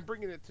 I'm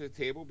bringing it to the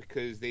table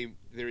because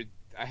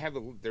I have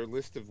their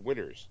list of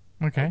winners.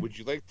 Okay. Would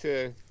you like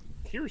to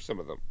hear some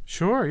of them?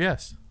 Sure.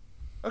 Yes.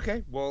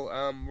 Okay.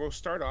 Well, we'll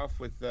start off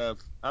with.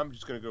 I'm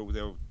just going to go with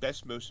the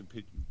best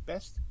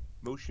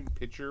motion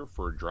picture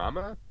for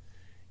drama.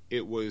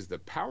 It was The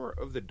Power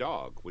of the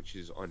Dog, which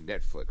is on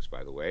Netflix,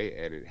 by the way,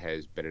 and it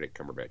has Benedict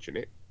Cumberbatch in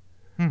it.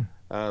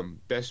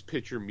 Best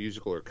picture,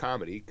 musical or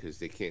comedy, because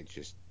they can't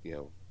just,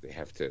 they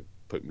have to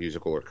put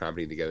musical or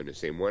comedy together in the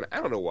same one.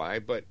 I don't know why,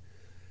 but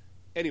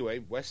anyway,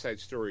 West Side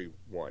Story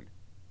won,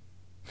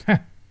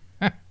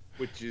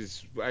 which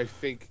is, I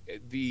think,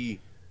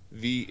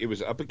 it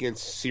was up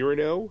against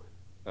Cyrano,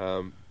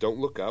 Don't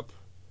Look Up,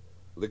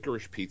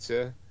 Licorice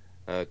Pizza,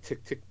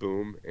 Tick Tick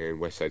Boom, and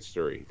West Side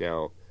Story.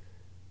 Now,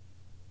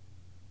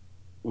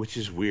 which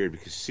is weird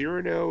because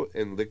Cyrano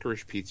and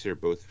Licorice Pizza are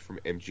both from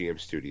MGM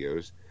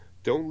Studios.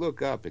 Don't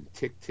Look Up and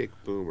Tick Tick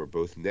Boom are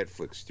both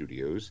Netflix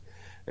studios.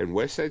 And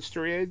West Side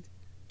Story had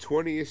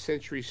 20th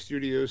Century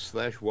Studios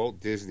 /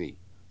 Walt Disney.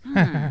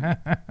 And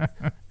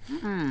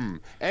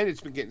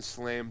it's been getting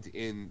slammed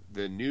in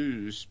the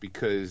news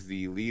because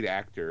the lead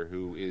actor,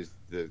 who is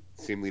the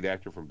same lead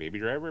actor from Baby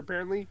Driver,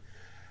 apparently,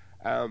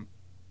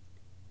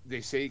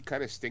 they say he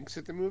kind of stinks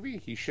at the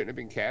movie. He shouldn't have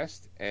been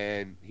cast.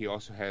 And he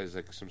also has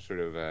like some sort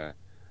of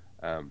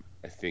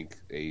I think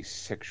a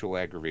sexual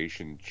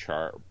aggravation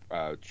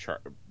an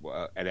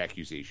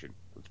accusation,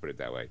 let's put it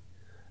that way,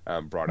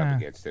 brought up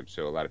against him.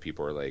 So a lot of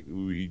people are like,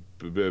 ooh, he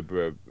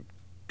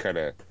kind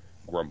of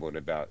grumbling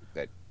about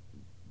that.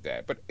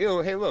 But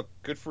hey, look,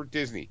 good for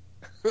Disney.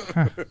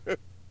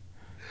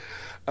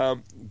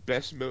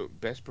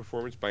 Best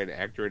performance by an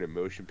actor in a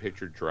motion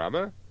picture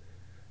drama.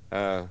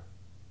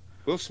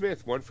 Will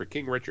Smith won for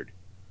King Richard.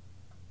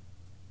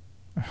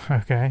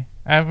 Okay.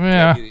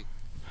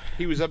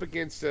 He was up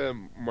against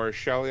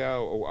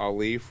Mahershala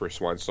Ali for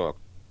Swan Song,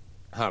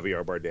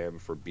 Javier Bardem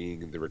for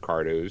Being in the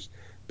Ricardos,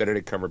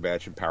 Benedict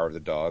Cumberbatch in Power of the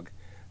Dog,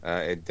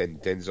 and then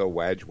Denzel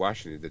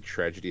Washington, The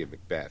Tragedy of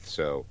Macbeth.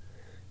 So,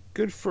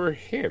 good for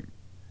him.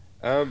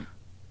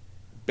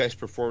 Best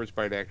performance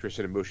by an actress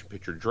in a motion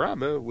picture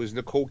drama was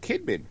Nicole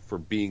Kidman for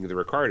Being the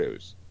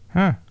Ricardos.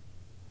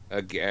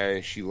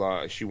 Again, she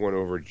won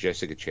over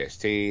Jessica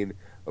Chastain,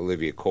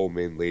 Olivia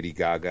Colman, Lady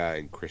Gaga,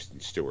 and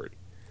Kristen Stewart.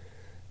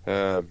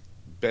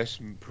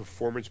 Best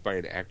performance by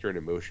an actor in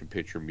a motion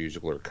picture,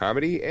 musical, or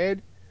comedy,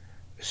 Ed?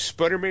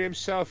 Sputterman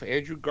himself,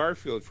 Andrew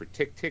Garfield, for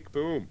Tick Tick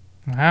Boom.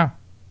 Wow.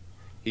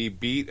 He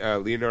beat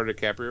Leonardo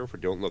DiCaprio for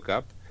Don't Look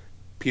Up,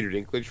 Peter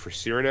Dinklage for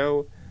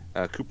Cyrano,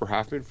 Cooper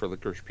Hoffman for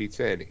Licorice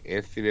Pizza, and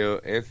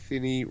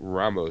Anthony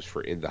Ramos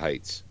for In the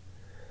Heights.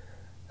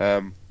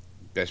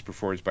 Best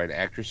performance by an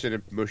actress in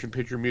a motion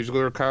picture,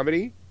 musical, or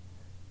comedy?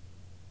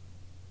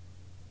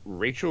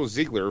 Rachel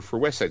Ziegler for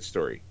West Side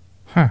Story.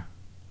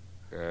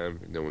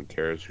 No one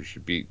cares who she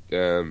beat.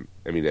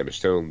 Emma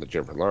Stone,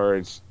 Jennifer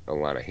Lawrence,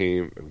 Alana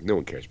Haim. No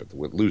one cares about the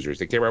losers.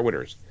 They care about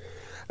winners.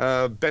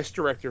 Best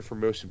director for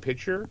motion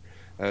picture,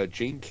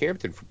 Jane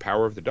Campion for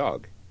Power of the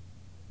Dog.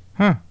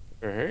 All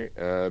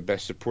right.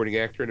 Best supporting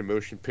actor in a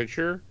motion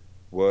picture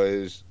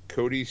was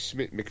Cody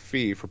Smith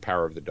McPhee for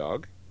Power of the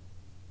Dog.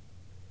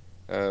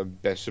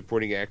 Best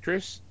supporting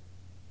actress,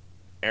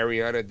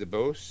 Ariana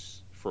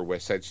DeBose for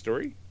West Side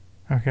Story.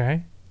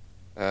 Okay.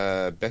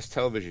 Best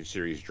television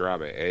series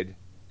drama, Ed,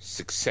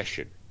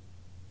 Succession.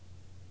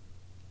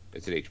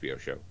 It's an HBO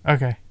show.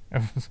 Okay.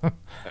 I'm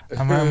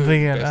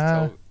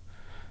thinking.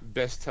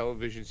 Best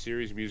television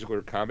series, musical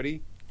or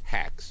comedy,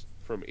 Hacks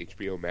from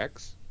HBO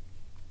Max.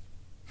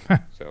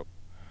 So,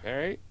 all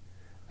right.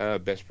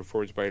 Best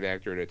performance by an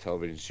actor in a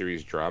television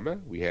series drama,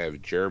 we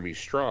have Jeremy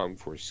Strong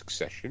for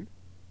Succession.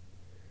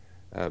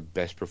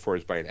 Best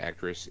performance by an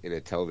actress in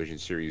a television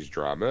series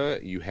drama,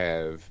 you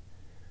have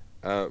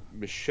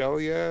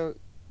Michelle Ja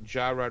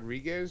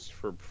Rodriguez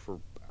for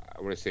I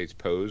want to say it's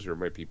Pose, or it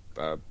might be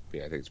I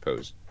think it's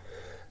Pose.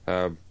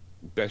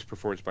 Best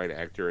performance by an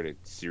actor in a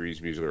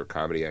series, musical, or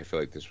comedy, I feel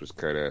like this was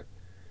kind of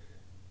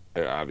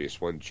an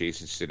obvious one.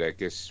 Jason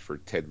Sudeikis for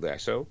Ted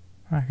Lasso.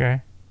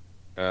 Okay.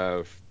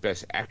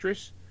 Best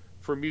actress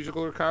for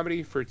musical or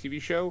comedy for a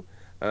TV show,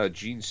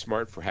 Jean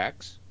Smart for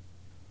Hacks.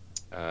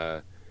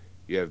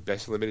 You have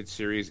best limited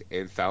series,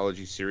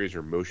 anthology series,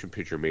 or motion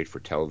picture made for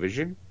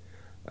television.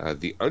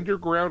 The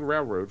Underground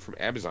Railroad from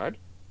Amazon.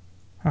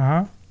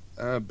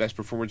 Best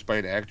performance by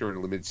an actor in a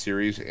limited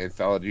series,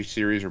 anthology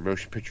series, or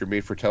motion picture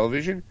made for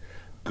television,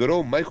 Good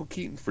old Michael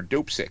Keaton for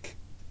Dopesick.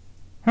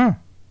 Huh.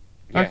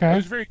 Yeah, okay. It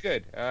was very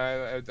good.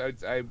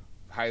 I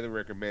highly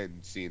recommend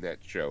seeing that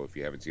show if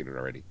you haven't seen it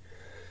already.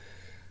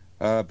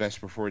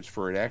 Best performance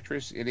for an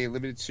actress in a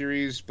limited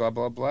series, blah,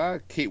 blah, blah.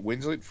 Kate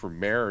Winslet for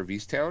Mare of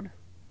Easttown.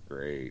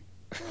 Great.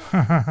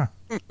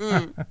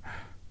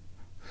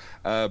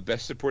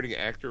 Best supporting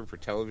actor for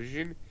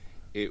television.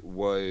 It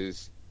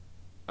was,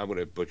 I'm going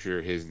to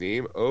butcher his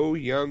name, Oh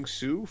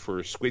Young-soo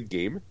for Squid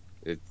Game.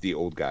 It's the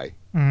old guy,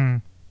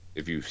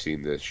 if you've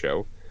seen the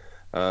show.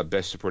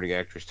 Best supporting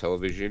actress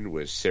television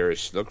was Sarah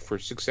Snook for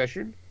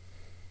Succession.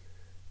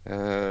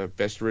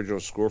 Best original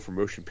score for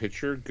motion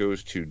picture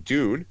goes to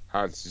Dune,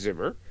 Hans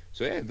Zimmer.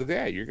 So yeah, look at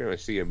that. You're going to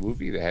see a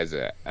movie that has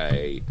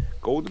a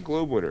Golden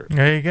Globe winner.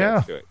 There you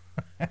go.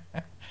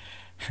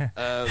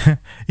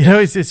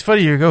 It's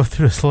funny you go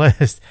through this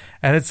list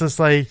and it's just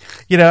like,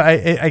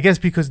 I guess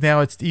because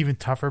now it's even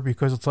tougher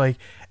because it's like,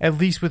 at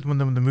least with when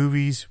the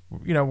movies,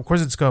 of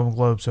course it's Golden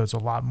Globe, so it's a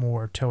lot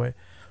more to it.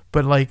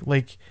 But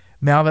like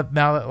now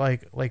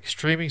that like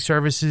streaming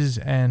services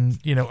and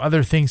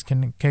other things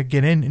can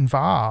get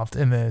involved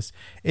in this,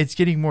 it's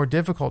getting more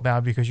difficult now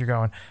because you're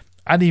going,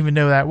 I didn't even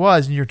know that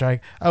was, and you're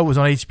like, oh, it was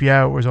on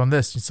HBO, it was on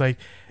this. It's like,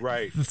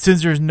 right,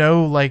 since there's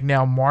no like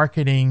now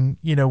marketing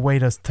way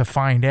to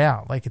find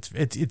out, like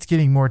it's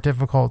getting more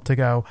difficult to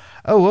go,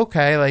 oh,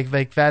 okay,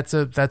 like that's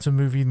a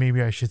movie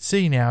maybe I should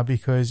see now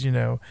because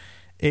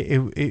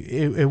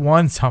it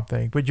won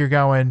something, but you're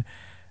going.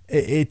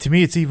 To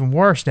me, it's even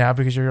worse now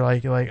because you're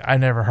like I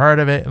never heard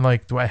of it, and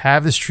like, do I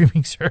have the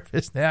streaming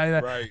service now?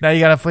 Right. Now you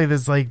got to play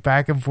this like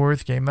back and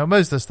forth game. Now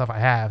most of the stuff I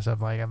have, so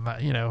I'm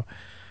not,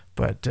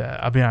 but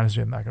I'll be honest with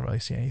you, I'm not gonna really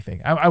see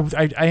anything.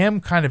 I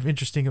am kind of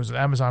interesting. It was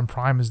Amazon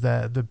Prime is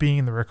the being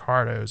in the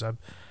Ricardos.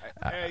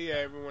 Yeah,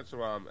 every once in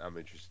a while I'm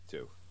interested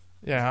too.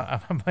 Yeah,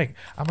 I'm like,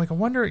 I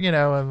wonder,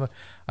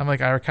 I'm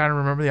like, I kind of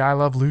remember the I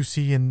Love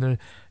Lucy and the,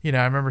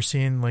 I remember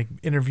seeing like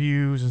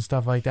interviews and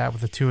stuff like that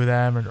with the two of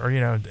them or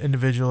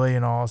individually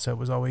and all. So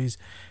it's always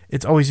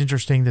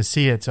interesting to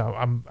see it. So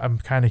I'm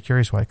kind of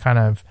curious what kind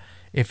of,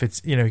 if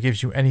it's,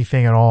 gives you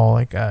anything at all,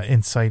 like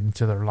insight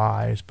into their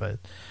lives. But,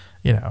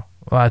 a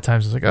lot of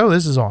times it's like, oh,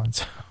 this is on.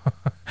 So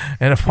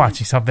end up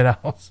watching something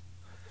else.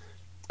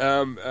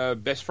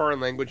 Best foreign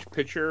language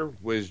picture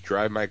was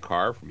Drive My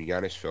Car from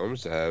Giannis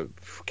Films.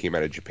 Came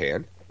out of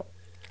Japan.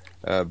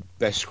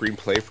 Best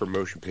screenplay for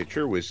motion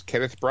picture was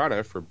Kenneth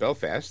Branagh for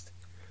Belfast,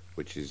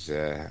 which is,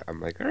 I'm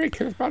like, all right,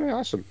 Kenneth Branagh,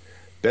 awesome.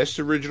 Best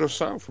original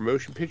song for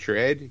motion picture,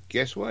 Ed,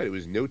 guess what? It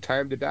was No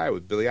Time to Die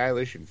with Billie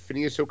Eilish and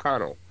Phineas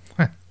O'Connell.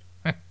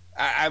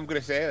 I'm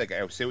going to say, like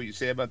I say what you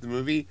say about the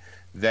movie,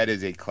 that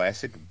is a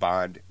classic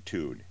Bond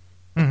tune.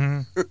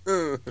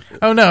 Mm-hmm.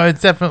 Oh, no,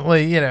 it's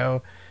definitely, It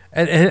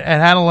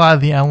had a lot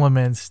of the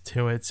elements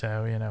to it,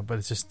 so but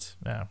it's just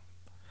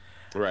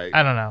right.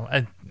 I don't know.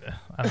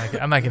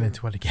 I'm not getting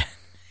into it again.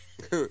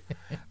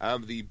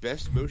 The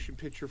best motion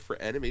picture for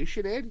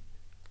animation, Ed,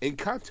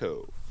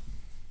 Encanto.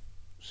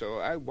 So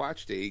I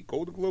watched a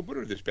Golden Globe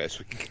winner this past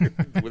week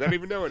without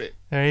even knowing it.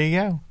 There you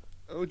go.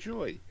 Oh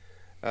joy!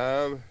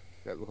 That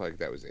looked like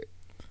that was it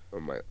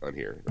on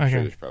here. I'm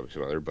sure there's probably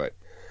some other, but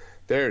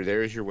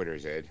there's your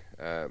winners, Ed.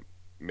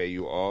 May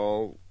you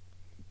all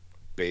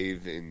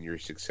bathe in your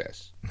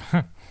success.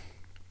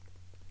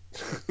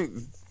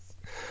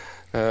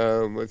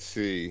 Let's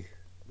see.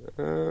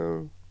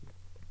 All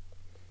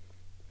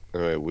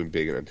right, win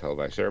big and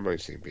untelevised ceremony.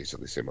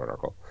 Basically same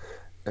article.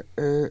 I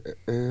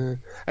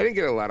didn't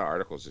get a lot of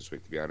articles this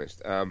week, to be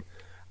honest.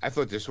 I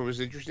thought this one was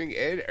interesting.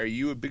 Ed, are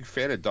you a big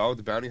fan of Dog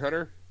the Bounty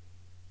Hunter?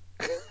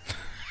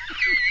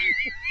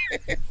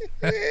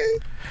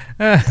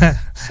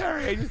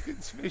 Sorry, I just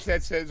couldn't finish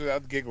that sentence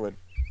without giggling.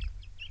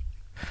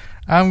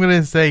 I'm going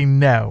to say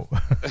no. All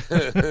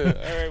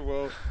right,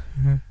 well.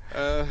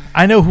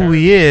 I know who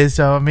he is,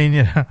 so I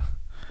mean,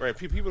 Right,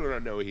 people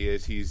don't know who he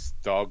is. He's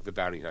Dog the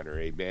Bounty Hunter.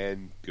 A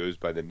man goes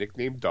by the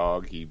nickname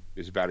Dog. He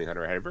is a bounty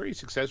hunter. Had a very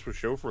successful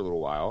show for a little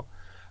while.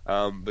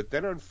 But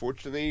then,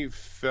 unfortunately,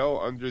 fell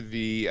under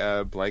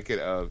the blanket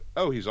of,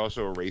 he's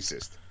also a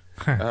racist.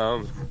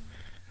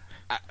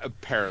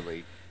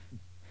 Apparently.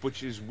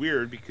 Which is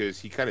weird because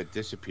he kind of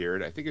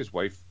disappeared. I think his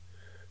wife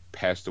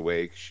passed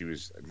away because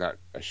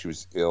she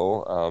was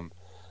ill.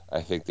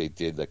 I think they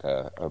did like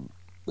a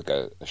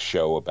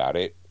show about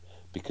it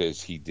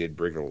because he did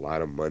bring a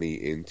lot of money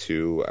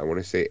into, I want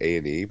to say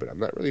A&E, but I'm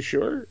not really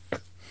sure.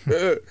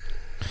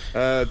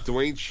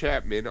 Dwayne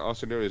Chapman,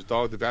 also known as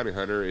Dog the Bounty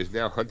Hunter, is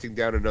now hunting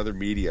down another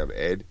medium,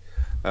 Ed.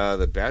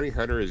 The bounty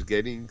hunter is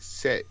getting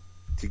set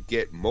to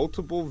get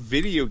multiple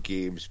video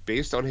games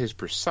based on his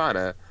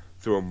persona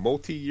through a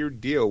multi-year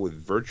deal with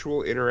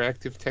Virtual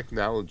Interactive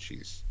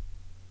Technologies.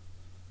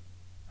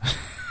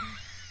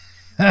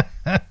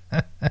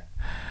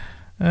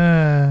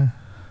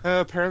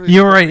 Apparently,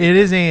 you're right. It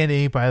is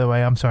A&E, by the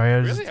way. I'm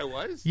sorry. Really, I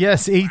was.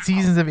 Yes, 8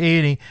 seasons of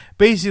A&E.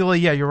 Basically,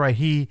 yeah, you're right.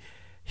 He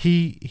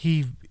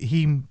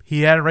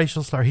had a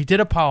racial slur. He did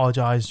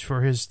apologize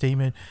for his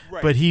statement,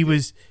 right, but he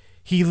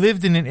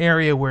lived in an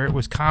area where it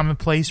was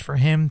commonplace for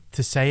him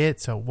to say it,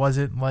 so it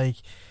wasn't like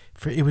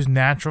it was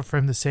natural for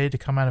him to say it to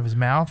come out of his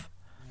mouth.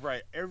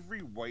 Right.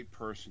 Every white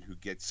person who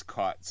gets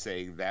caught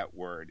saying that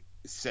word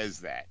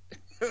says that.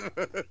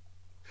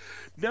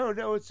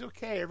 No, it's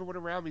okay. Everyone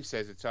around me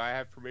says it, so I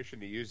have permission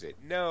to use it.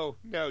 No,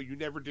 you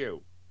never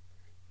do.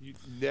 You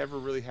never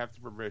really have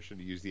the permission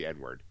to use the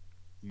N-word.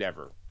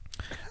 Never.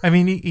 I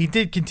mean, he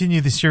did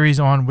continue the series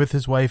on with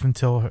his wife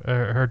until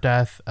her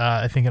death.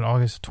 I think in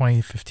August of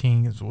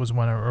 2015 was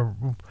when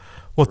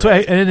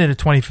it ended in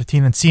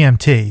 2015 on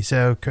CMT,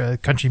 so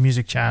Country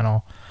Music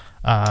Channel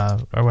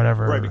or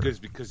whatever. Right,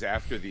 because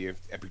after the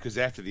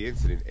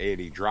incident,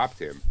 A&E dropped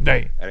him.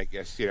 Right, and I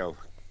guess the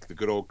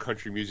good old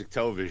Country Music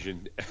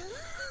Television.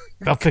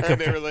 They'll pick up.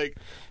 They were like,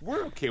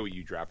 "We're okay with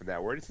you dropping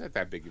that word. It's not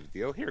that big of a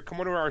deal. Here, come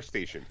on to our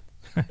station."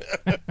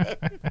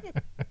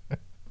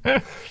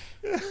 I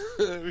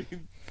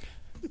mean,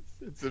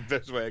 it's the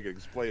best way I can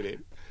explain it.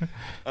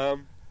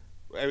 And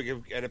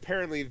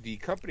apparently, the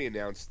company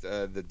announced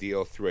the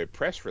deal through a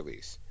press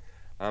release.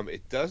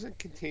 It doesn't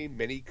contain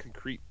many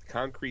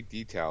concrete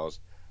details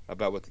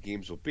about what the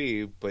games will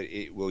be, but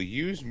it will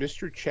use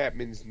Mr.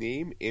 Chapman's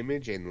name,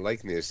 image, and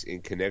likeness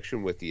in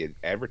connection with the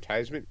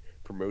advertisement,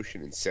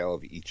 promotion, and sale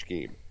of each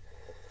game.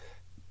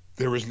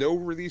 There was no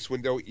release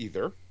window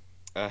either.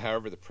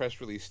 However, the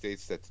press release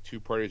states that the two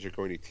parties are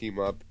going to team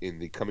up in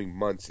the coming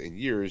months and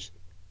years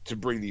to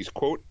bring these,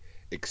 quote,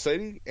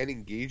 exciting and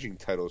engaging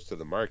titles to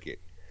the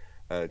market.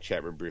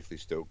 Chapman briefly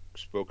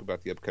spoke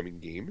about the upcoming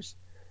games.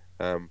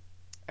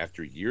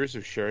 After years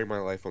of sharing my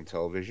life on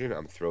television,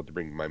 I'm thrilled to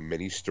bring my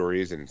many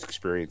stories and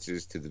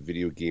experiences to the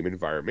video game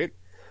environment.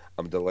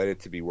 I'm delighted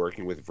to be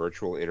working with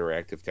Virtual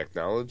Interactive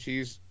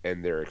Technologies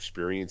and their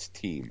experienced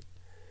team.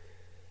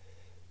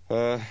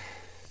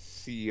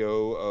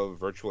 CEO of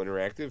Virtual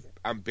Interactive.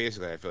 I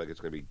feel like it's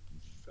going to be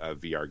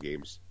VR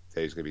games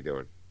that he's going to be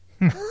doing.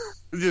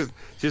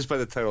 just by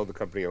the title of the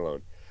company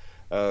alone.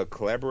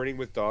 Collaborating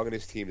with Dog and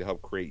his team to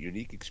help create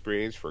unique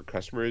experience for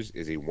customers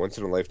is a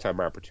once-in-a-lifetime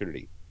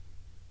opportunity.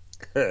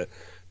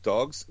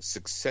 Dog's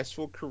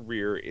successful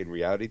career in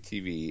reality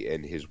TV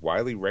and his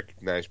widely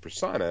recognized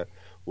persona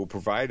will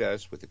provide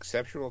us with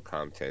exceptional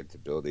content to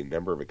build a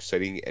number of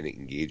exciting and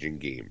engaging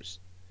games.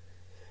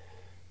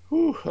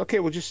 Whew. Okay,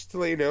 well, just to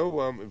let you know,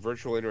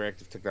 Virtual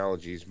Interactive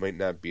Technologies might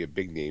not be a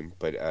big name,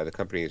 but the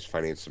company has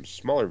financed some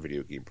smaller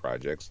video game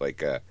projects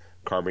like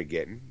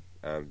Carmageddon,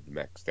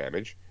 Max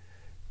Damage,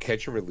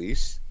 Catch and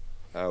Release,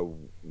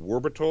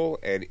 Warbital,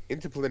 and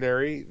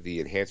Interplanetary,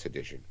 the Enhanced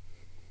Edition.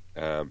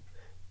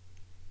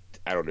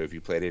 I don't know if you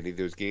played any of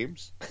those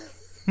games.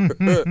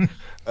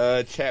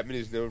 Chapman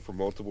is known for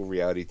multiple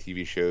reality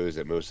TV shows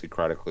that mostly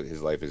chronicle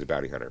his life as a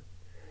bounty hunter.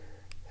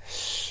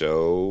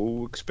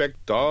 So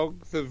expect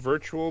Dog the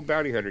Virtual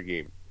Bounty Hunter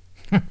game.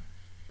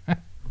 I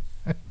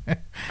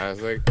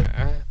was like,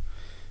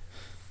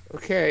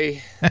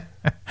 okay.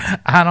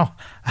 I don't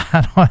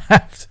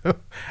have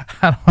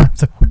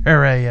to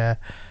wear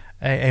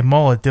a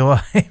mullet, do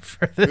I?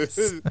 For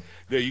this?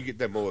 No, you get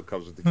that mullet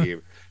comes with the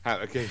game.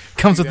 Okay,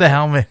 comes with the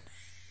helmet.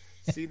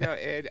 See now,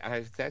 Ed,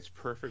 that's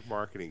perfect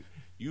marketing.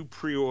 You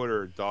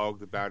pre-order Dog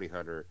the Bounty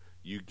Hunter,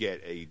 you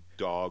get a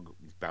Dog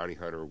Bounty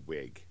Hunter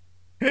wig.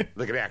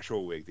 Like an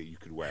actual wig that you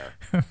could wear.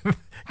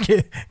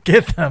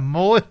 Get the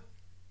mullet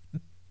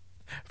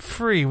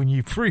free when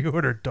you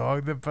pre-order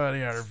Dog the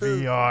Bounty Hunter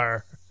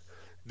VR.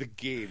 The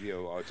game,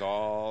 it's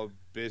all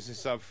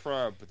business up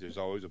front, but there's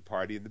always a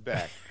party in the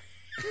back.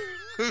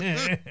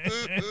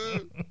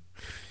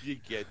 You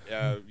get,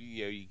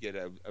 you get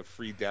a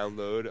free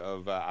download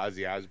of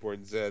Ozzy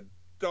Osbourne's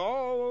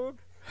 "Dog."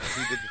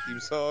 He did the theme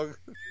song.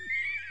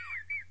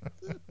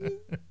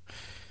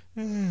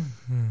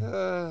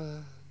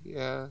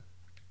 Yeah.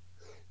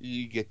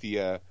 You get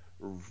the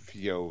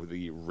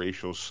the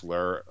racial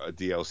slur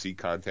DLC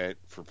content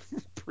for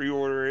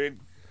pre-ordering.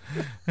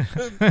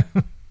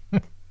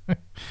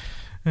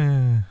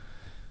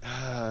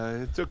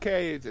 It's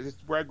okay. It's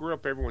where I grew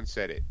up. Everyone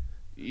said it.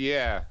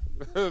 Yeah.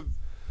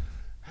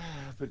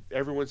 But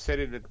everyone said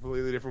it in a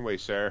completely different way,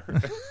 sir.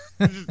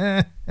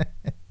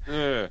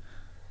 All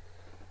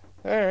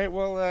right.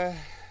 Well,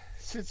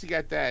 since you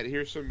got that,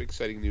 here's some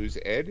exciting news,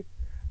 Ed.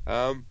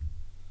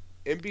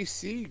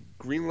 NBC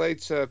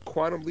greenlights a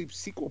Quantum Leap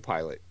sequel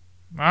pilot.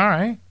 All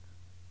right.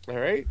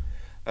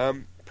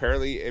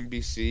 Apparently,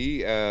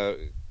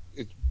 NBC,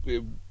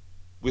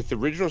 with the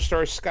original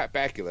star Scott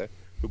Bakula,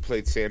 who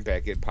played Sam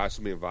Beckett,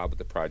 possibly involved with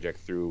the project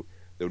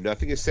though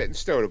nothing is set in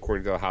stone,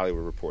 according to the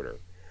Hollywood Reporter.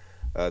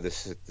 The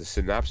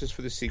synopsis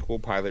for the sequel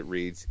pilot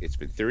reads, "It's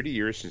been 30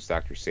 years since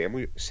Dr.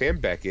 Sam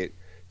Beckett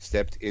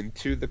stepped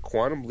into the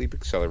Quantum Leap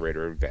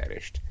accelerator and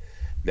vanished.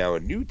 Now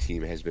a new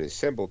team has been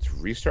assembled to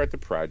restart the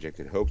project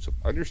in hopes of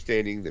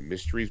understanding the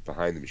mysteries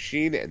behind the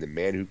machine and the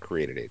man who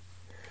created it."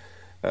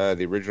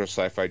 The original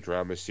sci-fi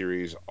drama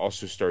series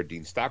also starred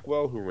Dean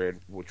Stockwell,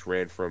 which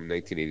ran from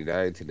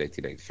 1989 to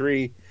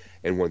 1993,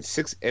 and won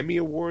 6 Emmy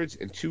Awards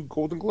and 2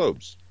 Golden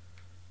Globes.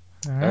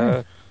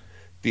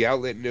 The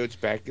outlet notes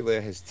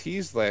Bakula has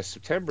teased last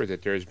September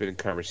that there has been a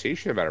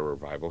conversation about a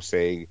revival,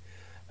 saying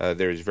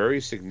there's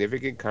very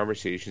significant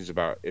conversations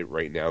about it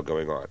right now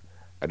going on.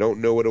 I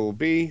don't know what it will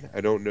be.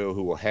 I don't know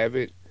who will have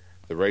it.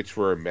 The rights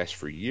were a mess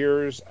for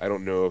years. I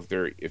don't know if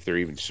they're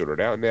even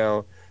sorted out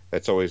now.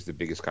 That's always the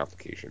biggest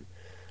complication.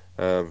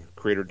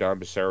 Creator Don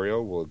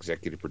Basiario will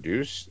executive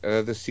produce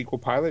the sequel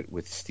pilot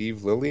with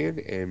Steve Lillian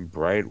and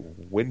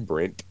Brian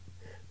Winbrint,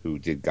 who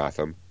did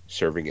Gotham,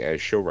 serving as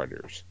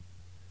showrunners.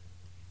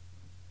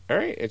 All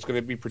right, it's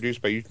going to be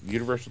produced by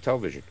Universal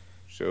Television.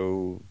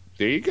 So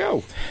there you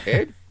go,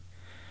 Ed.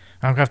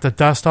 I'm going to have to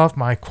dust off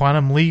my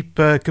Quantum Leap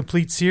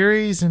complete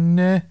series and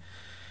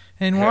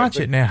watch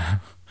it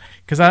now.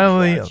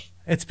 Because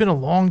it's been a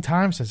long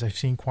time since I've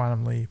seen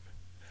Quantum Leap.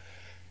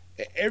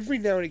 Every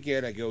now and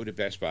again, I go to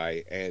Best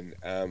Buy, and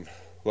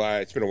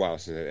it's been a while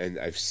since, and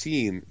I've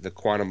seen the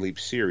Quantum Leap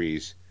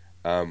series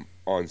on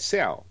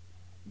sale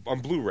on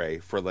Blu-ray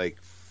for like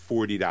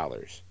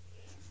 $40,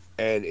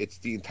 and it's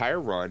the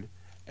entire run.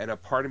 And a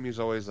part of me is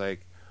always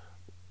like,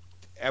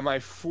 am I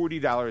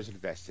 $40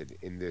 invested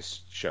in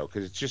this show?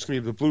 Because it's just going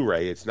to be the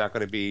Blu-ray. It's not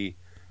going to be,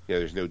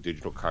 there's no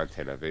digital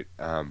content of it.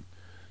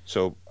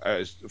 So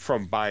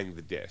from buying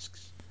the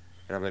discs,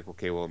 and I'm like,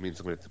 okay, well, it means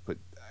I'm going to put.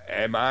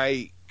 Can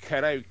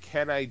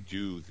I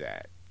do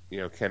that?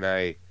 Can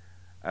I?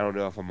 I don't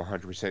know if I'm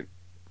 100%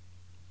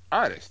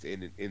 honest.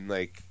 In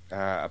like,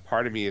 a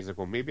part of me is like,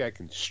 well, maybe I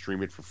can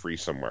stream it for free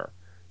somewhere.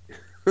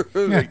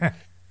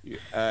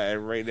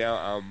 And right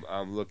now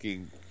I'm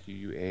looking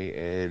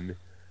QAN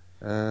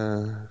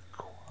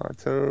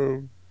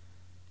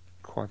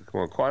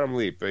Quantum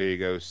Leap. There you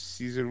go.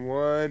 Season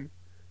 1,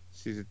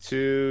 Season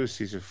 2,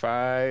 Season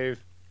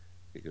 5.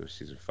 There you go.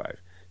 Season 5.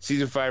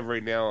 Season 5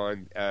 right now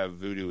on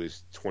Vudu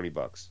is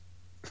 $20.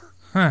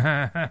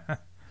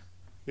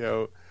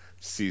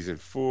 Season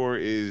 4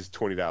 is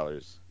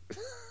 $20.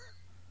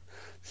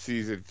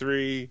 Season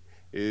 3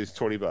 is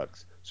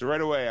 $20. So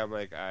right away, I'm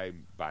like,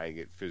 I'm buying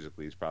it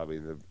physically. It's probably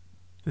in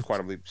the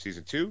Quantum Leap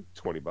Season 2,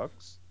 $20.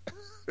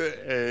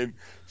 And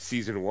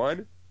Season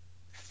 1,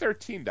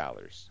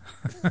 $13.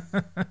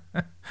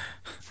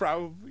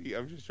 Probably,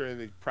 I'm just trying to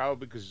think,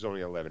 probably because there's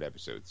only 11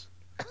 episodes.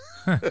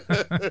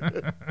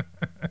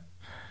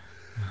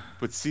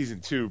 But Season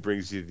 2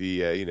 brings you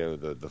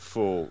the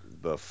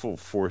full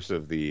force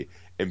of the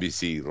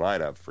NBC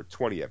lineup for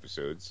 20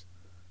 episodes.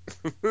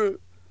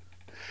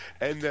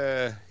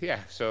 And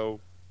so.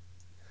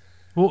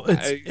 Well,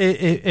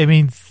 I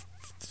mean,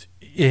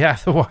 you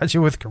have to watch it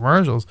with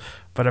commercials,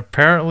 but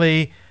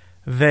apparently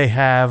they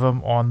have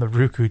them on the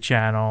Roku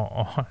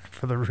channel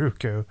for the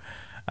Roku.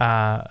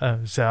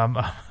 So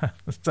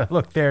I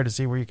look there to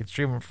see where you can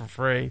stream them for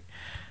free,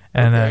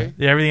 and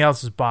everything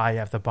else is buy. You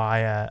have to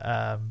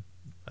buy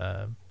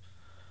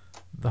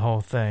the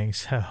whole thing.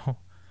 So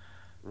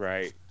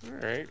right, all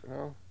right,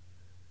 well.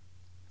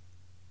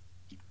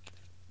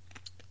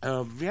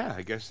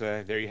 I guess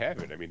there you have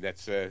it. I mean,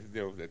 that's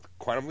that's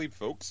Quantum Leap,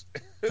 folks.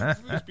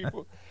 Those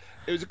people.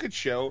 It was a good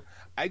show.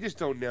 I just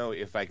don't know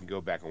if I can go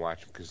back and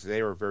watch them because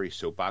they were very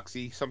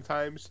soapboxy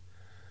sometimes.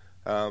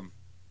 I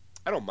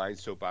don't mind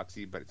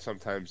soapboxy, but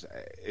sometimes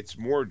it's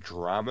more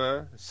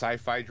drama,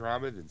 sci-fi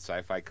drama than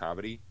sci-fi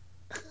comedy.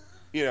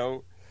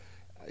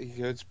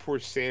 It's poor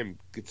Sam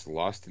gets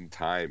lost in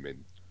time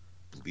and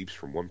leaps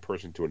from one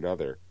person to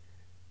another.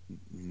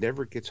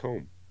 Never gets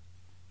home.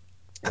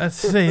 Let's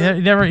see.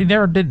 He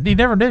never did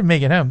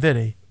make it home, did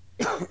he?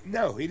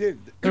 No, he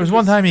didn't. There was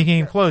one time he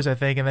came close, I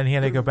think, and then he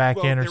had to go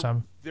back in or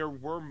something. There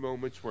were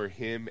moments where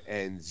him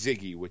and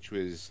Ziggy, which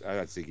was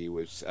not Ziggy,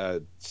 was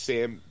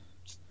Sam.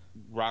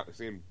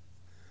 Sam.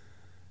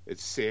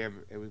 It's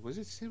Sam. Was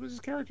his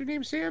character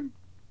named Sam?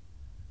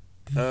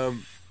 The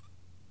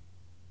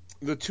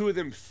two of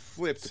them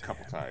flipped a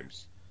couple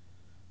times.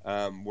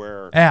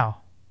 Where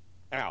Al.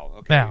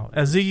 Okay. Al.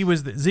 Ziggy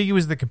was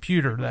the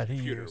computer that he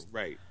used.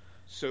 Right.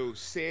 So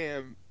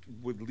Sam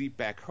would leap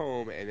back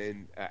home, and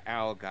then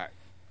Al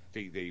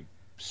they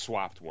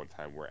swapped one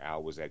time where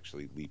Al was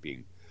actually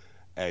leaping,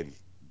 and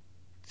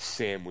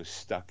Sam was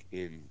stuck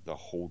in the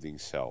holding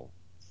cell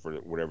for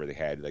whatever they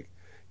had,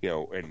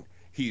 and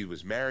he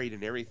was married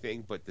and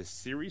everything. But the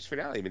series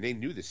finale, I mean, they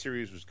knew the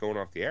series was going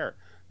off the air.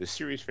 The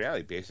series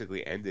finale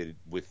basically ended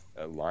with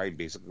a line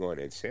basically going,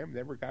 and Sam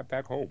never got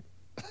back home.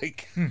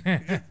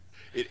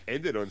 It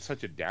ended on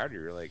such a downer.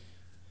 You're like,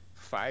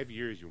 5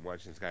 years you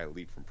watch this guy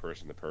leap from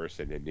person to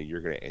person, and then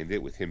you're going to end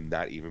it with him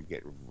not even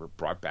getting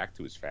brought back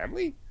to his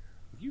family?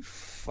 You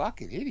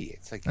fucking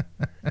idiots. Like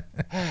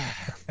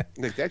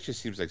that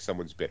just seems like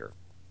someone's bitter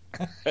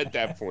at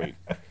that point.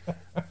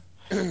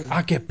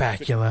 I'll get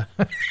Bacula.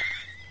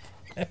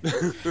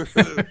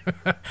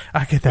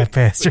 I'll get that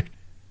bastard.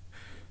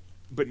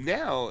 But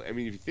now, I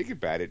mean, if you think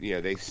about it,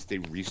 they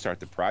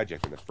restart the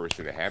project, and the first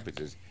thing that happens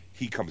is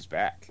he comes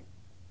back.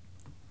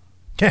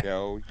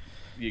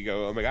 You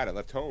go, oh my God, I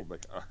left home.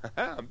 Like,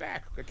 I'm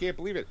back. I can't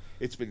believe it.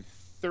 It's been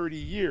 30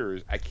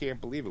 years. I can't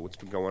believe it. What's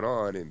been going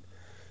on? And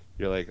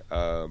you're like,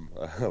 a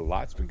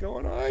lot's been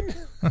going on.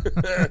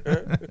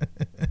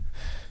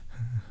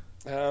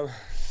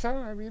 So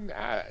I mean,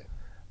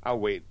 I'll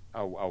wait.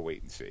 I'll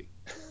wait and see.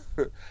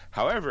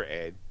 However,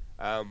 Ed,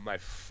 my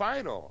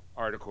final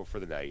article for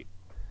the night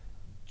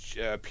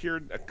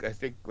appeared, I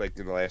think, like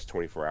in the last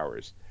 24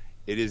 hours.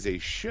 It is a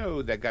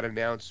show that got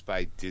announced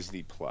by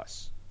Disney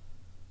Plus.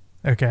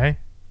 Okay.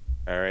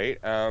 All right.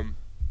 I'm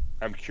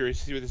curious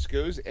to see where this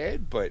goes,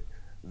 Ed, but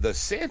the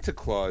Santa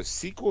Claus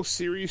sequel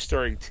series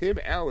starring Tim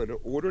Allen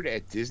ordered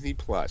at Disney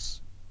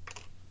Plus.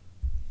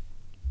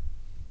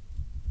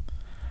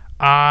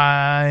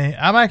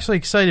 I'm actually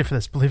excited for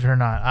this, believe it or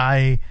not.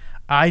 I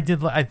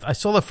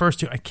saw the first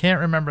two. I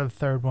can't remember the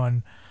third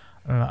one.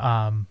 Do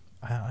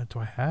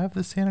I have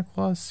the Santa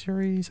Claus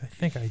series? I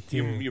think I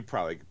do. You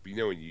probably,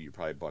 you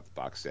probably bought the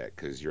box set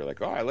because you're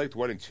like, oh, I liked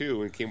 1 and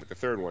 2, and came with the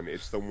third one.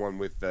 It's the one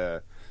with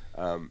the,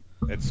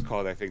 it's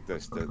called, I think,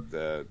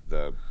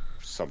 the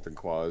something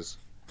Claus,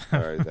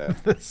 or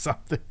the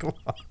something Claus.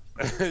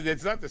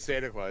 It's not the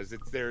Santa Claus.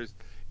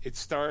 It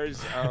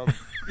stars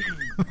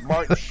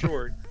Martin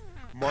Short.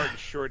 Martin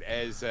Short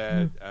as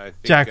I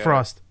think, Jack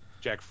Frost.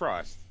 Jack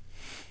Frost.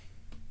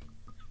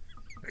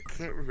 I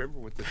can't remember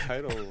what the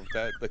title of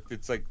that. Like,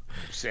 it's like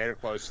Santa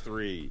Claus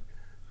 3,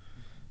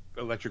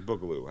 Electric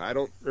Boogaloo. I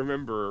don't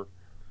remember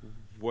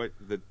what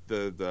the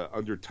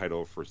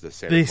undertitle for the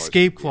Santa Claus.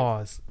 Escape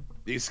Clause.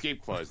 The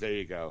Escape Clause. There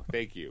you go.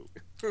 Thank you.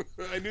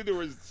 I knew there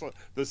was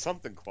the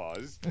something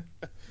clause.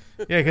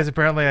 Yeah, because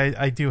apparently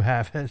I do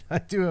have it. I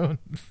do own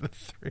the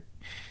 3.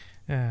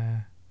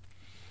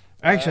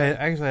 Actually,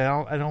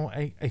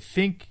 I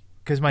think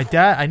because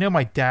I know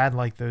my dad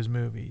liked those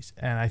movies,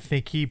 and I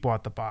think he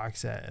bought the box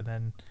set, and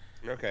then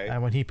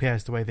and when he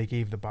passed away, they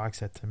gave the box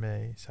set to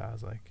me. So I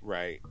was like,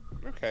 right,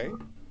 okay,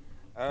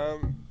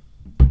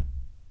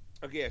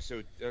 okay.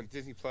 So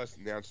Disney Plus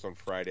announced on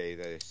Friday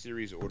that a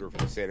series order for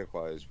the Santa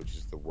Claus, which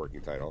is the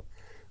working title,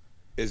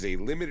 is a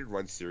limited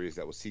run series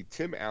that will see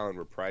Tim Allen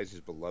reprise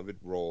his beloved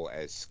role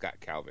as Scott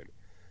Calvin.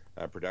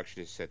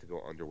 Production is set to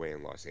go underway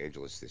in Los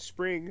Angeles this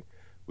spring,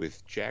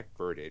 with Jack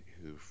Burditt,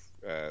 who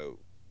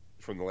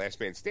from The Last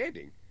Man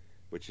Standing,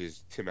 which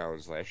is Tim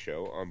Allen's last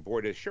show, on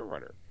board as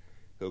showrunner.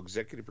 He'll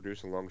executive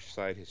produce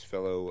alongside his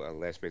fellow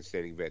Last Man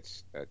Standing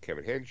vets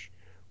Kevin Hench,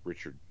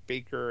 Richard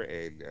Baker,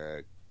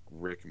 and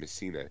Rick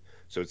Messina.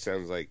 So it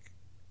sounds like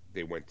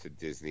they went to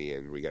Disney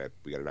and we got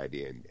an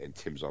idea, and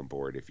Tim's on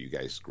board if you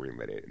guys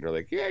greenlit it. And they're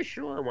like, yeah,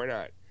 sure, why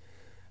not?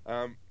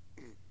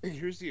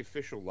 Here's the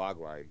official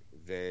logline.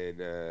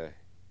 Then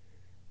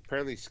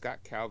apparently Scott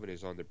Calvin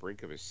is on the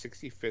brink of his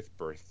 65th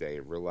birthday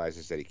and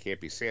realizes that he can't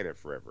be Santa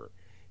forever.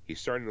 He's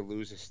starting to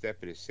lose a step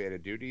in his Santa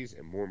duties,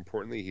 and more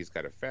importantly, he's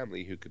got a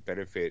family who could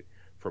benefit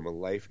from a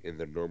life in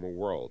the normal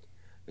world,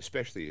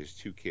 especially his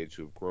 2 kids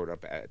who have grown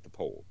up at the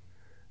pole.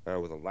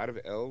 With a lot of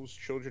elves,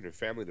 children, and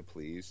family to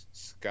please,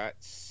 Scott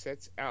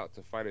sets out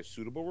to find a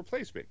suitable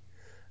replacement.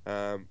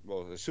 A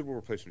suitable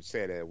replacement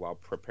Santa while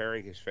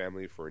preparing his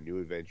family for a new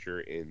adventure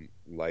in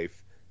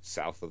life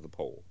south of the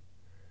pole.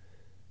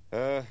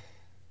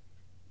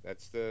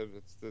 That's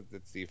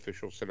the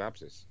official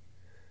synopsis.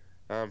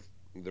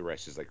 The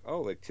rest is like,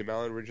 Tim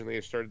Allen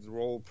originally started the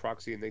role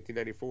Proxy in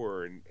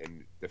 1994,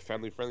 and the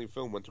family-friendly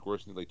film went to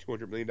gross into like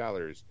 $200 million.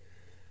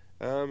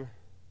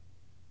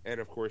 And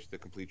of course, the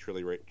complete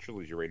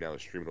trilogy right now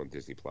is streaming on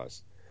Disney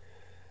Plus.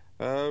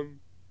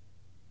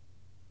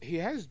 He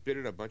has been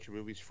in a bunch of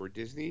movies for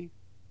Disney.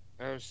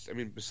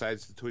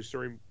 Besides the Toy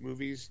Story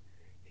movies,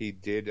 he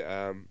did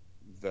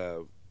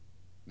the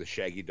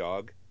Shaggy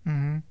Dog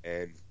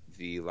and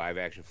the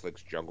live-action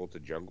flicks Jungle to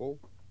Jungle,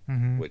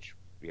 which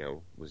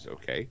was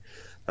okay.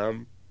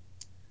 I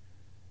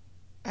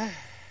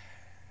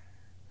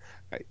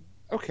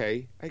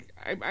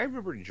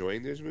remember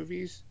enjoying those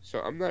movies, so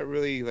I'm not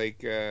really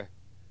like.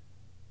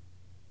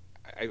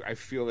 I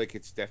feel like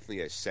it's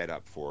definitely a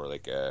setup for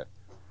like a.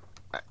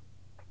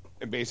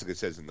 It basically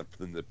says in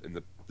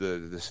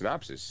the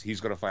synopsis, he's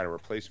going to find a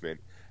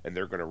replacement, and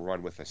they're going to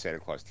run with a Santa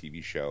Claus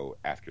TV show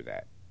after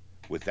that,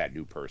 with that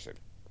new person.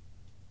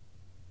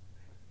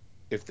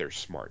 If they're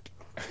smart.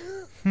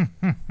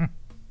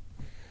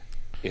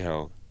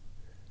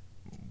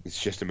 It's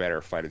just a matter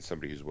of finding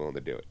somebody who's willing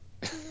to do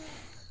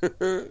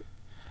it.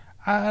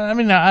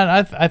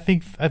 I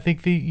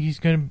think he's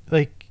going to,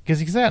 like, because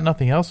he's got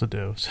nothing else to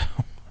do. So.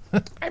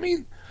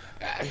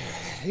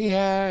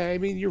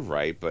 You're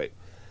right, but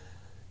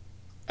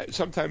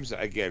sometimes,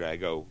 again, I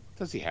go,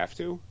 does he have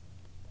to?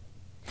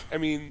 I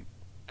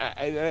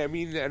don't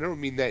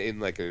mean that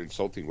in like an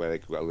insulting way,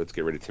 like, well, let's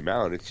get rid of Tim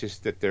Allen. It's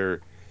just that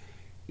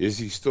is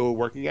he still a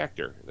working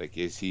actor? Like,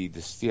 is he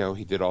just,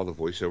 he did all the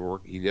voiceover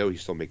work.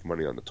 He's still making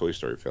money on the Toy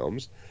Story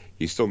films.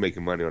 He's still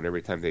making money on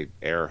every time they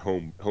air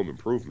Home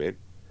Improvement.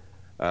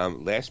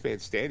 Last Man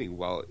Standing,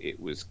 while it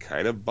was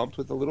kind of bumped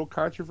with a little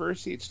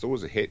controversy, it still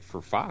was a hit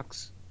for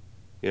Fox,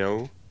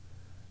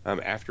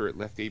 after it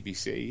left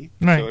ABC.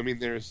 Right. So,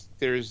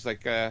 there's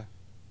like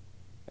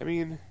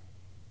and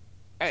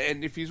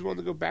if he's willing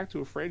to go back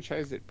to a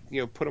franchise that,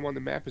 put him on the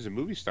map as a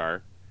movie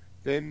star,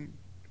 then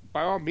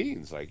by all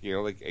means, I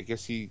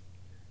guess he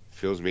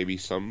feels maybe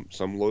some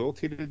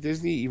loyalty to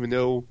Disney, even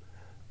though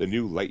the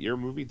new Lightyear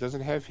movie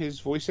doesn't have his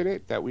voice in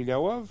it that we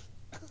know of.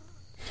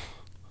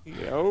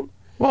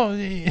 Well,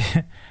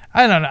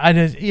 I don't know. I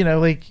just,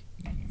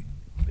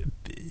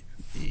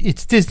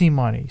 it's Disney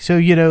money. So,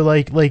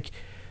 like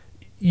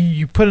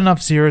you put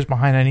enough zeros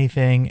behind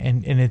anything,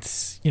 and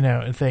it's,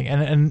 a thing.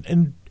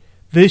 And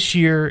this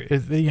year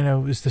is,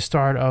 is the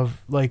start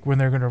of like when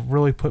they're going to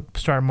really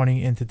start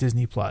money into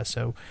Disney Plus.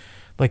 So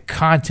like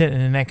content in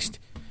the next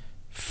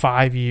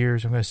 5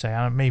 years, I'm going to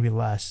say, maybe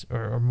less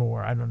or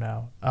more, I don't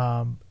know.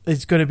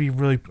 It's going to be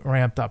really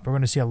ramped up. We're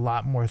going to see a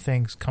lot more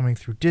things coming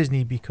through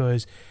Disney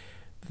because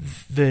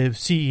the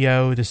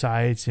CEO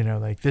decides,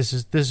 like this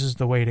is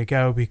the way to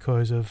go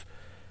because of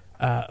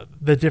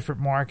the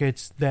different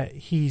markets that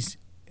he's,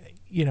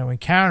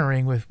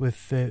 encountering with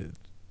the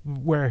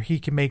where he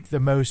can make the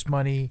most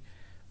money,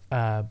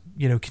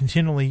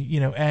 continually,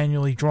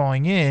 annually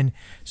drawing in.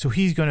 So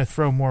he's going to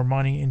throw more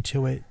money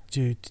into it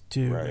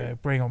to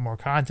bring on more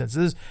content.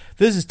 So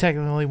this is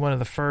technically one of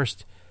the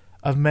first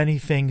of many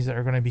things that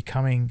are going to be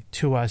coming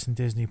to us in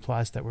Disney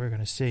Plus that we're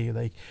going to see.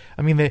 Like,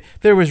 I mean,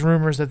 there was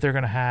rumors that they're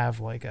going to have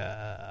like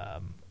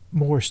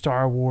more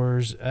Star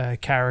Wars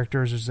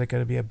characters. There's like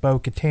going to be a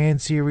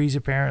Bo-Katan series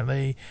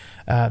apparently.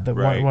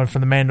 One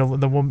from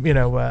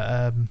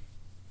the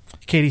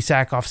Katie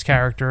Sackhoff's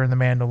character in the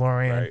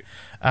Mandalorian.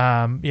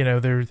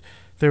 Right.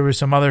 There was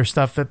some other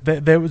stuff that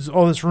there was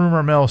all this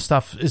rumor mill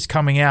stuff is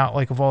coming out,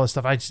 like of all this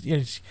stuff. I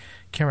just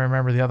can't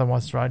remember the other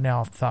ones right now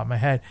off the top of my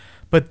head.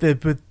 But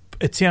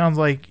it sounds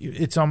like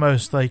it's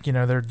almost like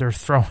they're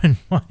throwing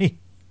money.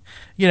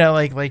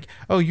 Like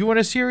oh, you want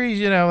a series?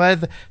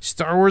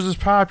 Star Wars is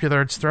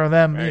popular. It's throw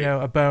them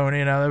a bone.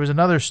 There was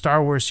another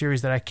Star Wars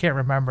series that I can't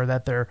remember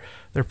that they're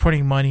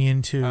putting money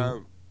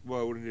into.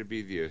 Well, wouldn't it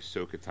be the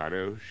Ahsoka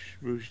Tano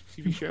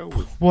TV show?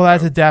 Well,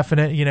 that's a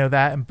definite,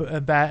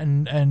 that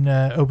and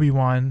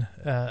Obi-Wan,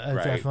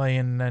 definitely,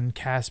 and then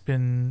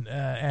Caspian,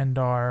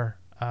 Endar.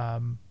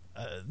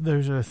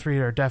 Those are the three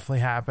that are definitely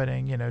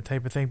happening,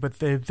 type of thing. But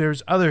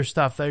there's other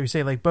stuff that you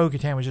say, like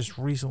Bo-Katan was just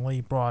recently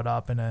brought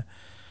up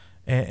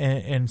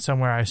in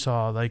somewhere I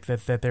saw, like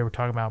that they were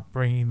talking about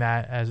bringing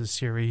that as a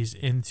series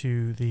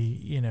into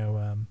the,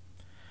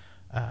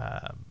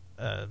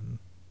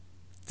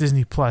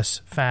 Disney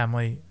Plus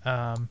family.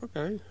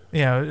 Okay.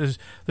 There's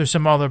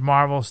some other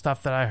Marvel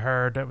stuff that I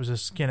heard that was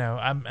just,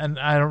 I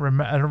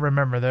don't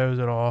remember those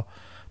at all.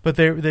 But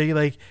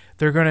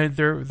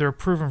they're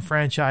proven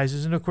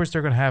franchises, and of course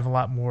they're going to have a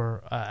lot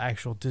more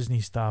actual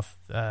Disney stuff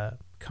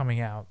coming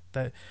out.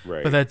 But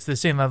that's the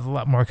same level, a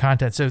lot more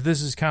content. So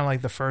this is kind of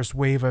like the first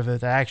wave of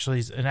it that actually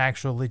is an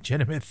actual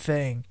legitimate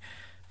thing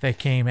that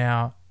came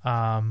out.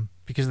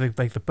 Because the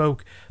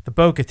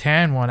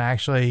Bo-Katan one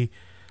actually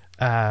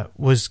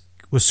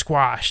was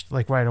squashed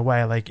like right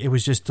away. Like it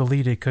was just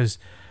deleted because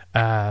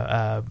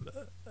the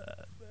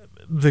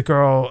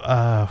girl,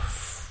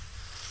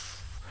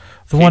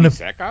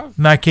 Sackhoff?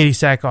 Not Katie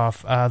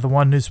Sackhoff, the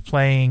one who's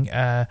playing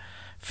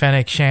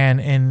Fennec Shan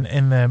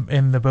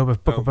in the Book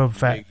of Boba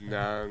Fett.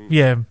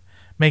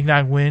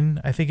 Meg-Nog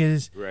Win, I think it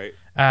is. Right.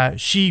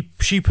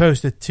 She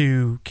posted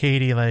to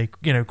Katie like,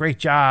 great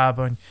job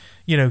on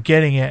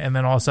getting it, and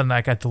then all of a sudden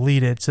that got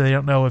deleted. So they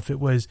don't know if it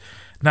was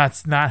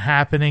not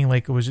happening,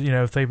 like it was,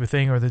 type of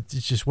thing, or that it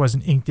just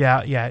wasn't inked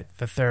out yet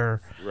that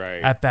they're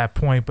at that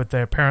point. But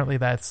apparently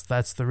that's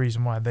the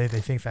reason why they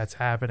think that's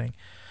happening.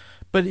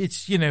 But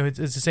it's it's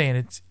a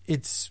saying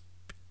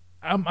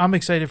I'm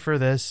excited for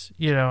this.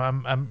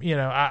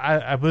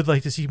 I would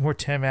like to see more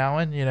Tim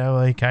Allen.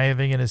 Like kind of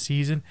thing in a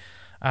season.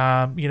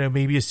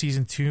 Maybe a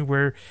season 2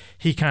 where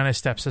he kind of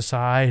steps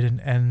aside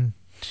and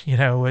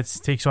it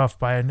takes off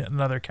by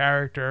another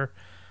character.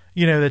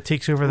 That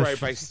takes over the...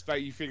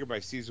 Right, you figure by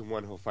season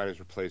 1 he'll find his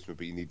replacement,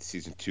 but you need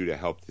season 2 to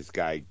help this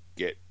guy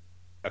get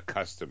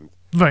accustomed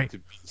to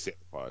Santa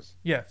Claus.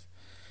 Yes.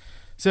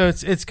 So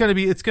it's gonna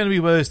be one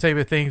of those type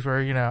of things where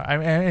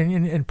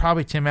and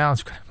probably Tim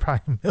Allen's gonna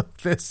probably milk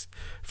this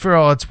for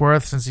all it's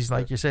worth, since he's,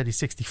 like you said, he's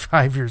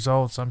 65 years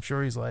old. So I'm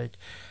sure he's like,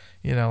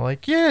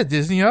 yeah,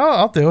 Disney,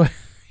 I'll do it.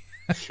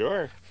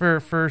 Sure. for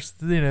first,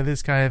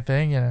 this kind of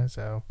thing,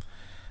 So.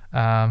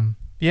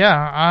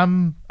 Yeah,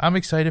 I'm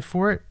excited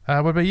for it.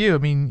 What about you? I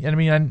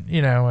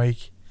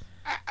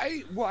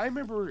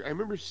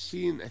remember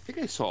seeing. I think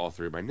I saw all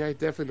three. I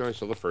definitely know I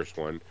saw the first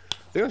one.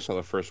 I think I saw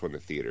the first one in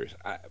the theaters.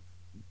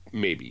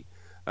 Maybe.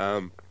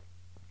 The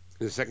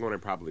second one I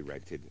probably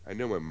rented. I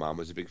know my mom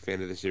was a big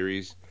fan of the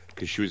series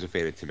because she was a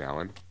fan of Tim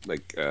Allen.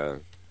 Like, I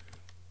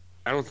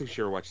don't think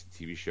she ever watched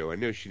the TV show. I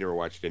know she never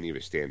watched any of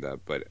his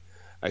stand-up, but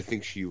I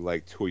think she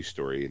liked Toy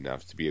Story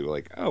enough to be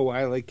like, oh,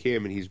 I like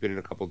him, and he's been in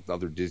a couple of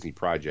other Disney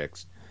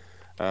projects.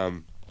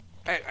 I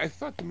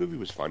thought the movie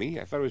was funny.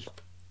 I thought it was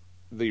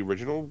the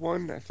original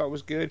one. I thought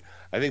was good.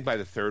 I think by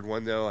the third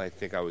one, though, I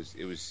think it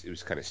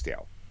was kind of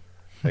stale.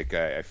 Like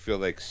I feel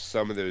like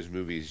some of those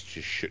movies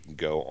just shouldn't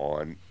go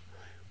on.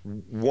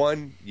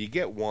 One, you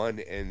get one,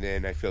 and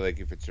then I feel like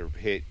if it's a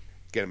hit,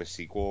 get them a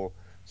sequel.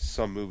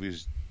 Some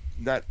movies,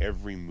 not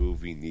every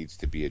movie needs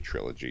to be a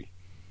trilogy.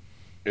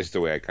 It's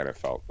the way I kind of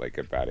felt like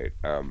about it.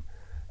 I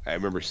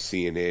remember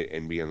seeing it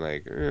and being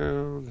like,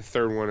 the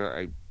third one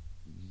I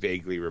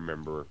vaguely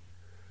remember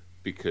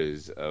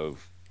because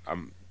of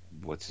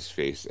what's his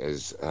face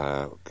as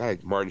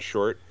Martin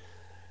Short.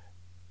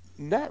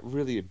 not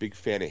really a big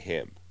fan of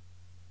him.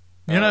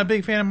 You're not a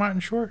big fan of Martin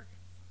Short?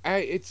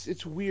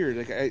 It's weird.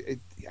 Like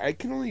I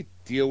can only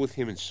deal with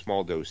him in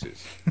small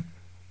doses.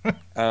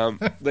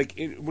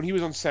 When he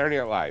was on Saturday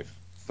Night Live,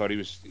 thought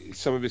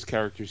some of his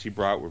characters he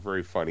brought were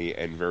very funny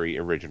and very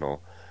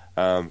original.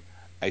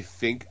 I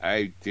think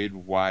I did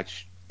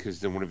watch, because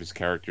then one of his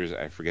characters,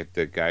 I forget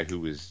the guy who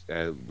was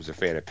a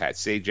fan of Pat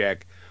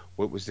Sajak.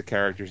 What was the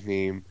character's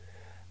name?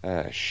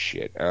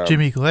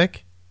 Jimmy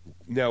Glick?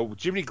 No,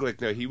 Jimmy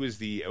Glick. No, he was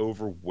the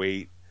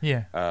overweight.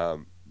 Yeah.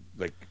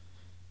 Like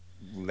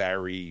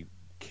Larry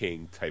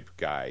King type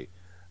guy.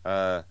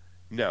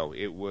 No,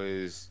 it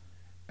was.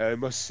 I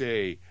must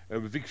say,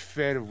 I'm a big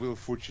fan of Wheel of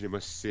Fortune. I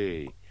must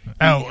say.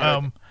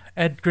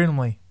 Ed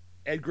Grimley.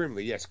 Ed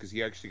Grimley, yes, because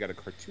he actually got a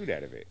cartoon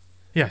out of it.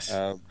 Yes.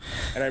 And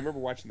I remember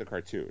watching the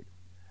cartoon.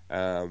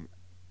 But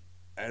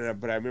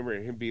I remember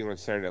him being on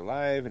Saturday Night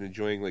Live and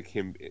enjoying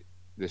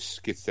the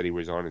skits that he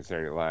was on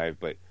Saturday Night Live.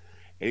 But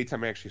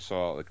anytime I actually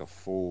saw like a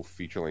full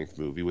feature length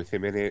movie with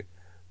him in it,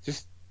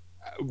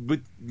 but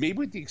maybe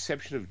with the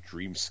exception of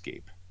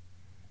Dreamscape.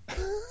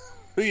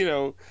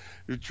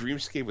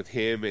 Dreamscape with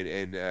him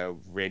and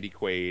Randy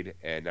Quaid,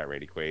 and not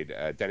Randy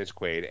Quaid, Dennis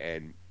Quaid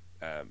and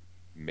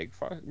Meg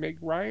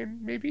Ryan,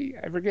 maybe,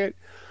 I forget,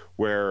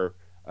 where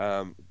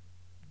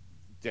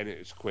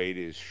Dennis Quaid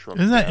is shrunk.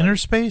 Isn't that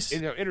Interspace?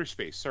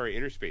 Interspace. Sorry,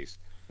 Interspace.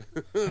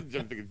 I'm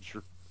thinking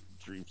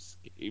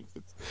Dreamscape.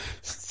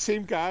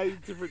 Same guy,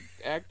 different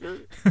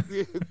actor.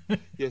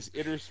 Yes,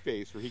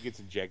 Interspace, where he gets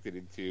injected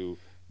into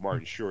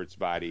Martin Short's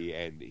body,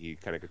 and he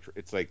kind of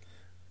it's like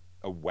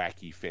a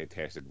wacky,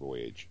 fantastic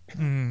voyage.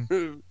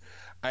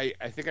 I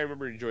think I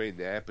remember enjoying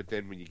that, but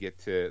then when you get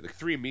to the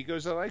Three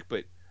Amigos, I like,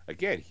 but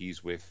again,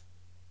 he's with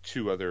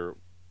two other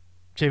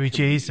Chevy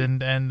Chase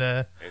and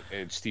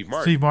Steve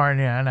Martin. Steve Martin,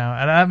 yeah, I know,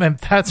 and I mean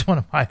that's one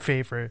of my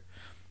favorite,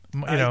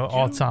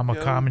 all-time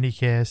comedy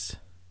casts.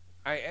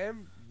 I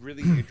am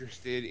really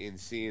interested in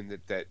seeing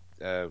that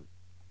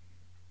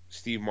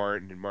Steve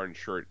Martin and Martin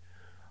Short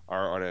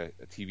are on a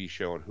TV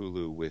show on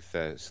Hulu with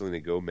Selena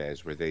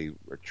Gomez, where they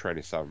are trying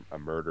to solve a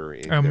murder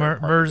in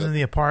murders in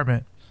the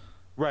apartment.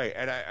 Right,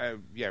 and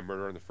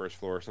murder on the first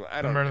floor or something.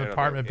 Murder in the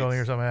apartment building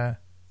or something like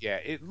that. Yeah,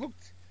 it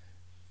looked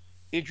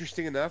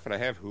interesting enough, and I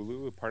have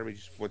Hulu. Part of me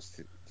just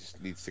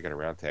needs to get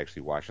around to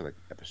actually watching like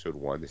episode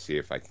 1 to see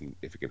if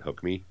it can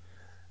hook me.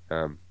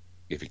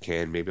 If it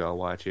can, maybe I'll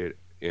watch it.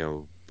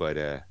 But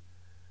I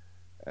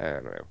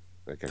don't know.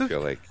 Like I feel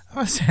like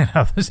I was saying,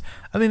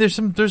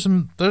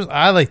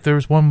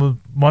 there's one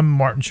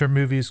Martin Short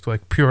movie is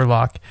like Pure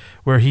Luck,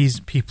 where he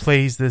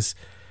plays this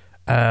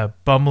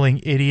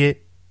bumbling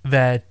idiot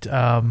that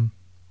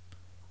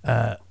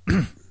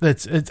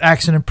it's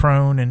accident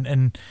prone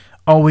and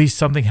always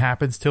something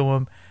happens to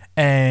him,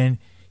 and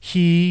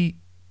I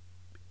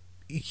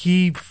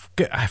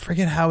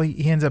forget how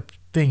he ends up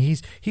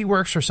he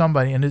works for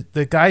somebody, and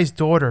the guy's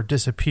daughter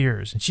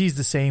disappears, and she's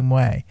the same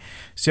way.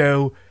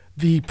 So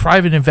the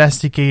private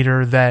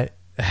investigator that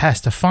has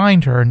to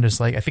find her in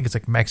this, I think it's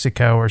like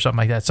Mexico or something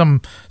like that.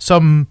 Isn't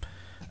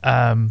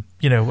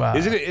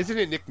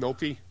it Nick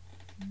Nolte?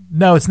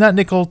 No, it's not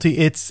Nick Nolte.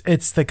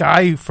 It's the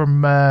guy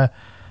from the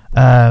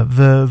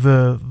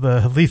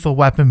Lethal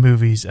Weapon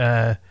movies.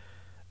 Danny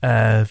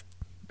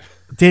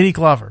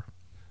Glover.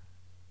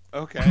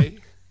 Okay.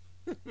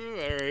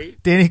 All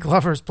right. Danny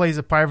Glover plays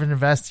a private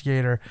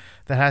investigator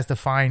that has to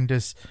find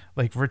this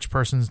rich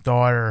person's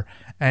daughter,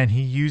 and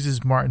he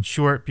uses Martin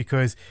Short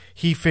because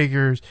he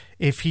figures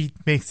if he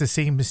makes the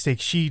same mistake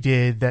she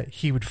did, that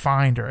he would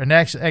find her. And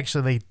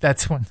actually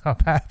that's what ended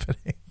up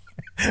happening.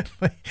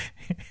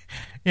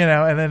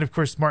 And then of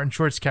course Martin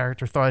Short's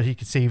character thought he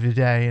could save the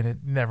day, and it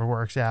never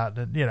works out.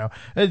 And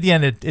at the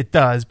end it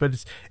does,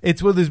 but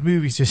it's one of those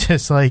movies. It's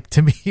just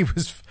to me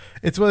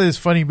it's one of those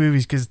funny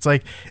movies because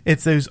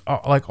it's those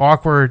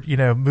awkward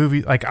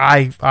movies.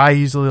 I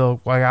usually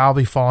I'll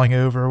be falling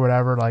over or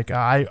whatever.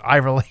 I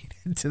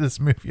related to this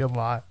movie a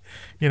lot.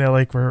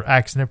 Where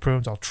accident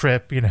prone, I'll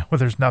trip. Where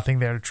there's nothing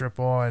there to trip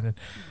on, and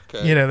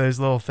okay. Those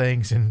little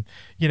things, and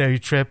you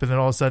trip, and then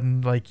all of a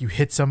sudden you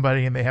hit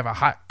somebody, and they have a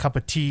hot cup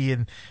of tea,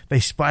 and they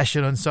splash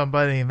it on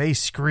somebody, and they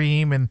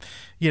scream, and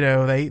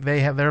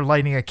they're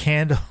lighting a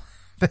candle.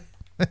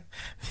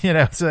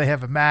 So they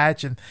have a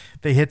match, and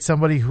they hit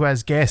somebody who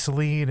has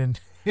gasoline, and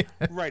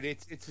right.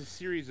 It's a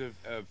series of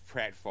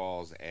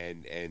pratfalls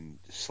and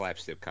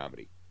slapstick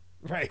comedy.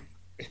 Right.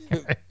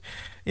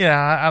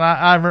 Yeah,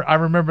 and I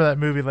remember that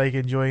movie,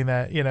 enjoying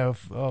that,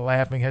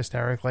 laughing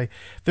hysterically.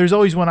 There's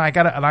always one I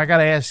gotta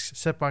ask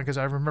Sipon, because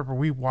I remember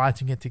we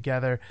watching it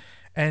together,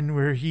 and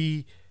where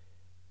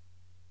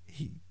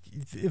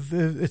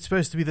it's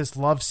supposed to be this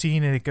love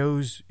scene, and it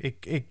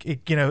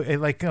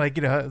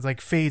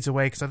fades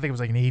away, because I think it was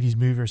an 80s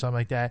movie or something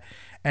like that,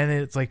 and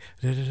then it's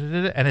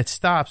and it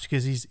stops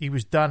because he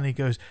was done, and he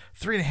goes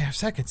 3.5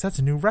 seconds. That's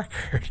a new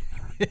record.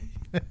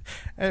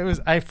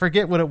 I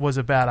forget what it was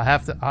about.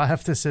 I'll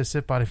have to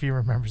sip on if he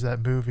remembers that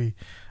movie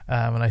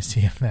when I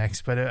see him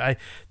next. But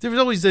there was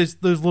always those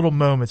little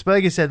moments. But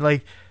like I said,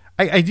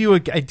 I do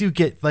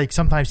get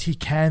sometimes he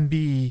can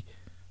be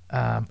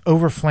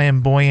over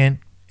flamboyant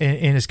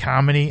in his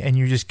comedy, and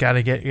you just got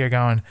to you're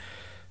going,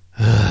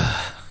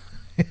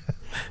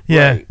 yeah.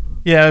 Right.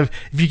 Yeah,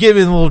 if you give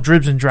him little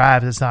dribs and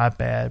drives, it's not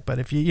bad. But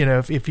if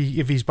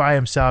if he's by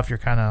himself, you're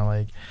kind of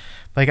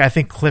like I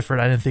think Clifford.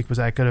 I didn't think was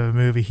that good of a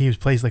movie. He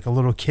plays like a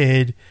little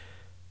kid.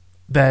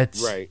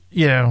 That's right.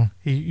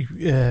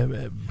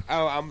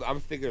 I'm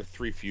thinking of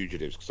Three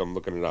Fugitives because I'm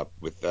looking it up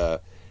with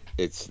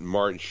it's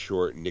Martin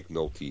Short and Nick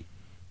Nolte.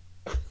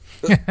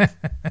 And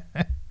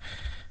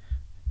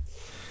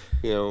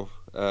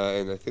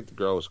I think the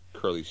girl was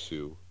Curly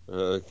Sue.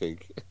 I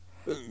think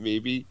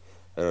maybe.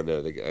 I don't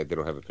know. They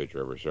don't have a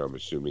picture of her, so I'm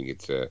assuming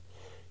it's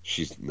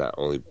she's not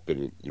only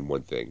been in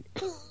one thing.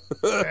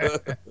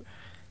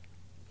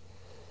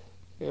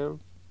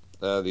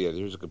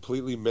 There's a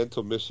completely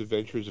mental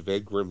misadventures of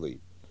Ed Grimley.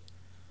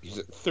 He's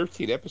at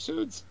 13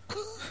 episodes.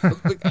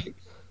 I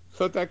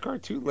thought that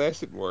cartoon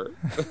lasted more.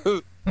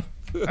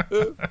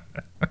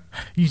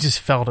 You just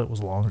felt it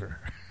was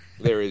longer.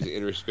 There is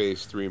Inner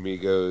Space, Three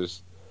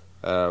Amigos.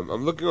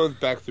 I'm looking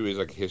back through his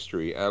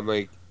history. I'm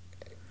like.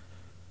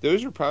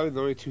 Those are probably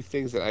the only two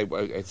things that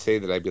I'd say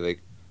that I'd be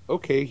like,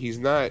 okay, he's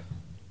not.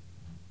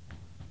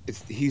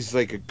 He's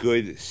like a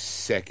good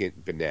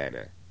second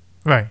Banana,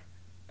 right?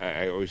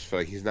 I always feel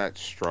like he's not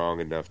strong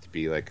enough to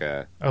be like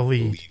a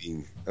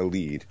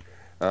lead.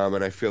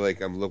 And I feel like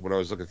when I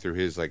was looking through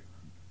his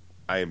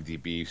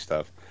IMDb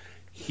stuff,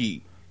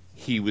 he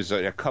was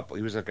in a couple.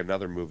 He was like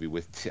another movie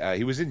with.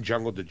 He was in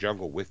Jungle to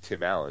Jungle with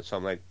Tim Allen. So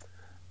I'm like, I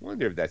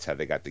wonder if that's how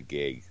they got the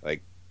gig.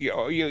 Like you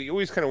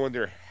always kind of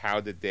wonder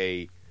how did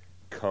they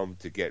come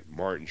to get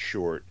Martin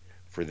Short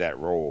for that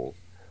role,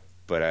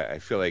 but I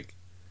feel like,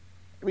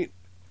 in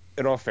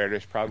all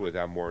fairness, probably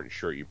without Martin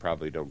Short, you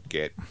probably don't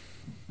get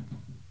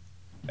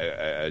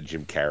a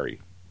Jim Carrey,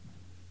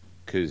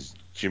 because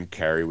Jim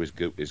Carrey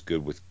is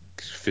good with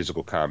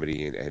physical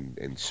comedy,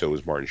 and so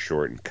is Martin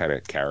Short and kind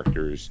of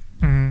characters.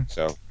 Mm-hmm.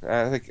 So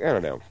I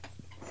don't know.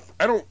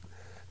 I don't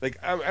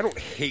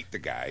hate the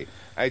guy.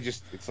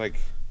 It's like,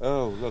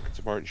 oh look,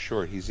 it's Martin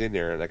Short. He's in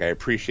there. Like I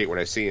appreciate when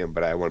I see him,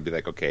 but I want to be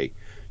like, okay.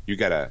 You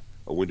got a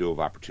window of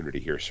opportunity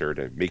here, sir,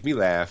 to make me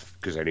laugh,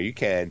 because I know you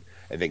can,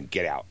 and then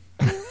get out.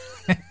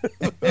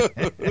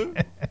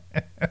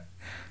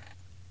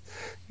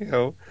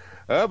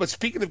 But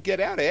speaking of get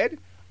out, Ed,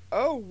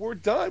 we're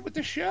done with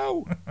the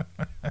show.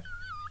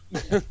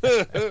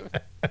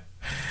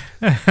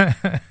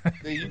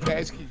 You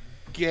guys can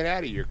get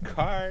out of your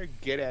car,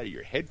 get out of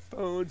your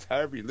headphones,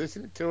 however you're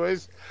listening to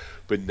us,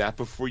 but not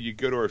before you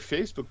go to our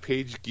Facebook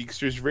page,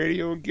 Geeksters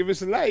Radio, and give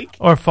us a like.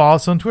 Or follow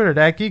us on Twitter,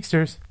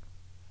 @Geeksters.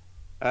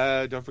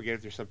 Don't forget,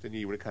 if there's something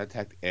you want to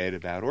contact Ed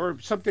about, or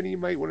something you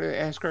might want to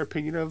ask our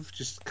opinion of,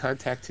 just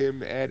contact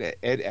him at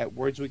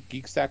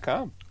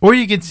ed@wordswithgeeks.com. Or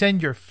you can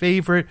send your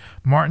favorite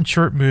Martin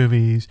Short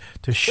movies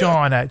to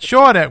Sean at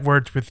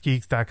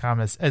wordswithgeeks.com.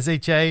 That's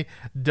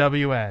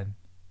SHAWN.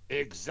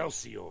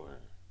 Excelsior.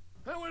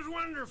 That was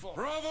wonderful.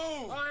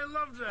 Bravo! I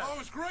loved that. Oh, it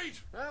was great.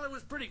 Well, it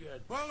was pretty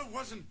good. Well, it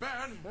wasn't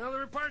bad. Well,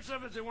 there were parts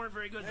of it that weren't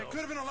very good, though. It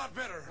could have been a lot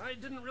better. I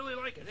didn't really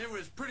like it. It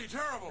was pretty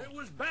terrible. It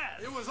was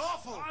bad. It was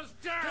awful. It was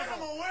terrible. Get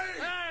him away!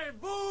 Hey,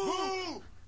 boo! Boo!